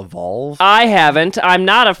course, people evolve. I haven't. I'm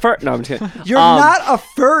not a fur. No, I'm just kidding. You're not a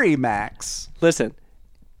furry, Max. Listen.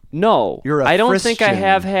 No, You're a I don't think I Christian.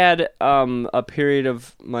 have had a period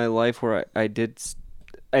of my life where I did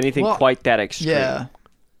anything Well, quite that extreme. Yeah.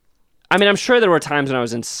 I mean, I'm sure there were times when I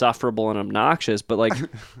was insufferable and obnoxious, but like,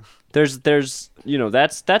 there's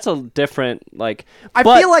that's a different like. I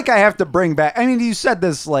but- feel like I have to bring back. I mean, you said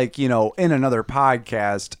this like in another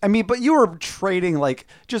podcast. I mean, but you were trading like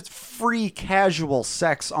just free casual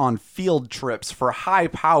sex on field trips for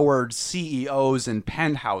high-powered CEOs and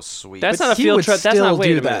penthouse suites. That's But not a he field would trip. That's still not. Wait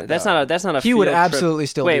do a minute. that, That's though. not a. That's not a. He would field trip. absolutely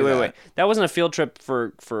still Wait, do wait, that. wait. That wasn't a field trip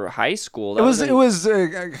for high school. That It was. in- It was.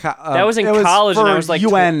 That was in it college, and I for was like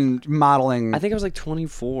UN modeling. I think I was like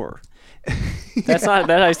 24. That's not.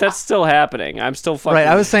 That's still happening. I'm still fucking. Right.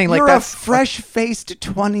 I was saying like You're that's a fresh-faced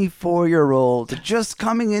 24-year-old just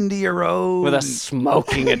coming into your own. with a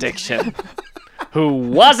smoking addiction. Who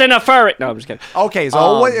wasn't a furry? No, I'm just kidding. Okay,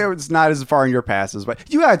 so it's not as far in your past as, but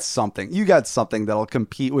you had something. You got something that'll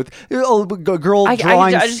compete with a girl I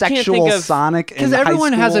drawing just can't sexual think of- Sonic. because in high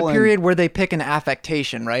everyone has a school and- period where they pick an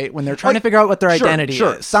affectation, right? When they're trying to Like, figure out what their sure, identity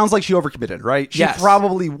sure. is. Sounds like she overcommitted, right? She Yes.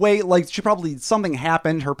 probably something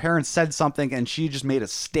happened. Her parents said something, and she just made a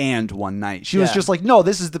stand one night. She was Yeah. just like, "No,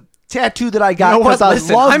 this is the tattoo that I got You know what? because I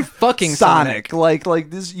Listen, love I'm fucking Sonic." Like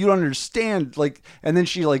this, you don't understand. Like, and then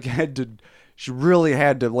she like had to. She really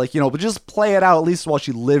had to but just play it out at least while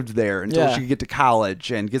she lived there until Yeah. she could get to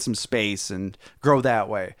college and get some space and grow that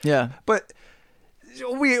way. Yeah. But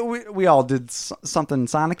we all did something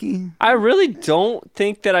Sonic-y. I really don't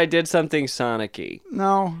think that I did something Sonic-y.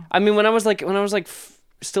 No. I mean, when I was like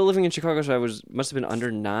still living in Chicago, so must have been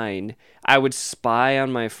under 9. I would spy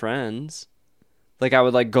on my friends. Like I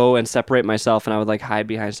would like go and separate myself, and I would like hide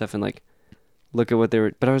behind stuff and like look at what they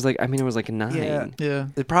were. But I was like, I mean, it was like 9. Yeah. Yeah.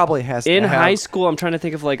 It probably has to In have, high school, I'm trying to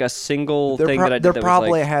think of like a single there thing pro- that I did. there that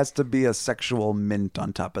probably was like, has to be a sexual mint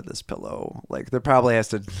on top of this pillow. Like there probably has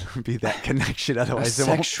to be that connection. Otherwise, it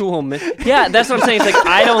won't. sexual mint. Yeah, that's what I'm saying. It's like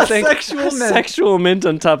I don't think Sexual mint.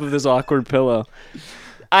 on top of this awkward pillow.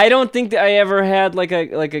 I don't think that I ever had like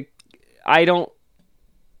a. I don't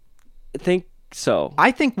think so.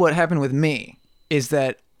 I think what happened with me is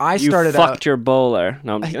that I You started fucked out. your bowler.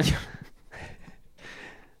 No, I'm kidding.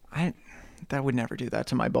 That would never do that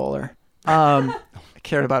to my bowler. I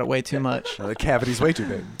cared about it way too much. The cavity's way too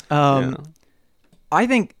big. Yeah. I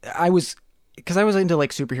think because I was into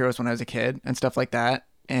like superheroes when I was a kid and stuff like that,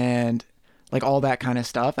 and like all that kind of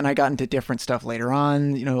stuff. And I got into different stuff later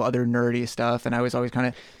on, other nerdy stuff. And I was always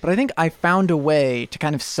but I think I found a way to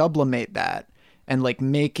kind of sublimate that and like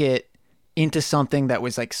make it into something that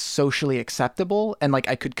was like socially acceptable and like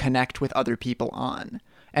I could connect with other people on.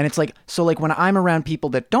 And it's like, so like when I'm around people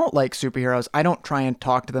that don't like superheroes, I don't try and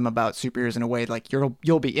talk to them about superheroes in a way like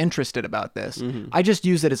you'll be interested about this. Mm-hmm. I just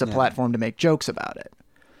use it as a platform to make jokes about it.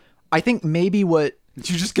 I think maybe what You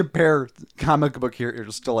just compare comic book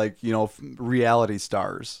heroes to like reality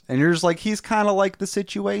stars, and you're just like he's kind of like the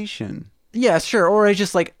situation. yeah, sure, or I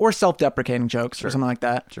just like or self-deprecating jokes or something like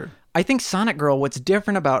that. Sure. I think Sonic Girl, what's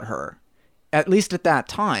different about her, at least at that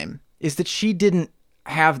time, is that she didn't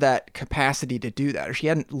have that capacity to do that, or she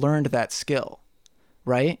hadn't learned that skill,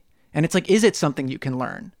 right? And it's like, is it something you can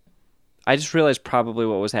learn? I just realized probably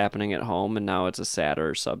what was happening at home, and now it's a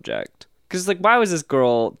sadder subject. Because like, why was this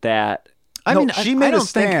girl that? I No, mean, she I made a don't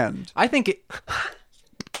think- stand. I think it.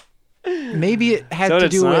 Maybe it had So to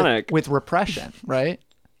did do Sonic. with repression, right?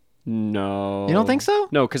 No, You don't think so?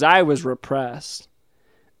 No, because I was repressed.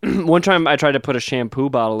 One time I tried to put a shampoo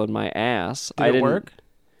bottle in my ass. Did I it didn't work?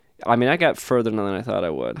 I mean, I got further than I thought I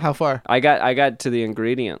would. How far? I got to the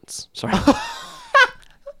ingredients. Sorry.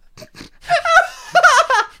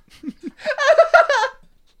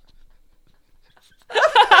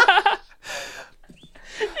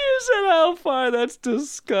 You said how far? That's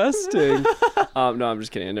disgusting. No, I'm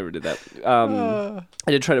just kidding. I never did that. I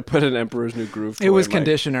did try to put an Emperor's New Groove. It was toy in my-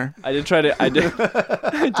 conditioner. I did try to.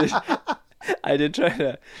 I did try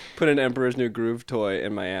to put an Emperor's New Groove toy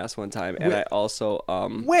in my ass one time, and I also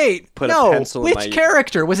Wait, put a no. pencil in Which my-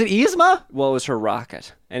 character was it? Yzma? well, it was her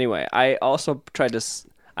rocket. Anyway, I also tried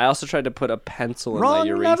to put a pencil in my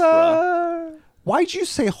urethra. Why'd you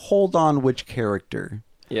say hold on? Which character?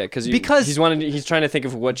 Yeah, because Because- he's trying to think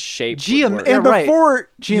of what shape. Geom- would work. Yeah, And right. before you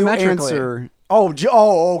Geometrically. answer,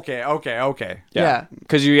 okay. Yeah.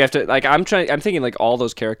 Because you have to like. I'm thinking like all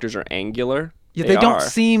those characters are angular. Yeah, they don't are.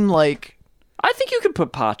 seem like. I think you could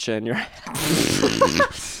put Pacha in your.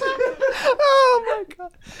 Oh my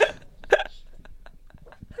god.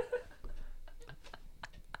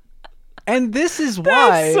 And this is why.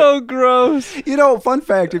 That's so gross. You know, fun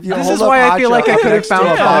fact: if you This hold is up why I feel Hotshot like I could have next to found a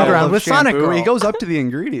common bottle ground of with Sonic shampoo, Girl. He goes up to the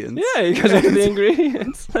ingredients. Yeah, you guys into the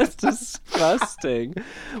ingredients. That's disgusting.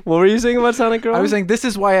 What were you saying about Sonic Girl? I was saying this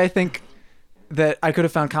is why I think that I could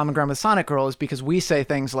have found common ground with Sonic Girl is because we say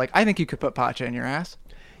things like, I think you could put Pacha in your ass.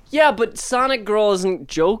 Yeah, but Sonic Girl isn't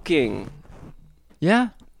joking. Yeah.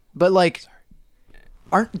 But like,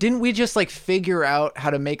 didn't we just like figure out how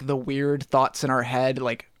to make the weird thoughts in our head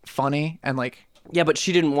like funny and like Yeah, but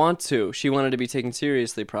she didn't want to. She wanted to be taken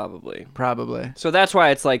seriously, probably. probably. So that's why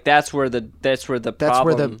it's like that's where the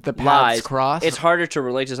problem the paths lies. cross. It's harder to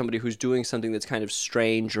relate to somebody who's doing something that's kind of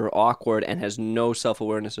strange or awkward and has no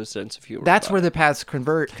self-awareness or sense of humor. That's about where it. the paths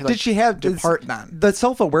convert. Like, Did she have depart then? The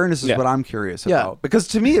self-awareness is Yeah. what I'm curious Yeah. about, because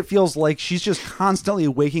to me it feels like she's just constantly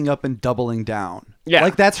waking up and doubling down. Yeah.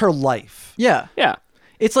 Like that's her life. Yeah. Yeah.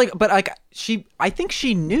 It's like, but like I think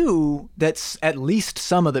she knew that at least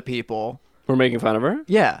some of the people. We're making fun of her?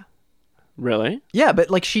 Yeah. Really? Yeah, but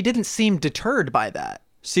like she didn't seem deterred by that.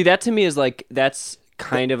 See, that to me is like that's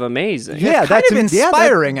kind of amazing. Yeah, Kind that's of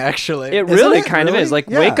inspiring, actually. It Isn't really it? kind of Really? is. Like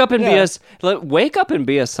Yeah. wake up and Yeah. wake up and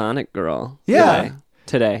be a Sonic girl. Yeah.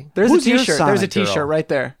 Today. There's Who's a your T-shirt. There's a Sonic girl? T-shirt right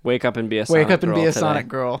there. Wake up and be a Sonic girl. Wake up and be a today. Sonic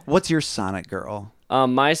girl. What's your Sonic girl?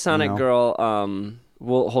 My Sonic No. girl.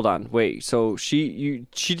 Well, hold on. Wait. So she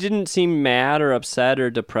didn't seem mad or upset or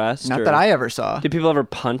depressed. Not or, that I ever saw. Did people ever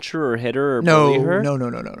punch her or hit her or No, bully her?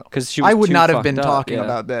 no. 'Cause she was I would too not have been fucked up, talking yeah.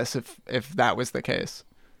 about this if that was the case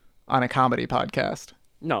on a comedy podcast.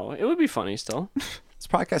 No, it would be funny still. This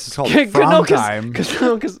podcast is called Good, From no, Time.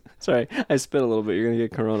 Because sorry, I spit a little bit. You're gonna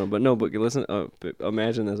get corona, but no. But listen, but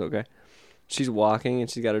imagine this, okay? She's walking and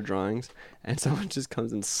she's got her drawings, and someone just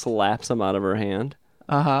comes and slaps them out of her hand.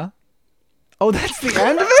 Uh-huh. Oh, that's the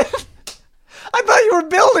end of it? I thought you were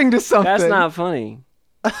building to something. That's not funny.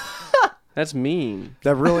 That's mean.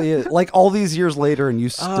 That really is. Like all these years later, and you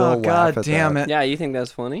still Oh, laugh God at damn that. it. Yeah, you think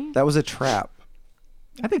that's funny? That was a trap.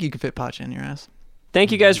 I think you could fit Pacha in your ass.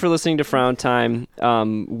 Thank you guys for listening to Frown Time.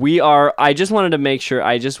 I just wanted to make sure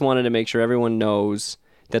everyone knows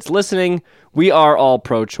that's listening. We are all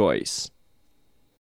pro-choice.